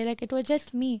yesterday. Like, it was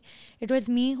just me. It was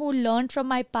me who learned from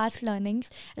my past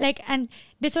learnings. Like, and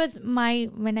this was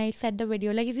when I said the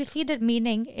video, like, if you see the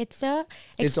meaning, it's a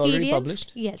experience. It's already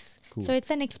published? Yes. Cool. So it's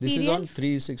an experience. This is on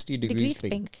 360 degrees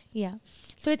pink. Yeah.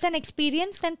 So it's an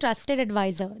experienced and trusted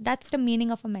advisor. That's the meaning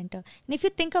of a mentor. And if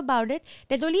you think about it,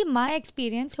 there's only my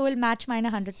experience who will match mine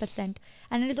 100%.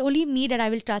 And it is only me that I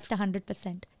will trust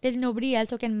 100%. There's nobody else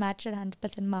who can match that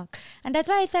 100% mark. And that's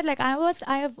why I said, like, I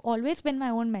have always been my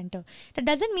own mentor. That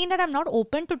doesn't mean that I'm not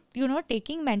open to,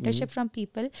 taking mentorship from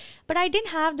people. But I didn't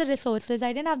have the resources.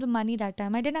 I didn't have the money that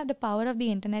time. I didn't have the power of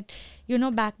the internet,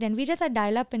 back then. We just had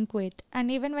dial-up in Kuwait.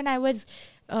 And even when I was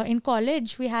in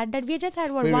college, we just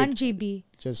had 1 GB.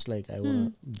 Just like I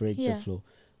want to break the Yeah. flow.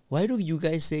 Why do you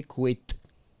guys say Kuwait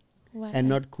Why? and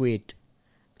not Kuwait?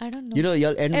 I don't know.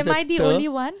 You'll end Am with I the "the". only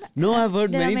one? No, I've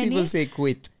heard There are many people say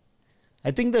Kuwait. I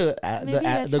think Maybe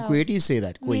that's the how. Kuwaitis say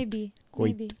that. Kuwait. Maybe.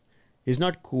 Kuwait. Maybe. It's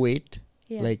not Kuwait.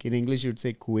 Yeah. Like in English, you'd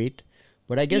say Kuwait.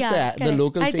 But I guess Yeah, the correct.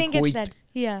 locals I say think Kuwait. it's that.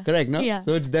 Yeah. Correct, no? Yeah.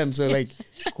 So it's them. So like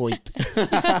Kuwait.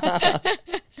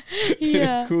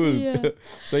 Yeah. Cool. Yeah.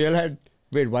 So y'all had.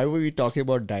 Wait, why were we talking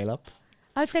about dial-up?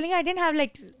 I was telling you I didn't have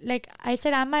like I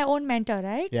said I'm my own mentor,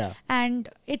 right? Yeah. And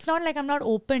it's not like I'm not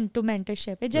open to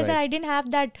mentorship. It's just that I didn't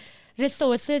have that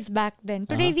resources back then.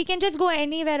 Today we can just go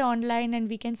anywhere online and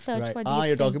we can search for these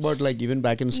You're talking things. about like even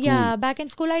back in school. Yeah, back in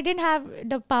school I didn't have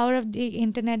the power of the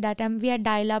internet that time. We had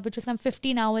dial-up, which was some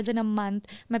 15 hours in a month.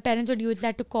 My parents would use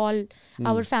that to call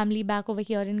our family back over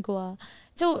here in Goa.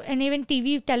 So, and even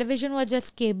television was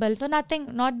just cable. So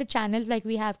nothing, not the channels like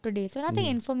we have today. So nothing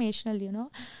informational, you know.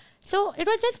 So it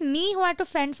was just me who had to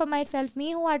fend for myself,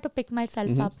 me who had to pick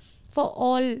myself up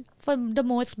for the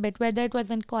most bit, whether it was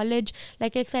in college.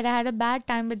 Like I said, I had a bad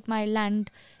time with my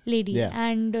landlady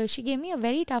and she gave me a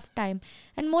very tough time.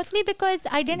 And mostly because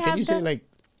I didn't have Can you say like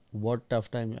what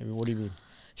tough time? I mean, what do you mean?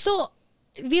 So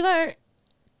we were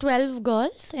 12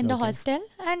 girls in the hostel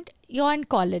and you're in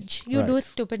college. You do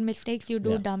stupid mistakes, you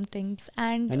do dumb things.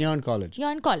 And you're in college.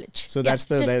 You're in college. So that's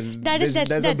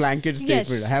there's a blanket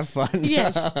statement. Have fun.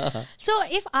 Yes. So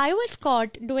if I was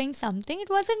caught doing something, it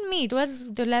wasn't me. It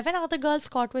was the 11 other girls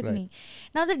caught with me.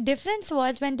 Now the difference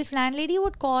was when this landlady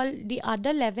would call the other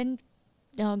 11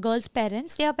 girls'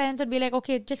 parents, their parents would be like,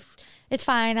 okay, it's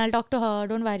fine, I'll talk to her,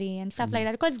 don't worry, and stuff like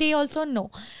that, because they also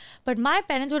know. But my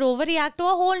parents would overreact to a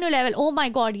whole new level. Oh my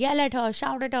God, yell at her,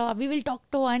 shout at her, we will talk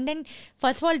to her. And then,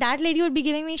 first of all, that lady would be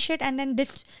giving me shit, and then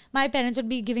my parents would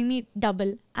be giving me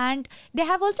double. And there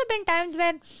have also been times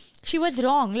where she was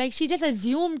wrong, like she just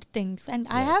assumed things, and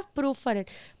I have proof for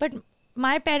it. But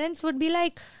my parents would be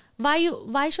like,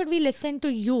 why should we listen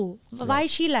to you? Why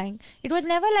is she lying? It was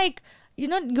never like,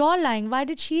 you're lying. Why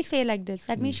did she say like this?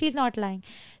 That means she's not lying.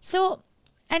 So,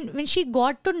 and when she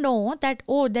got to know that,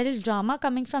 oh, there is drama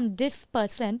coming from this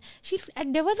person,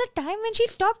 there was a time when she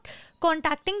stopped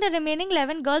contacting the remaining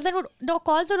 11 girls, and the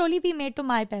calls would only be made to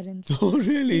my parents. Oh,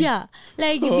 really? Yeah.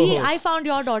 Like, I found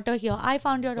your daughter here. I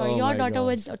found your daughter. Your daughter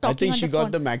was talking on the phone. I think she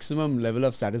got the maximum level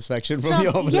of satisfaction from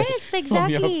your yes,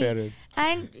 exactly. from your parents.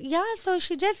 And so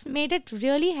she just made it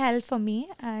really hell for me.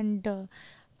 And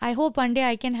I hope one day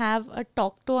I can have a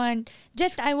talk to her, and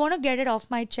I want to get it off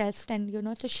my chest, and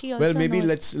so she also maybe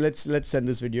knows. let's send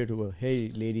this video to her.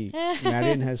 Hey lady,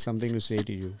 Marion has something to say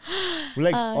to you.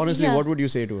 Like honestly, what would you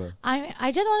say to her?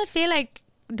 I just want to say, like,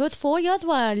 those 4 years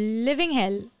were living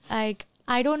hell. Like,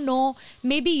 I don't know,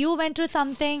 maybe you went through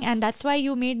something and that's why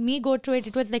you made me go through it.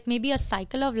 It was like maybe a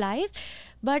cycle of life,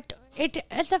 but it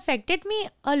has affected me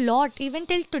a lot, even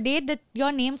till today, that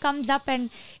your name comes up and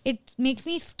it makes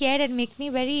me scared and makes me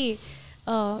very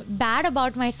bad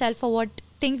about myself for what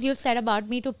things you've said about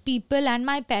me to people and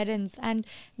my parents. And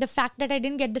the fact that I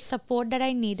didn't get the support that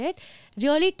I needed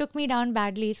really took me down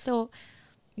badly. So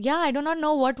yeah, I do not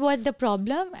know what was the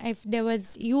problem. If there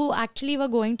was, you actually were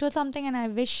going through something, and I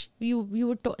wish you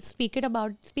would speak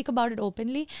about it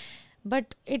openly.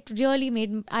 But it really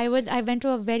made I went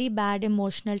through a very bad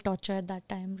emotional torture at that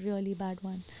time, really bad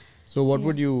one. So what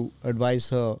would you advise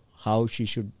her how she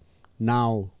should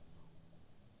now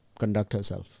conduct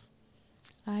herself?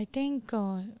 I think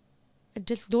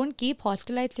just don't keep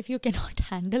hostilites if you cannot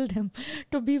handle them,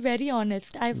 to be very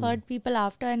honest. I've heard people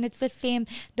after, and it's the same.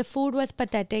 The food was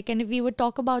pathetic, and if we would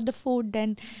talk about the food,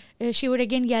 then she would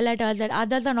again yell at us that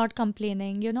others are not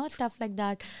complaining, stuff like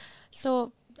that.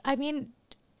 So, I mean,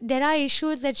 there are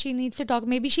issues that she needs to talk.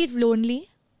 Maybe she's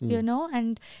lonely,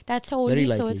 and that's her only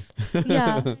source.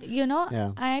 Yeah,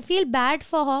 Yeah. I feel bad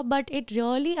for her, but it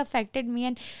really affected me.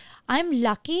 And I'm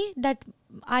lucky that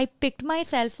I picked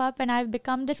myself up and I've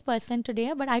become this person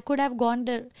today, but I could have gone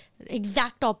the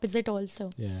exact opposite also.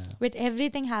 Yeah. With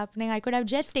everything happening, I could have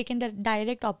just taken the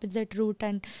direct opposite route,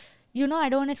 and I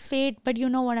don't want to say it, but you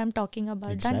know what I'm talking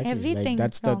about. Exactly. Done everything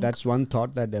like wrong. that's one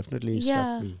thought that definitely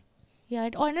struck me. Yeah,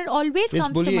 it always It's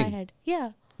comes bullying. to my head.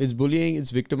 Yeah. It's bullying,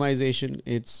 it's victimization,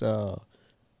 it's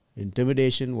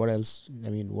intimidation. What else? I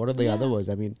mean, what are the other words?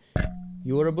 I mean,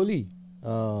 you are a bully.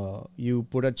 You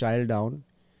put a child down.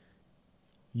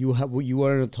 You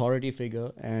are an authority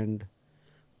figure, and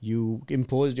you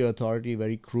imposed your authority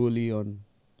very cruelly on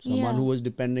someone who was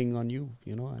depending on you.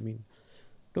 I mean,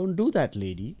 don't do that,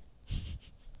 lady.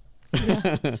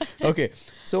 Okay,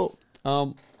 so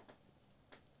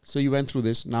you went through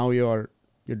this. Now your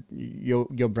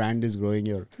brand is growing.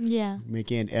 You're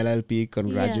making an LLP.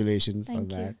 Congratulations on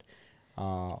that.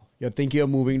 You're thinking of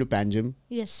moving to Panjim.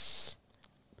 Yes.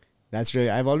 That's really.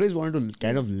 I've always wanted to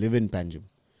kind of live in Panjim.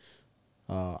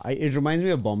 It reminds me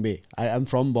of Bombay. I'm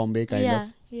from Bombay, kind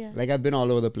of. Yeah. Like I've been all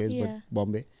over the place, but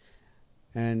Bombay,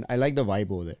 and I like the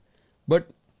vibe over there.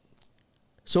 But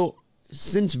so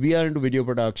since we are into video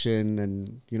production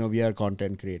and we are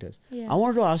content creators, I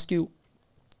wanted to ask you.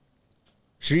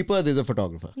 Shripad is a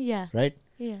photographer. Yeah. Right?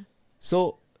 Yeah.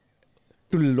 So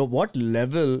what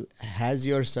level has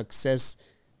your success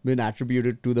been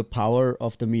attributed to the power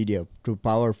of the media, to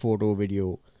power photo,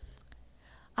 video?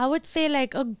 I would say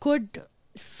like a good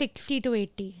 60 to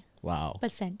 80%. Wow.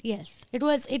 Yes,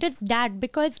 it is that,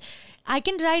 because I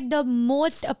can write the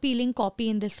most appealing copy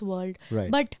in this world, Right.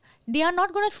 but they are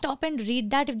not going to stop and read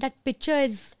that if that picture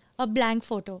is a blank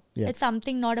photo. Yeah. It's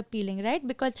something not appealing, right?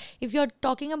 Because if you're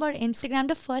talking about Instagram,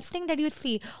 the first thing that you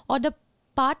see, or the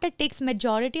part that takes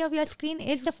majority of your screen,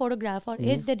 is the photograph, or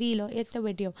is the reel, or is the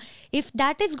video. If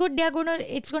that is good,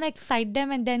 it's gonna excite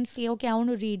them, and then say, okay, I want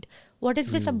to read. What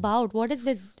is this about? What is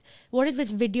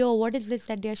this video? What is this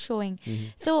that they're showing?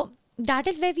 So that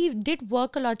is where we did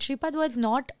work a lot. Shripad was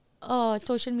not a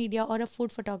social media or a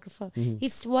food photographer.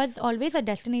 He was always a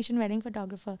destination wedding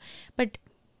photographer. But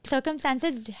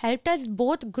circumstances helped us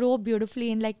both grow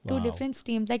beautifully in like two Wow. different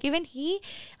streams. Like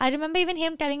I remember even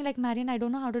him telling like, Marion, I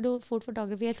don't know how to do food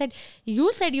photography. I said,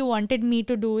 you said you wanted me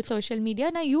to do social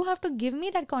media. Now you have to give me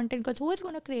that content, because who is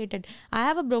going to create it? I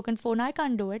have a broken phone. I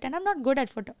can't do it. And I'm not good at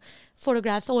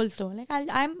photographs also. Like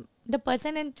I'm the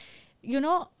person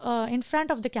in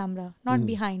front of the camera, not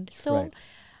behind. So Right.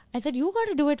 I said, you got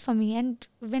to do it for me. And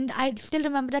when I still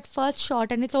remember that first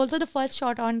shot, and it's also the first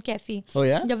shot on Kefi. Oh,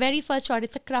 yeah? The very first shot,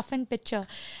 it's a cruffin picture.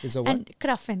 It's a what? And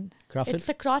cruffin. Cruffin? It's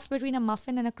a cross between a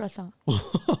muffin and a croissant.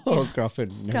 Oh,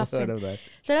 Cruffin. Never Cruffin. heard of that.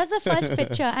 So that's the first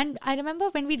picture. And I remember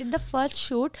when we did the first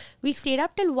shoot, we stayed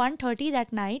up till 1:30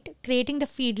 that night creating the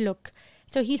feed look.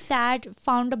 So he sat,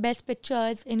 found the best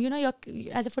pictures, and you're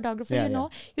as a photographer, Yeah,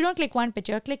 you don't click one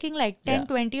picture, you're clicking like 10, Yeah,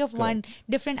 20 of one,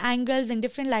 different angles and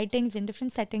different lightings and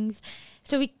different settings.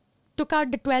 So we took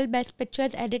out the 12 best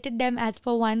pictures, edited them as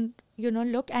per one,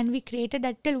 look, and we created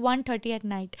that till 1:30 at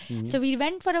night. So we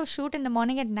went for a shoot in the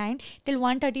morning at 9 till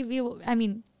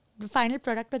 1:30. The final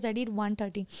product was ready at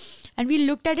 1:30, and we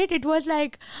looked at it. It was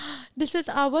like, this is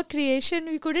our creation.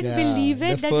 We couldn't believe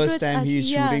it. The that first it was time us. he's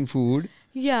shooting food.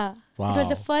 Yeah. Wow. It was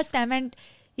the first time, and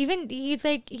even he's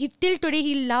like, till today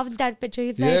he loves that picture.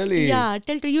 He's Really? like, yeah,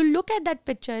 till today. You look at that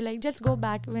picture, like just go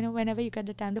back whenever you get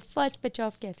the time. The first picture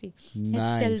of Cassie. Nice.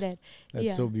 It's still there.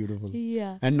 That's so beautiful.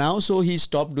 Yeah. And now, so he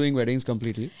stopped doing weddings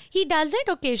completely? He does it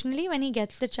occasionally when he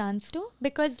gets the chance to,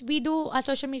 because we do our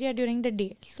social media during the day.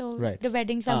 So Right. the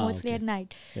weddings are mostly okay. at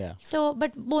night. Yeah. So,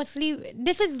 but mostly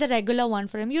this is the regular one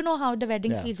for him. You know how the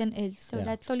wedding Yeah. season is. So Yeah.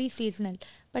 that's only seasonal.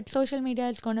 But social media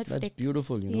is going to That's stick.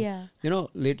 beautiful, Yeah.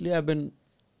 Lately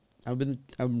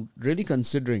I'm really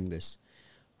considering this.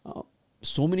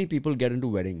 So many people get into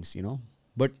weddings,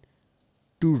 but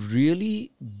to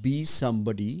really be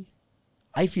somebody,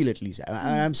 I feel at least,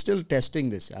 I'm still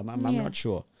testing this. I'm Yeah. not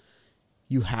sure.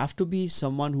 You have to be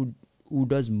someone who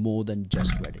does more than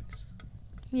just weddings.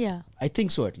 Yeah. I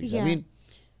think so, at least. Yeah. I mean,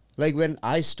 like when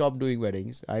I stopped doing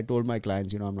weddings, I told my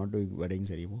clients, I'm not doing weddings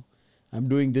anymore. I'm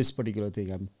doing this particular thing.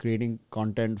 I'm creating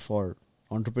content for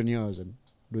entrepreneurs and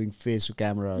doing face to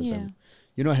cameras Yeah.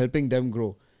 and, helping them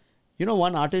grow.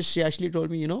 One artist, she actually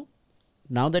told me,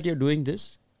 now that you're doing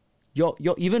this,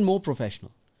 you're even more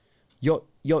professional.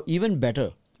 You're even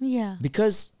better, Yeah.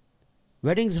 because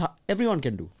weddings everyone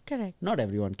can do. Correct. Not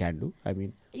everyone can do. I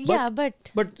mean, Yeah, but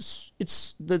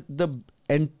it's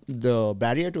the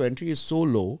barrier to entry is so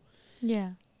low.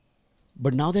 yeah.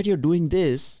 But now that you're doing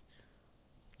this,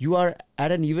 you are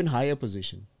at an even higher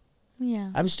position.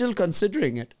 Yeah. I'm still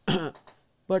considering it.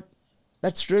 But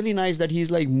that's really nice that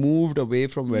he's like moved away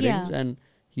from weddings Yeah. and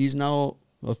he's now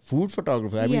a food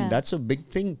photographer. I mean, Yeah. that's a big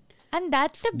thing. And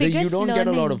that's the biggest You don't get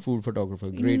a lot learning. of food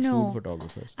photographers, great No. food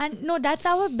photographers. And no, that's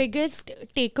our biggest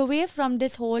takeaway from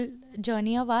this whole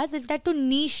journey of ours, is that to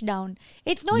niche down.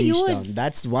 It's no Niche use. down.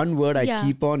 That's one word I Yeah.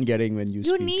 keep on getting when you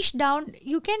You speak. niche down.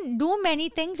 You can do many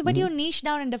things, but you niche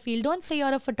down in the field. Don't say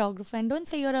you're a photographer, and don't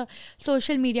say you're a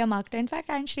social media marketer. In fact,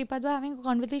 I and Shripad were having a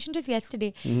conversation just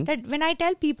yesterday that when I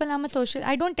tell people I'm a social,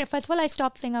 first of all, I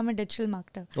stopped saying I'm a digital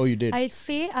marketer. Oh, you did? I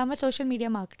say I'm a social media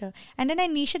marketer, and then I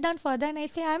niche it down further and I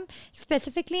say I'm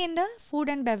specifically in the food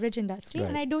and beverage industry,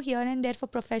 and Right. I do here and there for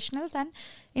professionals and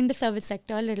in the service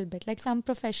sector a little bit. Like some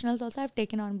professionals also I've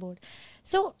taken on board.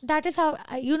 So that is how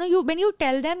you when you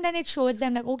tell them, then it shows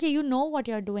them like, okay, you know what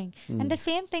you're doing. And the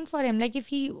same thing for him. Like if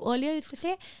he earlier used to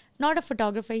say not a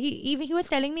photographer, he was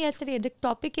telling me yesterday, the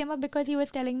topic came up because he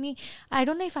was telling me, I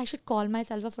don't know if I should call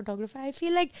myself a photographer. I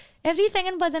feel like every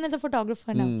second person is a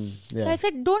photographer now. Yeah. So I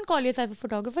said, don't call yourself a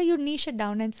photographer. You niche it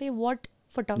down and say what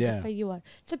photographer Yeah. you are,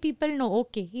 so people know,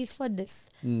 okay, he's for this.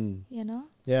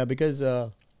 Yeah, because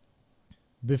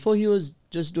before he was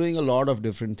just doing a lot of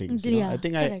different things. Yeah, I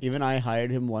think correct. I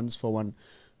hired him once for one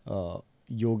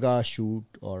yoga shoot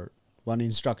or one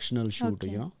instructional shoot,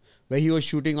 Okay. where he was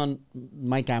shooting on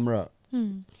my camera.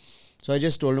 So I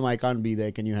just told him, I can't be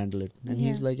there. Can you handle it? And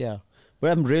he's Yeah. like, yeah.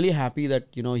 But I'm really happy that,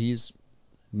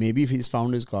 maybe he's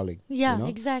found his calling. Yeah,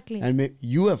 exactly. And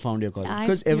you have found your calling.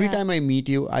 Because every Yeah. time I meet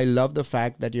you, I love the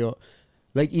fact that you're,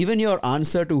 like, even your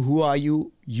answer to who are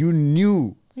you, you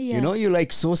knew. Yeah. You're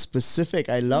like so specific.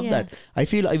 I love Yeah. that. I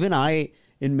feel even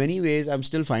in many ways, I'm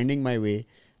still finding my way.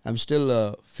 I'm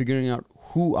still figuring out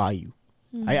who are you.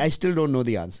 I still don't know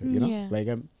the answer, Yeah.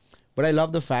 but I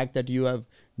love the fact that you have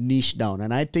niched down.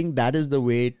 And I think that is the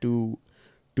way to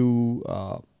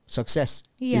success,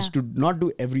 Yeah. is to not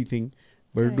do everything,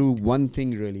 but Right. do one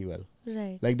thing really well.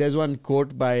 Right. Like there's one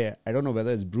quote by, I don't know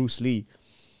whether it's Bruce Lee,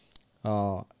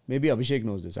 maybe Abhishek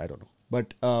knows this, I don't know.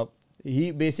 But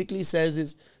he basically says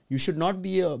is, you should not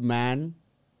be a man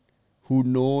who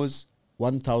knows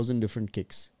 1,000 different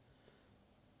kicks.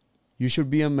 You should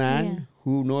be a man Yeah.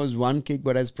 who knows one kick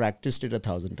but has practiced it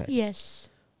 1,000 times. Yes.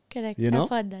 Correct. You know? I've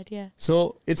heard that, yeah.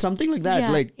 So it's something like that.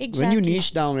 Yeah, Like when you exactly.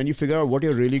 niche down and you figure out what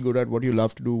you're really good at, what you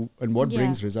love to do, and what Yeah.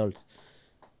 brings results,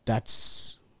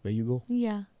 that's where you go.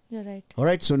 Yeah, you're right. All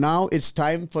right, so now it's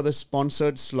time for the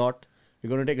sponsored slot. We're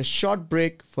going to take a short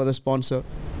break for the sponsor.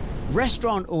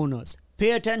 Restaurant owners,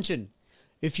 pay attention.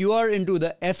 If you are into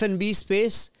the F&B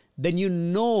space, then you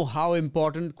know how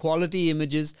important quality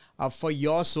images are for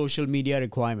your social media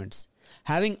requirements.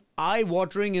 Having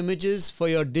eye-watering images for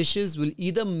your dishes will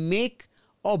either make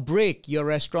or break your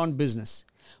restaurant business.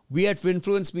 We at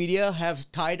Winfluence Media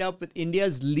have tied up with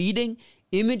India's leading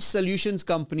image solutions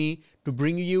company to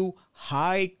bring you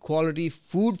high-quality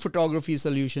food photography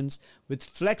solutions with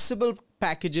flexible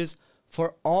packages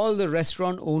for all the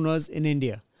restaurant owners in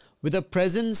India. With a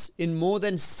presence in more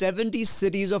than 70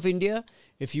 cities of India,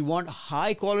 if you want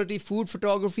high-quality food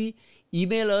photography,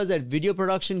 email us at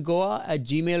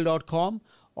videoproductiongoa@gmail.com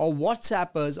or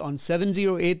WhatsApp us on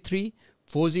 7083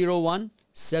 401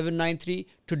 793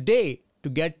 today to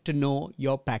get to know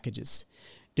your packages.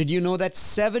 Did you know that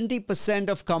 70%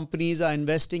 of companies are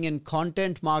investing in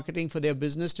content marketing for their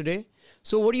business today?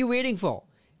 So what are you waiting for?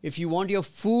 If you want your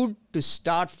food to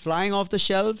start flying off the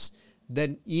shelves,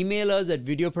 then email us at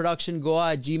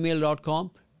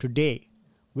videoproductiongoa@gmail.com today.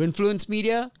 Winfluence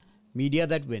Media, media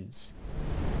that wins.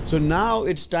 So now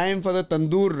it's time for the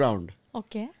Tandoor round.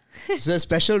 Okay. It's a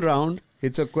special round.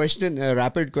 It's a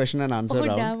rapid question and answer Oh,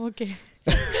 round, damn, okay.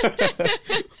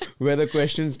 where the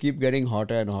questions keep getting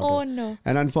hotter and hotter. Oh, no.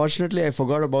 And unfortunately, I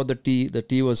forgot about the tea. The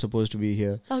tea was supposed to be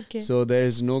here. Okay. So there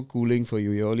is no cooling for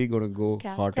you. You're only going to go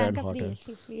hotter Crank and up the hotter.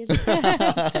 AC, please.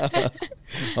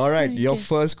 All right, your Okay.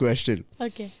 first question.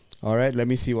 Okay. All right, let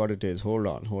me see what it is. Hold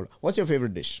on. What's your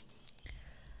favorite dish?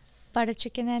 Butter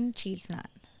chicken and cheese naan.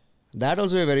 That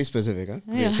also very specific, huh?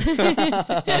 Yeah.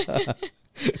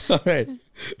 All right.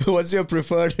 What's your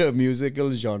preferred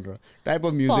musical genre? Type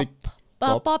of music?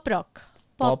 Pop rock.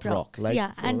 Pop rock, like,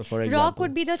 yeah, and for rock example?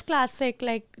 would be those classic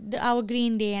like our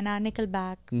Green Day and our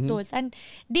Nickelback, those, and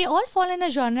they all fall in a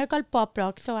genre called pop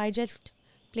rock. So I just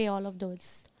play all of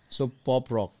those. So pop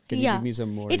rock. Can you give me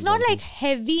some more It's not like examples?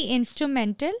 heavy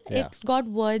instrumental. Yeah. It's got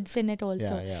words in it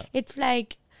also. Yeah. It's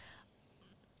like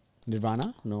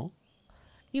Nirvana? No.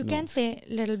 you can say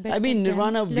a little bit. I mean, of them,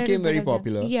 Nirvana little became bit very of them.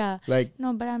 popular. Yeah. Like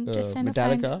No, but I'm just trying to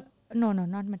find. Metallica? No,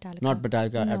 not Metallica. Not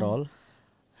Metallica at No. all.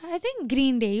 I think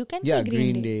Green Day. You can Yeah, say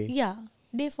Green Green Day. Day. Yeah,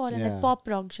 they fall in Yeah. the pop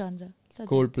rock genre. So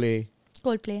Coldplay.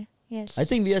 Coldplay. Yes. I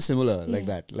think we are similar like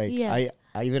Yeah. that. Like Yeah.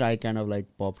 I kind of like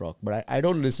pop rock, but I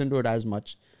don't listen to it as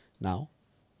much now.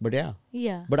 But yeah.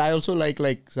 Yeah. But I also like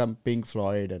some Pink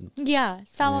Floyd and Yeah.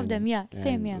 Some of and- them. Yeah.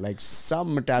 Same. and Yeah. like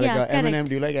some Metallica. Yeah, correct. Eminem.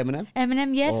 Do you like Eminem?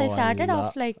 Eminem. Yes, Oh, I started I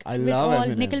off like I with love all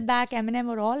Eminem. Nickelback, Eminem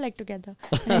were all like together.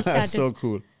 when I That's started. so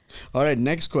cool. All right,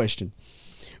 next question.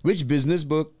 Which business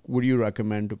book would you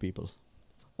recommend to people?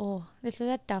 Oh, this is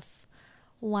a tough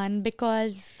one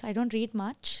because I don't read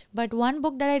much. But one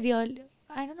book that I don't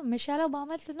know, Michelle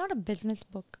Obama's is not a business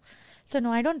book. So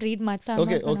no, I don't read much. So I'm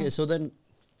Okay, not gonna- okay. So then,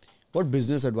 what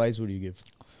business advice would you give?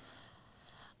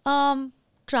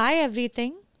 Try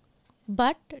everything,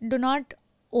 but do not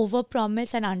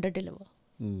overpromise and underdeliver.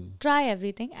 Try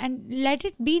everything and let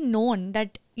it be known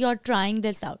that you're trying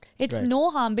this out. It's Right. no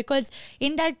harm because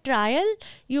in that trial,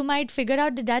 you might figure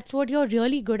out that that's what you're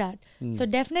really good at. So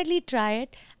definitely try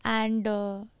it and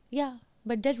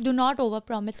but just do not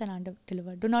overpromise and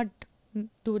underdeliver. Do not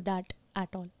do that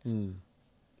at all.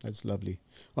 That's lovely.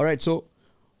 All right. So,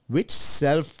 which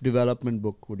self-development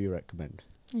book would you recommend?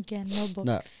 Again, no books.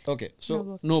 Nah, okay. So,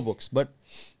 books. no books. But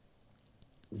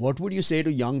what would you say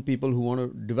to young people who want to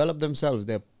develop themselves,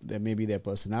 their maybe their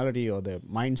personality or their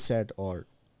mindset, or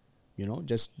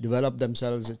just develop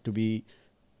themselves to be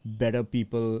better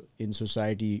people in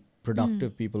society,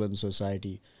 productive people in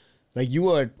society? Like you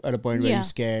were at a point where Yeah. you're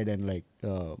scared and like,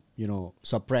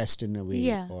 suppressed in a way.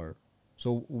 Yeah.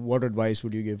 So what advice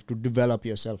would you give to develop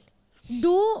yourself?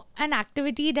 Do an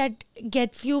activity that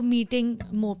gets you meeting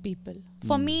more people.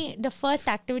 For me, the first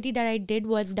activity that I did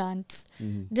was dance.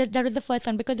 That was the first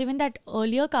one, because even that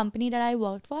earlier company that I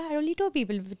worked for had only 2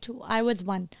 people, which I was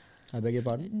one. I beg your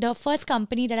pardon? The first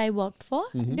company that I worked for,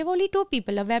 there were only 2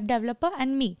 people, a web developer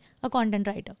and me, a content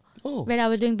writer, Oh, where I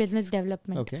was doing business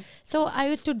development. okay. So I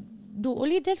used to do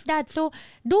only this, that. So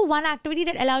do one activity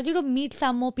that allows you to meet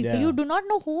some more people. Yeah. You do not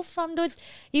know who from those,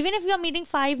 even if you're meeting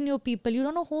 5 new people, you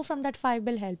don't know who from that 5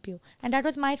 will help you. And that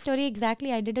was my story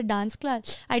exactly. I did a dance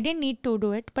class. I didn't need to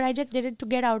do it, but I just did it to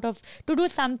get out of, to do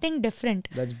something different.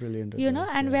 That's brilliant. You know,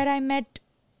 advice, and yeah. where I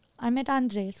met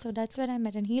Andre. So that's where I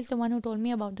met. And he's the one who told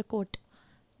me about the quote,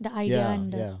 the idea Yeah,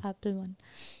 and the yeah. Apple one.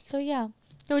 So yeah.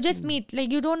 So just meet,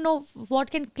 like you don't know what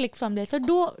can click from there. So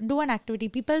do an activity.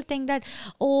 People think that,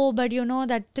 oh, but you know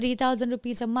that 3,000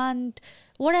 rupees a month,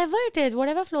 whatever it is,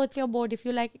 whatever floats your boat. If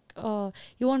you like,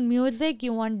 you want music,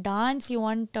 you want dance, you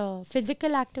want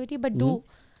physical activity, but do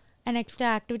an extra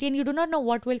activity, and you do not know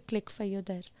what will click for you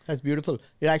there. That's beautiful.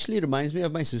 It actually reminds me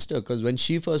of my sister, because when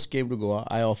she first came to Goa,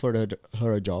 I offered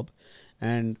her a job,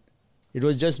 and it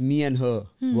was just me and her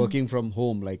working from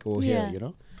home, like over Yeah.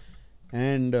 here,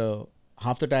 and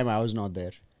half the time I was not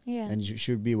there, Yeah. and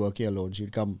she would be working alone.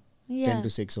 She'd come Yeah. 10 to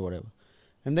 6 or whatever,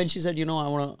 and then she said,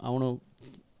 I wanna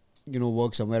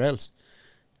work somewhere else,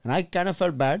 and I kind of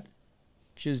felt bad.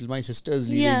 My sister is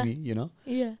leaving Yeah. me,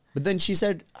 Yeah. but then she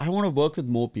said, I want to work with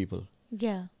more people.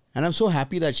 Yeah. And I'm so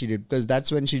happy that she did, because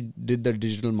that's when she did the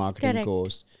digital marketing Correct.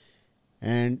 course.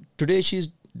 And today she's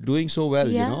doing so well,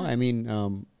 Yeah. I mean,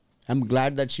 I'm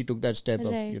glad that she took that step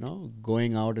Right. of,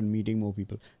 going out and meeting more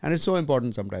people. And it's so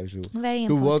important sometimes Very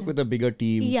to work important. with a bigger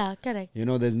team. Yeah, correct.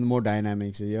 There's more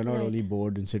dynamics. You're not Right. only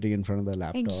bored and sitting in front of the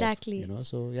laptop. Exactly.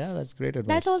 So yeah, that's great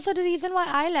advice. That's also the reason why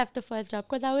I left the first job,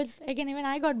 because I was, again, even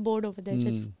I got bored over there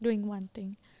just doing one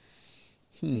thing.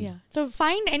 Yeah. So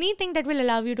find anything that will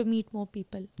allow you to meet more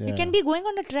people. Yeah. You can be going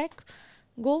on a trek.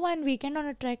 Go one weekend on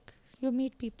a trek. You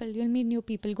meet people. You'll meet new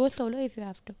people. Go solo if you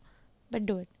have to. But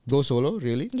do it. Go solo,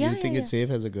 really? Yeah, You think yeah, it's safe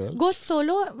as a girl? Go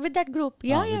solo with that group.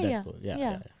 Yeah, with yeah, that yeah. group.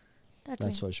 Yeah. That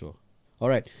That's way. for sure. All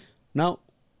right. Now,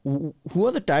 who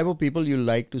are the type of people you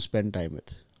like to spend time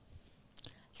with?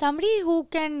 Somebody who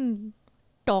can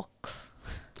talk.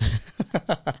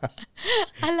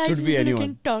 I like Could be people who anyone.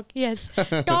 can talk. Yes.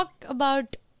 Talk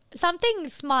about something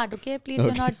smart, okay? Please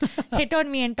do not hit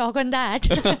on me and talk on that.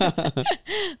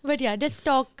 But yeah, just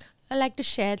talk. I like to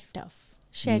share stuff,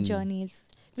 share journeys.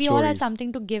 We all have Stories.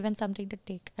 something to give and something to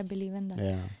take. I believe in that.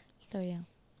 Yeah. So yeah.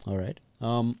 All right.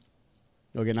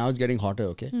 Okay, now it's getting hotter,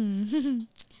 okay?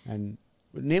 And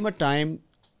name a time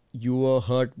you were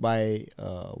hurt by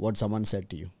what someone said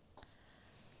to you.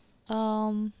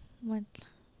 What?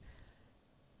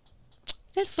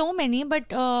 There's so many,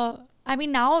 but I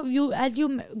mean, now as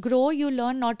you grow, you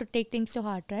learn not to take things to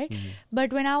heart, right?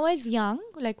 But when I was young,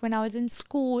 like when I was in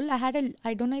school, I don't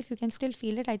know if you can still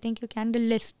feel it. I think you can, the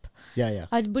lisp. Yeah.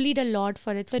 I was bullied a lot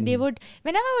for it. So they would,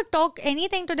 whenever I would talk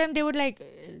anything to them, they would like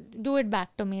do it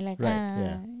back to me, like, Right,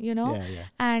 yeah. Yeah.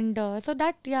 And so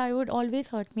that, it would always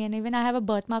hurt me. And even I have a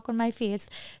birthmark on my face.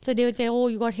 So they would say, oh,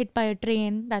 you got hit by a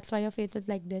train. That's why your face is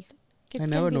like this. I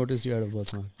never noticed you had a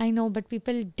birthmark. I know, but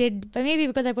people did. But maybe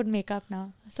because I put makeup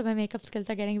now. So my makeup skills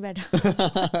are getting better.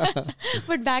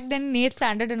 But back then, Nate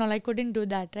standard and all, I couldn't do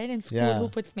that, right? In school, Yeah. who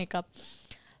puts makeup?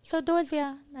 So those,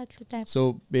 that's the time.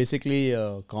 So basically,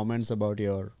 comments about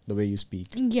the way you speak.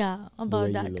 Yeah, way about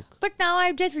you that. look. But now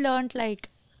I've just learned, like,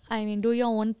 I mean, do your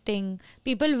own thing.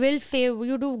 People will say,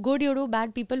 you do good, you do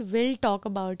bad. People will talk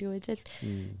about you. It's just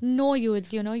no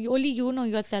use, Only you know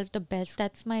yourself the best.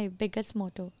 That's my biggest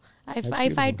motto.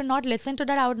 If I had to not listen to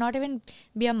that, I would not even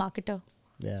be a marketer.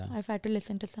 Yeah. If I had to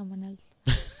listen to someone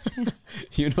else.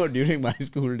 During my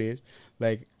school days,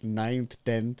 like 9th,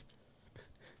 10th,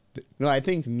 I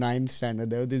think 9th standard,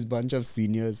 there were this bunch of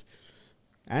seniors.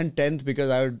 And 10th, because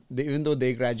even though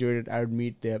they graduated, I would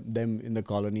meet them in the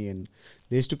colony, and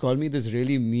they used to call me this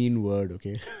really mean word,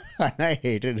 okay? And I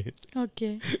hated it.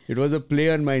 Okay. It was a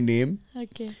play on my name,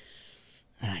 Okay.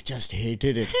 and I just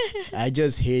hated it. I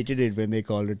just hated it when they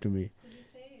called it to me.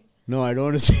 No, I don't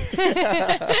want to say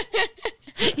it.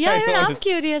 Yeah, even I'm honest-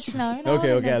 curious now.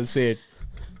 Okay, I'll say it.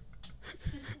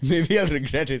 Maybe I'll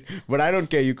regret it, but I don't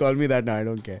care. You call me that now, I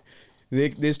don't care.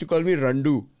 They used to call me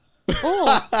Randu.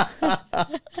 Oh,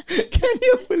 Can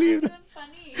you believe that?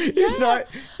 It's not,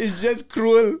 it's just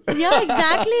cruel. yeah,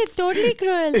 exactly. It's totally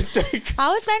cruel. It's like,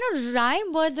 I was trying to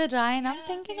rhyme words with Ryan. I'm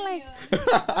thinking like,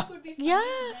 yeah.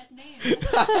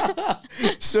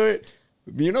 so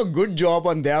good job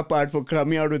on their part for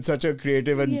coming out with such a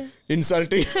creative and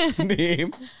insulting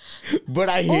name. But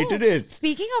I hated it.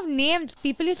 Speaking of names,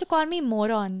 people used to call me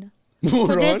Moron. Moron?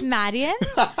 So there's Marion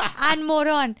and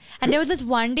Moron. And there was this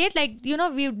one date,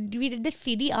 we did the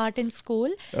CD art in school.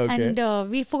 Okay. And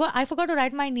I forgot to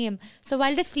write my name. So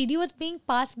while the CD was being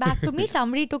passed back to me,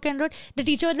 somebody took and wrote. The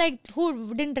teacher was like,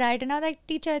 who didn't write? And I was like,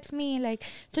 teacher, it's me.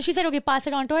 So she said, okay, pass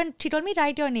it on to her. And she told me,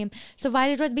 write your name. So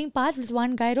while it was being passed, this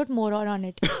one guy wrote Moron on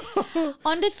it.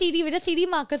 On the CD with a CD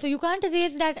marker. So you can't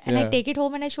erase that. And I take it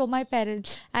home and I show my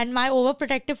parents. And my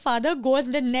overprotective father goes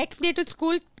the next day to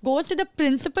school, goes to the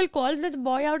principal, calls this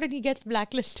boy out, and he gets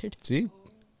blacklisted. See?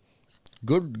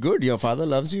 Good. Your father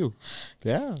loves you.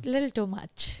 Yeah. Little too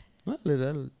much. Well,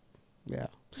 little. Yeah.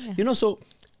 So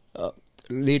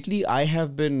lately I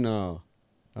have been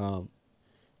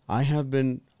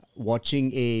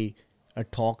watching a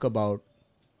talk about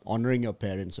honoring your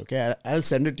parents. Okay, I'll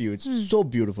send it to you. It's so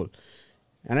beautiful,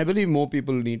 and I believe more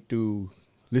people need to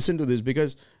listen to this,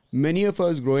 because many of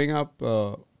us growing up,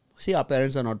 see, our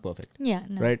parents are not perfect. Yeah.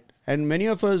 No. Right, and many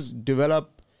of us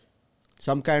develop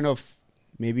some kind of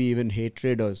maybe even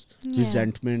hatred or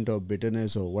resentment or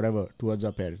bitterness or whatever towards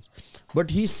our parents. But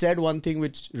he said one thing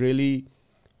which really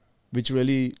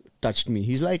touched me.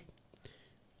 He's like,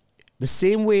 the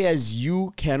same way as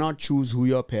you cannot choose who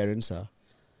your parents are,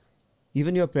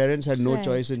 even your parents had no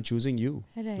choice in choosing you.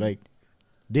 Right. Like,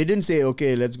 they didn't say,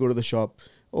 okay, let's go to the shop.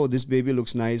 Oh, this baby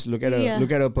looks nice. Look at her.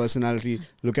 Look at her personality.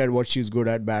 Look at what she's good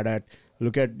at, bad at.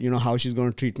 Look at how she's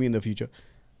going to treat me in the future.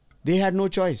 They had no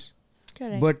choice.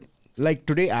 Correct. But like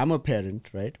today, I'm a parent,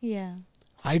 right? Yeah.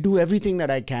 I do everything that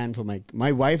I can for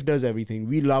my wife does everything.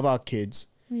 We love our kids.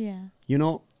 Yeah.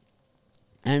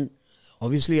 And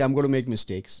obviously I'm going to make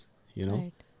mistakes,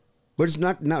 Right. but it's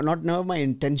not my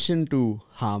intention to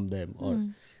harm them. Or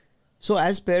so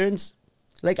as parents,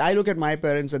 like I look at my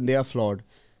parents and they are flawed,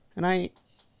 and I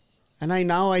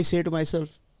now I say to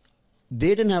myself,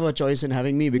 they didn't have a choice in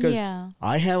having me, because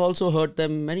I have also hurt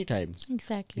them many times.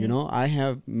 Exactly. I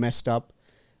have messed up.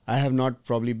 I have not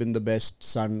probably been the best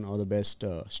son or the best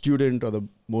student or the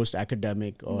most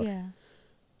academic or,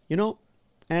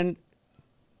 and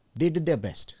they did their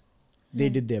best. They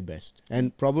did their best.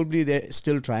 And probably they're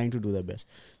still trying to do their best.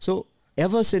 So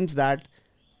ever since that,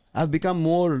 I've become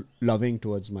more loving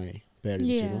towards my parents,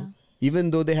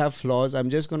 Even though they have flaws, I'm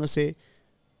just going to say,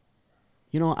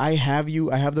 I have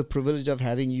you. I have the privilege of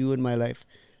having you in my life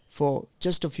for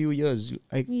just a few years.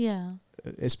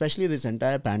 Especially this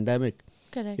entire pandemic.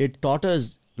 Correct. It taught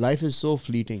us life is so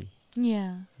fleeting.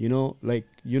 Yeah.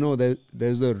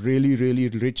 There's a really, really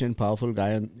rich and powerful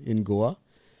guy in Goa,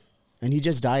 and he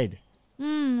just died.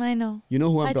 I know. You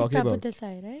know who I'm talking about?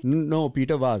 Desai, right? No,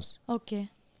 Peter Vaz. Okay.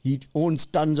 He owns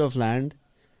tons of land,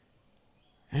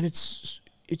 and it's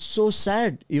so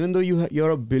sad. Even though you're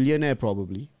a billionaire,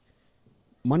 probably,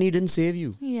 money didn't save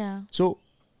you. Yeah. So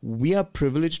we are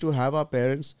privileged to have our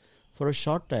parents for a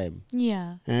short time.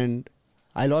 Yeah. And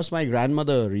I lost my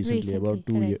grandmother recently about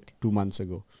 2 months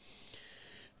ago.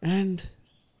 And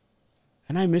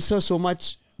I miss her so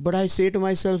much. But I say to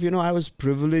myself, I was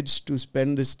privileged to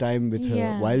spend this time with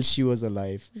her while she was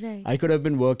alive. Right. I could have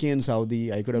been working in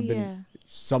Saudi. I could have been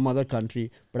some other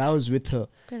country. But I was with her.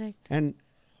 Correct. And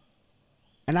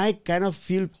I kind of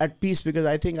feel at peace, because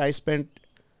I think I spent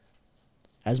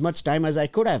as much time as I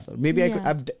could have. Maybe I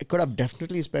could have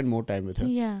definitely spent more time with her.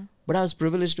 Yeah. But I was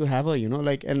privileged to have her,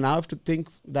 and now I have to think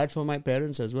that for my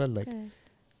parents as well. Like, Correct.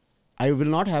 I will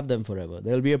not have them forever.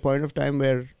 There will be a point of time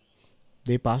where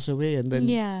they pass away, and then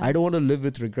I don't want to live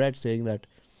with regret saying that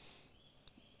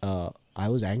I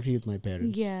was angry with my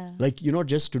parents. Yeah. Like,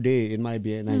 just today in my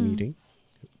BNI meeting,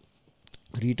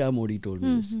 Rita Modi told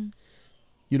me this.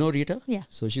 You know Rita? Yeah.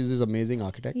 So she's this amazing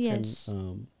architect. Yes.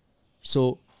 And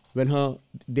so when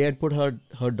they had put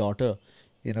her daughter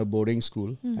in a boarding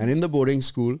school, and in the boarding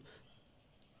school,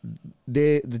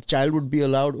 the child would be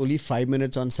allowed only 5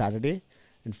 minutes on Saturday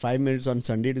and 5 minutes on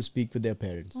Sunday to speak with their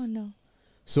parents. Oh no.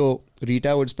 So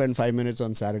Rita would spend 5 minutes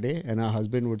on Saturday, and her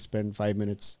husband would spend 5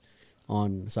 minutes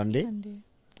on Sunday.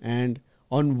 And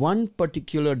on one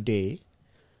particular day,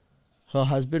 her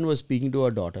husband was speaking to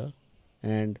her daughter,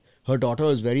 and her daughter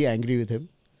was very angry with him.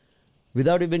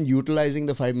 Without even utilizing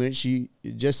the 5 minutes, she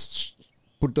just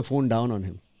put the phone down on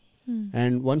him.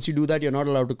 And once you do that, you're not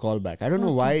allowed to call back. I don't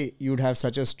know why you'd have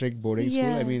such a strict boarding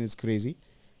school. I mean, it's crazy.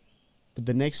 But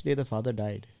the next day, the father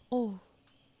died. Oh,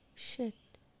 shit.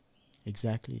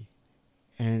 Exactly.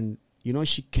 And,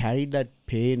 she carried that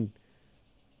pain,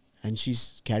 and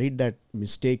she's carried that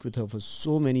mistake with her for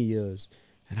so many years.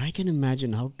 And I can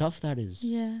imagine how tough that is.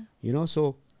 Yeah.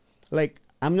 So, like,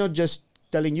 I'm not just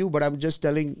telling you, but I'm just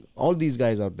telling all these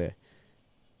guys out there.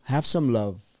 Have some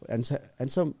love and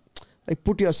some, like,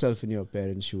 put yourself in your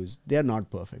parents' shoes. They are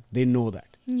not perfect. They know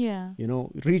that. Yeah. You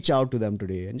know, reach out to them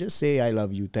today and just say, I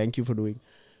love you. Thank you for doing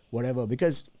whatever.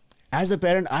 Because as a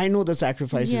parent, I know the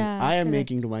sacrifices I am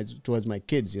making towards my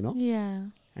kids, you know. Yeah.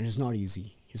 And it's not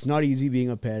easy. It's not easy being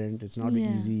a parent. It's not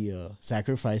easy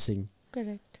sacrificing.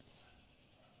 Correct.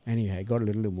 Anyway, I got a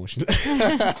little emotional.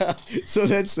 So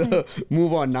let's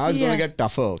move on. Now it's going to get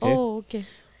tougher, okay? Oh, okay.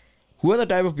 Who are the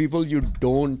type of people you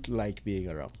don't like being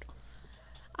around?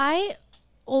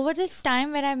 Over this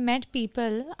time when I've met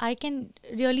people, I can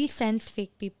really sense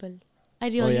fake people. I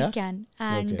really can.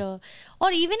 And,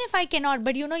 or even if I cannot,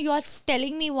 but you know, you're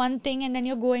telling me one thing and then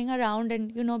you're going around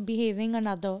and, you know, behaving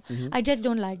another. I just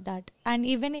don't like that. And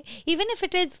even if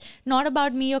it is not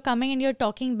about me, you're coming and you're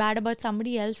talking bad about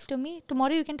somebody else to me,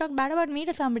 tomorrow you can talk bad about me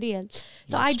to somebody else.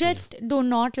 So I just do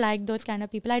not like those kind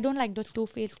of people. I don't like those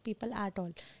two-faced people at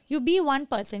all. You be one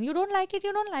person. You don't like it,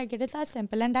 you don't like it. It's as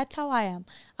simple. And that's how I am.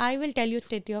 I will tell you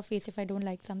straight to your face if I don't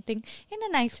like something in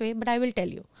a nice way, but I will tell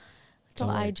you. So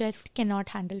I just cannot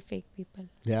handle fake people.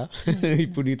 Yeah.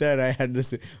 Punita and I had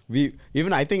this.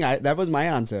 I think that was my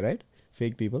answer, right?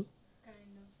 Fake people. Kind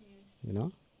of, yes. You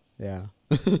know?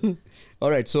 Yeah.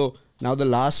 All right. So now the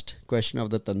last question of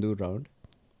the Tandoor round,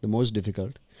 the most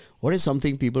difficult. What is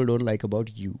something people don't like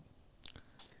about you?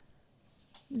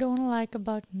 Don't like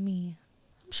about me.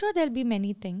 I'm sure there'll be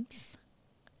many things.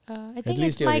 I think At least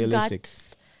it's you're my realistic.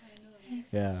 guts. I know.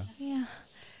 Yeah. Yeah.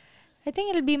 I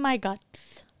think it'll be my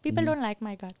guts. People don't like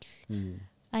my guts.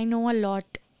 I know a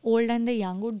lot, old and the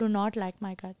young, who do not like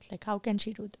my guts. Like, how can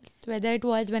she do this? Whether it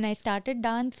was when I started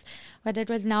dance, whether it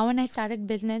was now when I started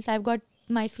business, I've got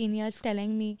my seniors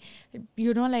telling me,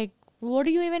 you know, like, what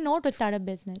do you even know to start a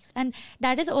business? And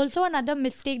that is also another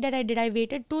mistake that I did. I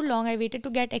waited too long. I waited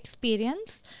to get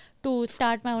experience to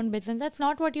start my own business. That's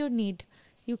not what you need.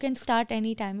 You can start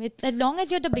anytime. As long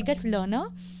as you're the biggest learner,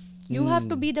 you have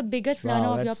to be the biggest learner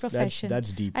of your profession.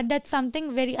 That's deep. And that's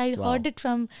something I heard it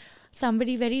from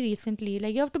somebody very recently.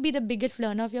 Like, you have to be the biggest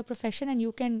learner of your profession and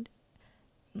you can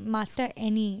master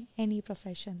any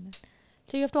profession.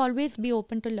 So you have to always be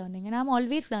open to learning. And I'm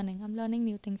always learning. I'm learning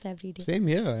new things every day. Same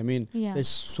here. I mean, there's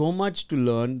so much to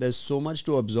learn. There's so much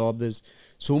to absorb. There's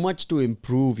so much to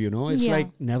improve, you know. It's like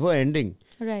never ending.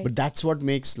 Right. But that's what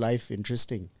makes life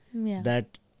interesting. Yeah.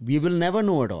 That we will never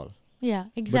know it all. Yeah,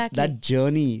 exactly. But that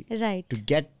journey to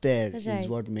get there is Right.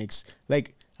 what makes,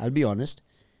 like, I'll be honest.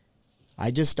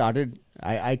 I just started,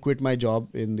 I quit my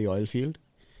job in the oil field.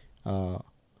 I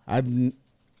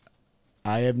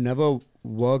have never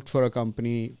worked for a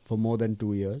company for more than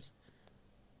 2 years.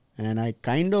 And I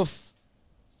kind of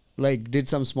like did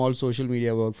some small social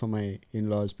media work for my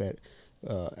in-laws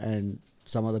and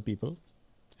some other people.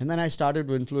 And then I started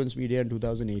to influence media in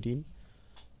 2018.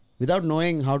 Without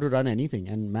knowing how to run anything.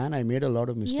 And man, I made a lot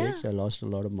of mistakes. I lost a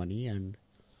lot of money.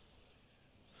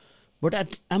 But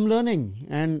I'm learning.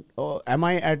 And am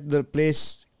I at the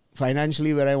place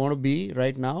financially where I want to be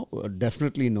right now?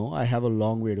 Definitely no. I have a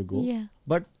long way to go. Yeah.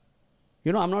 But,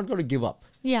 you know, I'm not going to give up.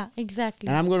 Yeah, exactly.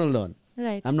 And I'm going to learn.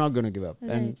 Right. I'm not going to give up.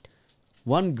 Right. And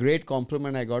one great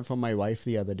compliment I got from my wife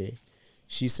the other day.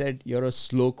 She said, "You're a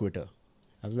slow quitter."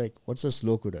 I was like, "What's a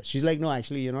slow quitter?" She's like, "No,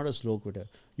 actually, you're not a slow quitter.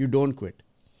 You don't quit."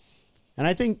 And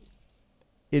I think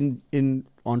in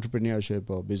entrepreneurship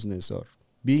or business or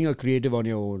being a creative on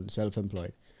your own,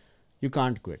 self-employed, you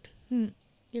can't quit.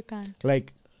 You can't.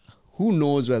 Like, who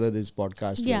knows whether this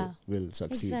podcast will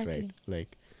succeed, Exactly. right?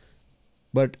 Like,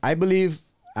 but I believe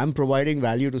I'm providing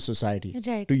value to society,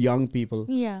 to young people.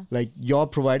 Yeah. Like, you're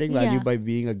providing value by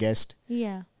being a guest.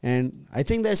 Yeah. And I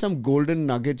think there's some golden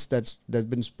nuggets that's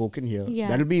been spoken here. Yeah.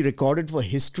 That'll be recorded for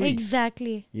history.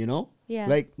 Exactly. You know? Yeah.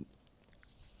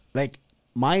 Like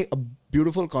my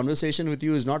beautiful conversation with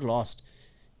you is not lost.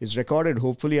 It's recorded.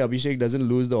 Hopefully Abhishek doesn't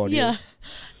lose the audio. Yeah.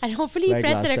 And hopefully Like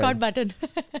press the last record button.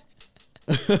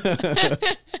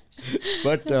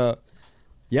 But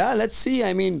let's see.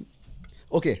 I mean,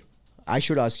 okay, I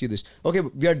should ask you this. Okay,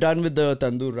 we are done with the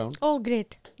Tandoor round. Oh,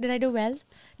 great. Did I do well?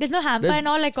 There's no hamper and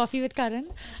all like coffee with Karan.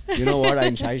 You know what?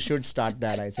 I should start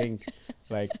that. I think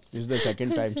like this is the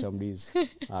second time somebody's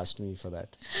asked me for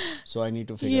that. So I need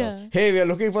to figure out. Hey, we are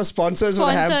looking for sponsors for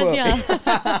the hamper. Yeah.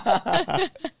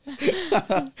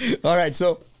 All right.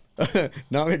 So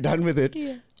now we're done with it.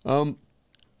 Yeah. I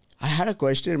had a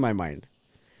question in my mind.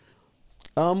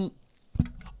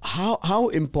 How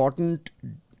important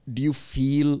do you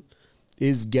feel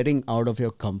is getting out of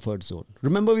your comfort zone?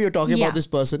 Remember we were talking about this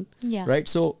person, right?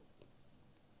 So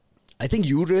I think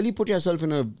you really put yourself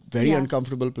in a very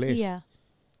uncomfortable place. Yeah,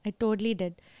 I totally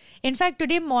did. In fact,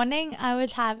 today morning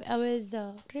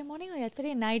today morning or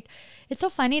yesterday night. It's so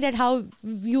funny that how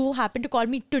you happen to call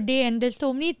me today, and there's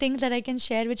so many things that I can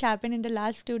share which happened in the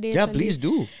last 2 days. Yeah, only. please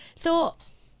do. So,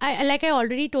 I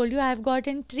already told you, I've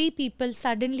gotten 3 people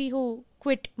suddenly who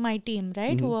quit my team,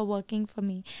 right? Who were working for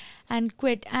me and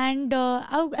quit. And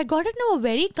I got into a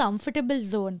very comfortable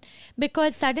zone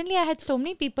because suddenly I had so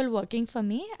many people working for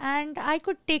me and I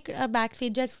could take a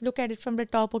backseat, just look at it from the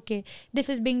top. Okay, this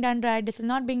is being done right, this is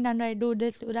not being done right, do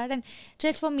this, do that, and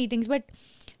just for meetings. But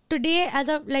today,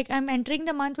 I'm entering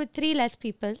the month with 3 less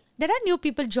people. There are new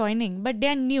people joining, but they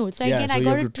are new. So Yeah, again, so I you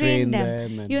got have to to train train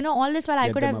them. them and All this while I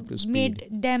get could them up to have speed. made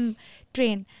them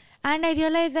train. And I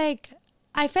realized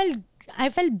I felt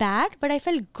bad, but I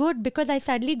felt good because I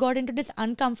suddenly got into this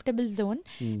uncomfortable zone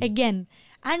again.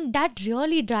 And that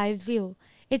really drives you.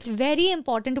 It's very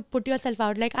important to put yourself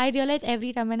out. Like I realized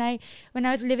every time when I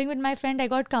was living with my friend, I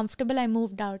got comfortable, I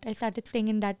moved out. I started staying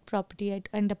in that property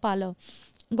in the parlor.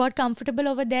 Got comfortable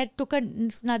over there, took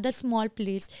another small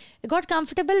place. I got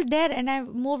comfortable there and I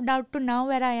moved out to now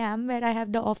where I am, where I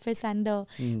have the office and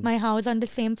my house on the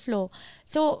same floor.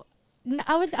 So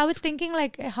I was thinking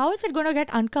like, how is it going to get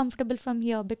uncomfortable from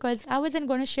here? Because I wasn't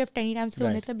going to shift anytime soon.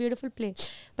 Right. It's a beautiful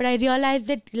place. But I realized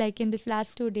it like in this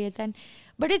last 2 days.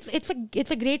 But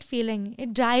it's a great feeling.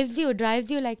 It drives you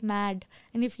like mad.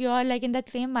 And if you're like in that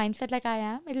same mindset like I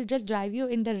am, it'll just drive you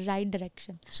in the right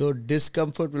direction. So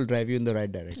discomfort will drive you in the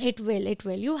right direction. It will.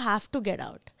 You have to get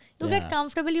out. You Yeah. get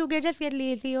comfortable, just get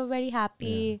lazy, you're very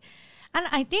happy. And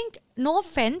I think, no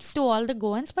offense to all the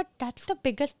Goans, but that's the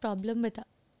biggest problem with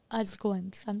us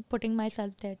Goans. I'm putting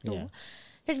myself there too. Yeah.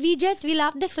 That we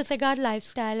love this Susegard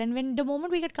lifestyle, and when the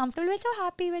moment we get comfortable, we're so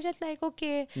happy. We're just like,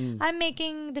 okay, I'm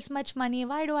making this much money.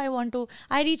 Why do I want to?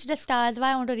 I reach the stars.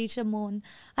 Why I want to reach the moon?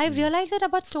 I've realized that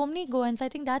about so many Goans. I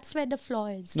think that's where the flaw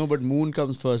is. No, but moon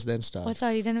comes first, then stars. Oh,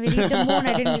 sorry. Then we reach the moon.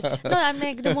 I didn't. No, I'm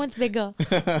like the moon's bigger.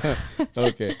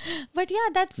 Okay. But yeah,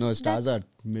 that's No, stars are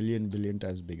million, billion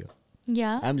times bigger.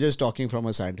 Yeah. I'm just talking from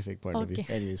a scientific point of view.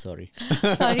 Okay. Anyway, sorry.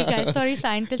 Sorry, guys. Sorry,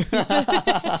 scientists.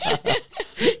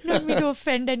 Don't mean to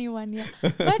offend anyone. Yeah.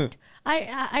 But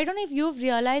I don't know if you've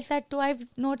realized that too. I've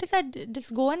noticed that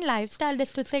this Goan lifestyle,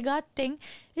 this Susegard thing,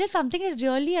 is something that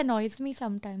really annoys me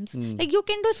sometimes. Like you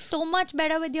can do so much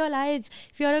better with your lives.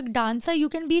 If you're a dancer, you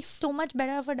can be so much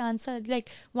better of a dancer.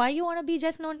 Like why you want to be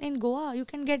just known in Goa? You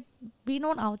can be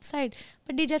known outside,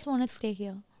 but they just want to stay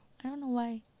here. I don't know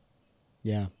why.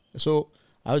 Yeah. So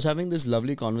I was having this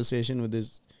lovely conversation with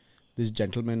this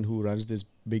gentleman who runs this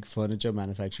big furniture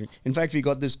manufacturing. In fact, we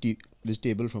got this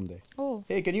table from there. Oh.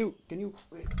 Hey, can you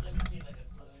wait? Let me see if I can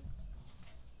plug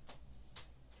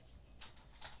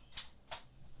it.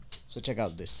 So check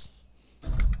out this.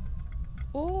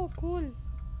 Oh, cool.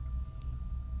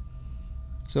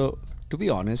 So to be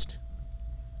honest,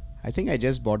 I think I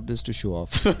just bought this to show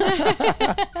off.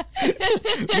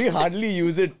 We hardly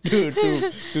use it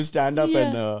to stand up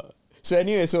and. So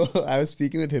anyway, so I was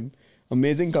speaking with him.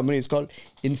 Amazing company. It's called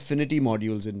Infinity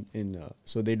Modules.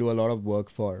 So they do a lot of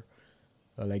work for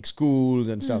like schools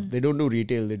and stuff. They don't do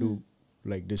retail. They do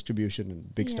like distribution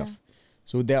and big stuff.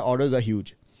 So their orders are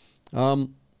huge. So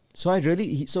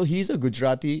he's a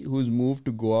Gujarati who's moved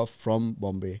to Goa from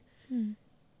Bombay.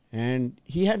 And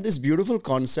he had this beautiful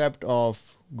concept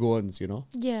of Goans,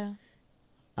 Yeah.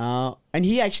 And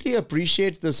he actually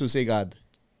appreciates the Susegad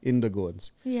in the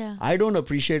Goans. Yeah. I don't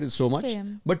appreciate it so much.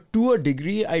 Same. But to a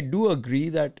degree, I do agree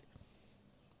that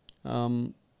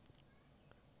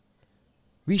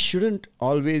we shouldn't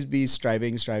always be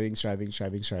striving.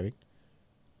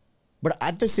 But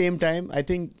at the same time, I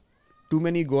think too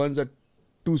many Goans are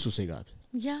too Susegad.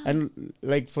 Yeah. And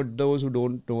like for those who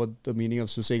don't know what the meaning of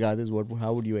Susegad is,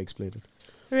 how would you explain it?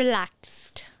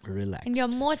 Relaxed. Relaxed. In your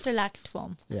most relaxed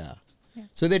form. Yeah.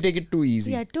 So they take it too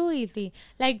easy. Yeah, too easy.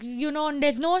 Like,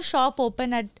 there's no shop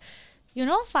open at,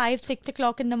 5, 6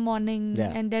 o'clock in the morning.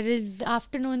 Yeah. And there is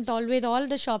afternoons always, all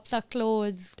the shops are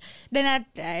closed. Then at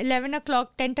 11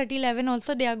 o'clock, 10:30, 11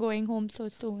 also, they are going home so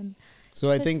soon.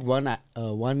 So I think one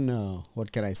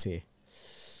what can I say?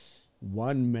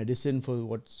 One medicine for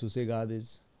what Susegad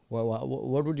is.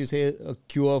 What would you say a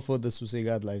cure for the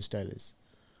Susegad lifestyle is?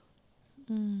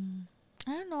 I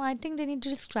don't know. I think they need to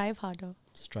just strive harder.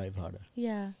 Strive harder.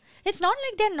 Yeah. It's not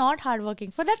like they're not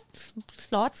hardworking. For that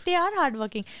slots, they are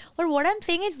hardworking. But what I'm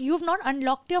saying is you've not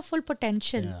unlocked your full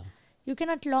potential. Yeah. You can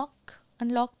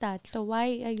unlock that. So why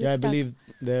are you I stuck? believe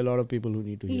there are a lot of people who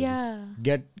need to hear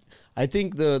this. I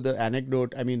think the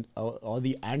anecdote, or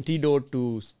the antidote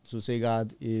to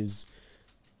Susegad is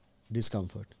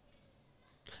discomfort.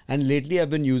 And lately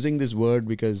I've been using this word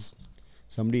because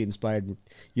somebody inspired me.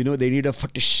 You know, they need a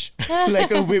fatish,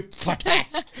 like a whip, fatak.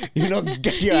 You know,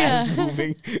 get your ass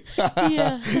moving.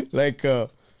 Yeah. Like,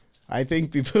 I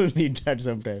think people need that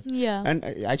sometimes. Yeah. And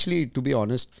actually, to be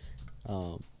honest,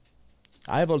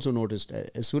 I have also noticed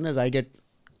as soon as I get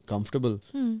comfortable,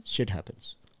 shit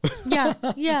happens. Yeah.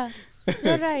 Yeah.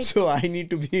 You're right. So I need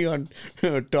to be on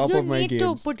top of my You need to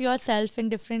games. put yourself in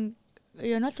different,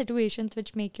 situations which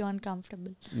make you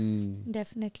uncomfortable.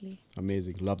 Definitely.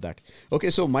 Amazing. Love that.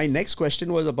 Okay, so my next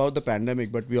question was about the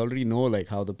pandemic, but we already know like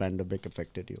how the pandemic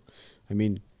affected you. I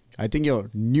mean, I think your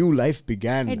new life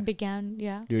began It began,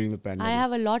 yeah. during the pandemic. I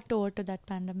have a lot to owe to that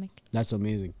pandemic. That's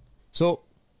amazing. So,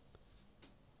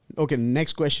 okay,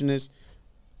 next question is,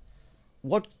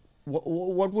 what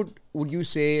would you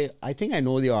say? I think I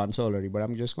know the answer already, but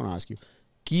I'm just going to ask you.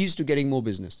 Keys to getting more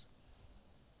business.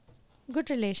 Good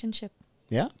relationship.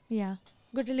 Yeah? Yeah.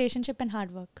 Good relationship and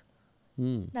hard work.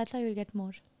 Hmm. That's how you'll get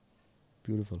more.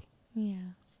 Beautiful.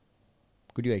 Yeah.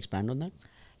 Could you expand on that?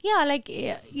 Yeah, like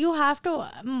you have to.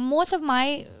 Most of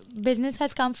my business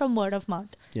has come from word of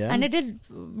mouth. Yeah. And it is,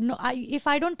 if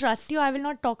I don't trust you, I will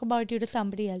not talk about you to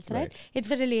somebody else, right? Right. It's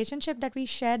the relationship that we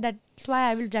share. That's why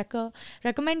I will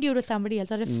recommend you to somebody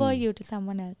else or refer you to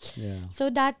someone else. Yeah. So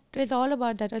that is all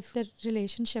about that. It's the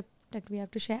relationship that we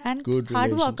have to share, and Good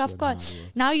hard work, relationship of and course.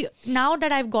 hard work. Now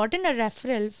that I've gotten a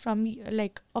referral from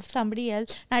of somebody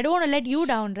else, I don't want to let you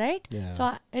down, right? Yeah.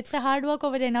 So it's a hard work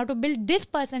over there now to build this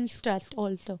person's trust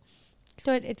also.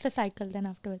 So it's a cycle then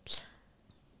afterwards.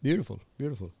 Beautiful.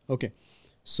 Beautiful. Okay.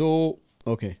 So,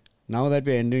 okay. Now that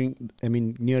we're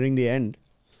nearing the end,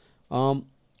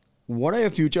 what are your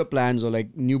future plans or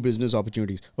like new business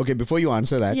opportunities? Okay, before you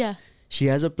answer that, Yeah. she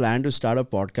has a plan to start a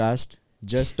podcast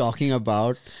just talking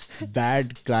about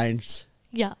bad clients.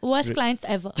 Yeah, worst clients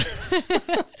ever.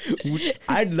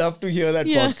 I'd love to hear that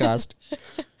Yeah. podcast.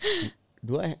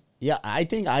 Do I? Yeah, I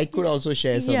think I could also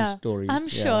share some stories. I'm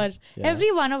Yeah, sure. yeah.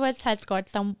 Every one of us has got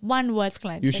one worst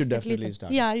client. You should At least. definitely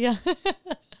start. Yeah, yeah.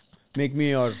 Make me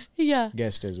your Yeah.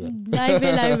 guest as well. I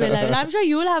will. I'm sure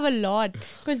you'll have a lot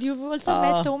because you've also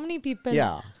met so many people.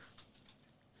 Yeah.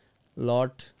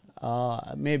 Lot.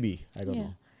 Maybe. I don't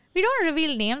know. We don't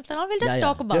reveal names and all. We'll just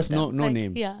talk about Just them. no Like,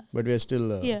 names. Yeah. But we're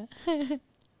still. Yeah.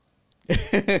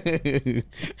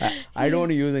 I don't want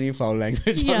to use any foul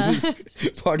language Yeah. on this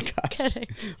podcast.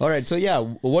 Correct. All right. So yeah,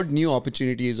 what new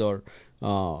opportunities or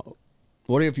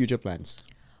what are your future plans?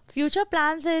 Future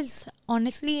plans is,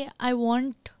 honestly, I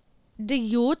want the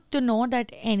youth to know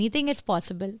that anything is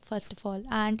possible, first of all.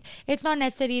 And it's not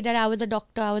necessary that I was a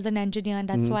doctor, I was an engineer, and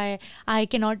that's why I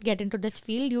cannot get into this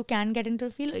field. You can get into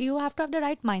the field. You have to have the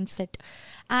right mindset.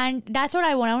 And that's what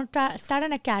I want. I want to start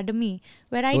an academy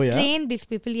where I Oh, yeah? train these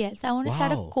people. Yes, I want to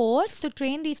start a Wow. course to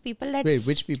train these people that Wait,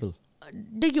 which people?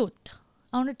 the youth.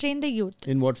 I want to train the youth.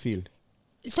 In what field?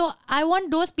 So I want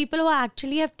those people who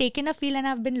actually have taken a field and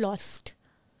have been lost.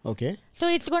 Okay. So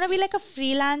it's going to be like a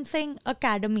freelancing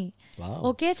academy. Wow.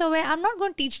 Okay, so where I'm not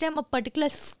going to teach them a particular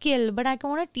skill, but I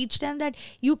want to teach them that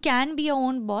you can be your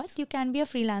own boss, you can be a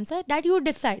freelancer, that you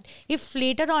decide. If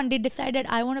later on they decided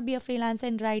I want to be a freelancer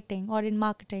in writing or in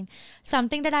marketing,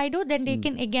 something that I do, then they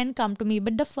can again come to me.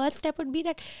 But the first step would be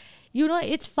that,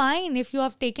 it's fine if you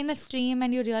have taken a stream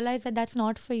and you realize that that's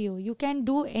not for you. You can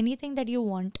do anything that you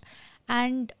want.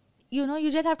 And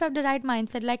you just have to have the right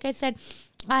mindset. Like I said,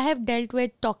 I have dealt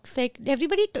with toxic.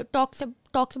 Everybody talks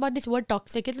about this word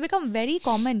toxic. It's become very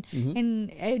common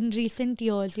in recent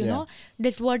years, you know,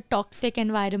 this word toxic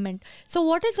environment. So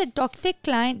what is it? Toxic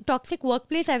client, toxic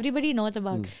workplace, everybody knows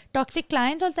about. Toxic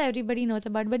clients also everybody knows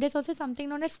about. But there's also something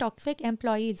known as toxic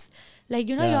employees. Like,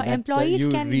 your employees you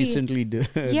can recently be...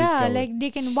 discovered. like they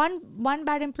can... One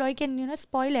bad employee can,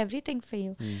 spoil everything for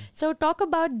you. So talk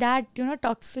about that,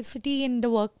 toxicity in the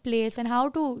workplace and how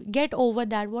to get over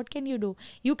that. What can you do?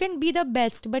 You can be the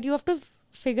best, but you have to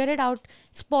figure it out,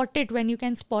 spot it when you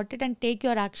can spot it and take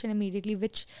your action immediately,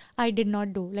 which I did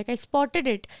not do. Like I spotted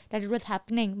it that it was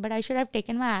happening, but I should have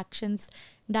taken my actions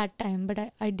that time,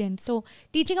 but I didn't. So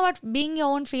teaching about being your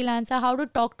own freelancer, how to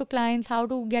talk to clients, how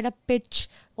to get a pitch,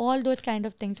 all those kind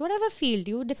of things, whatever field,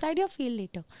 you decide your field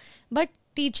later. But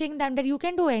teaching them that you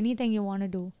can do anything you want to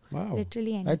do. Wow.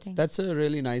 Literally anything. That's a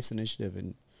really nice initiative.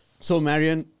 And so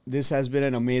Marion, this has been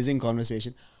an amazing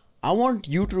conversation. I want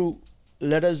you to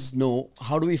let us know,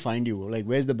 how do we find you? Like,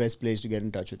 where's the best place to get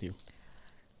in touch with you?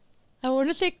 I want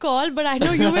to say call, but I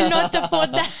know you will not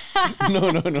support that.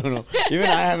 No. Even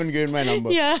I haven't given my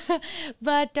number. Yeah.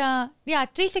 But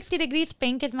 360 Degrees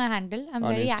Pink is my handle. I'm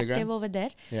On very Instagram? active over there.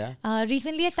 Yeah.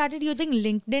 Recently I started using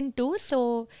LinkedIn too.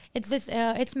 So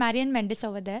it's Marion Mendes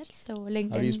over there. So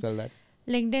LinkedIn. How do you spell that?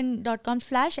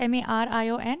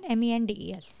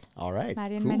 linkedin.com/MarionMendes. All right.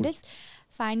 Marion cool. Mendes.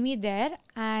 Find me there.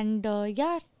 And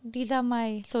yeah, these are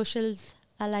my socials.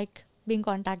 I like being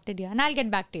contacted here. And I'll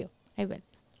get back to you. I will.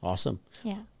 Awesome.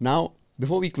 Yeah. Now,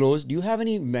 before we close, do you have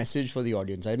any message for the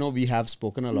audience? I know we have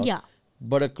spoken a lot. Yeah.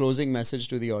 But a closing message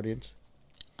to the audience?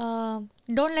 Don't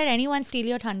let anyone steal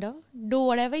your thunder. Do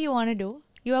whatever you want to do.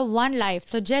 You have one life,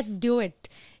 so just do it.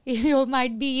 You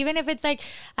might be, even if it's like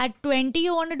at 20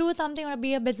 you want to do something, or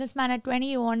be a businessman at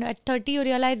 20, at 30 you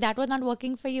realize that was not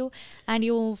working for you, and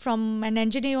you, from an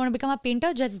engineer, you want to become a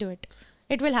painter, just do it.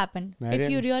 It will happen. Marion, if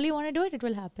you really want to do it, it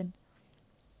will happen.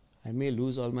 I may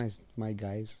lose all my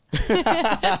guys.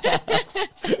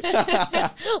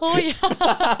 Oh yeah.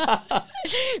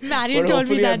 Marion But told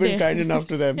me hopefully that I've been day. kind enough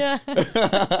to them. Yeah. But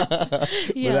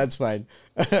Yeah. that's fine.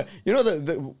 You know,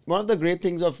 the one of the great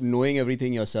things of knowing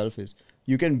everything yourself is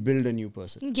you can build a new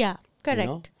person. Yeah,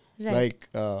 correct. You know? Right.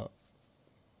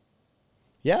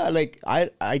 Like,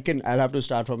 I'll have to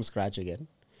start from scratch again.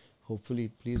 Hopefully,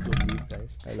 please don't leave,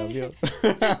 guys. I love you.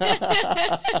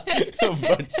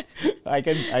 But I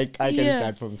can Yeah.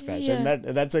 start from scratch, Yeah. and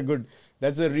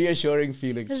that's a reassuring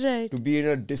feeling Right. to be in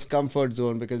a discomfort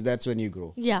zone, because that's when you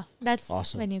grow. Yeah, that's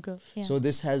Awesome. when you grow. Yeah. So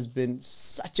this has been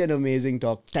such an amazing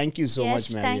talk. Thank you so Yes,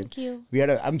 much, Marion. thank you.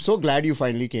 I'm so glad you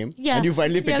finally came. Yeah. And you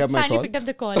finally picked up my finally call. picked up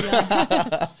the call,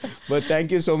 yeah. But thank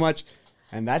you so much.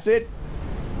 And that's it.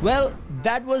 Well,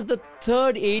 that was the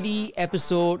third AD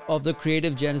episode of the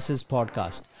Creative Genesis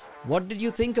podcast. What did you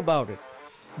think about it?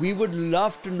 We would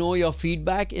love to know your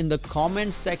feedback in the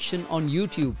comments section on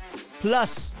YouTube.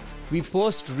 Plus, we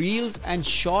post reels and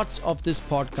shots of this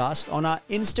podcast on our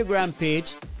Instagram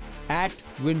page at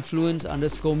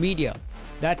Winfluence_media.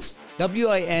 That's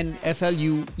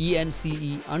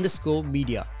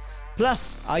WINFLUENCE_media.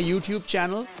 Plus our YouTube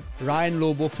channel, Ryan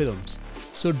Lobo Films.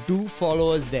 So do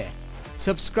follow us there.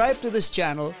 Subscribe to this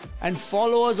channel and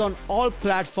follow us on all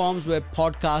platforms where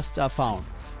podcasts are found.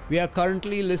 We are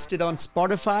currently listed on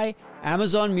Spotify,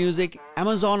 Amazon Music,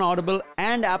 Amazon Audible,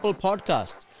 and Apple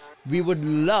Podcasts. We would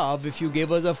love if you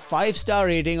give us a 5-star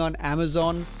rating on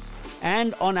Amazon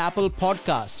and on Apple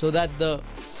Podcasts, so that the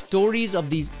stories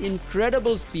of these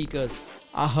incredible speakers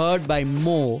are heard by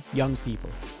more young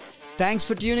people. Thanks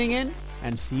for tuning in,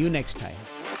 and see you next time.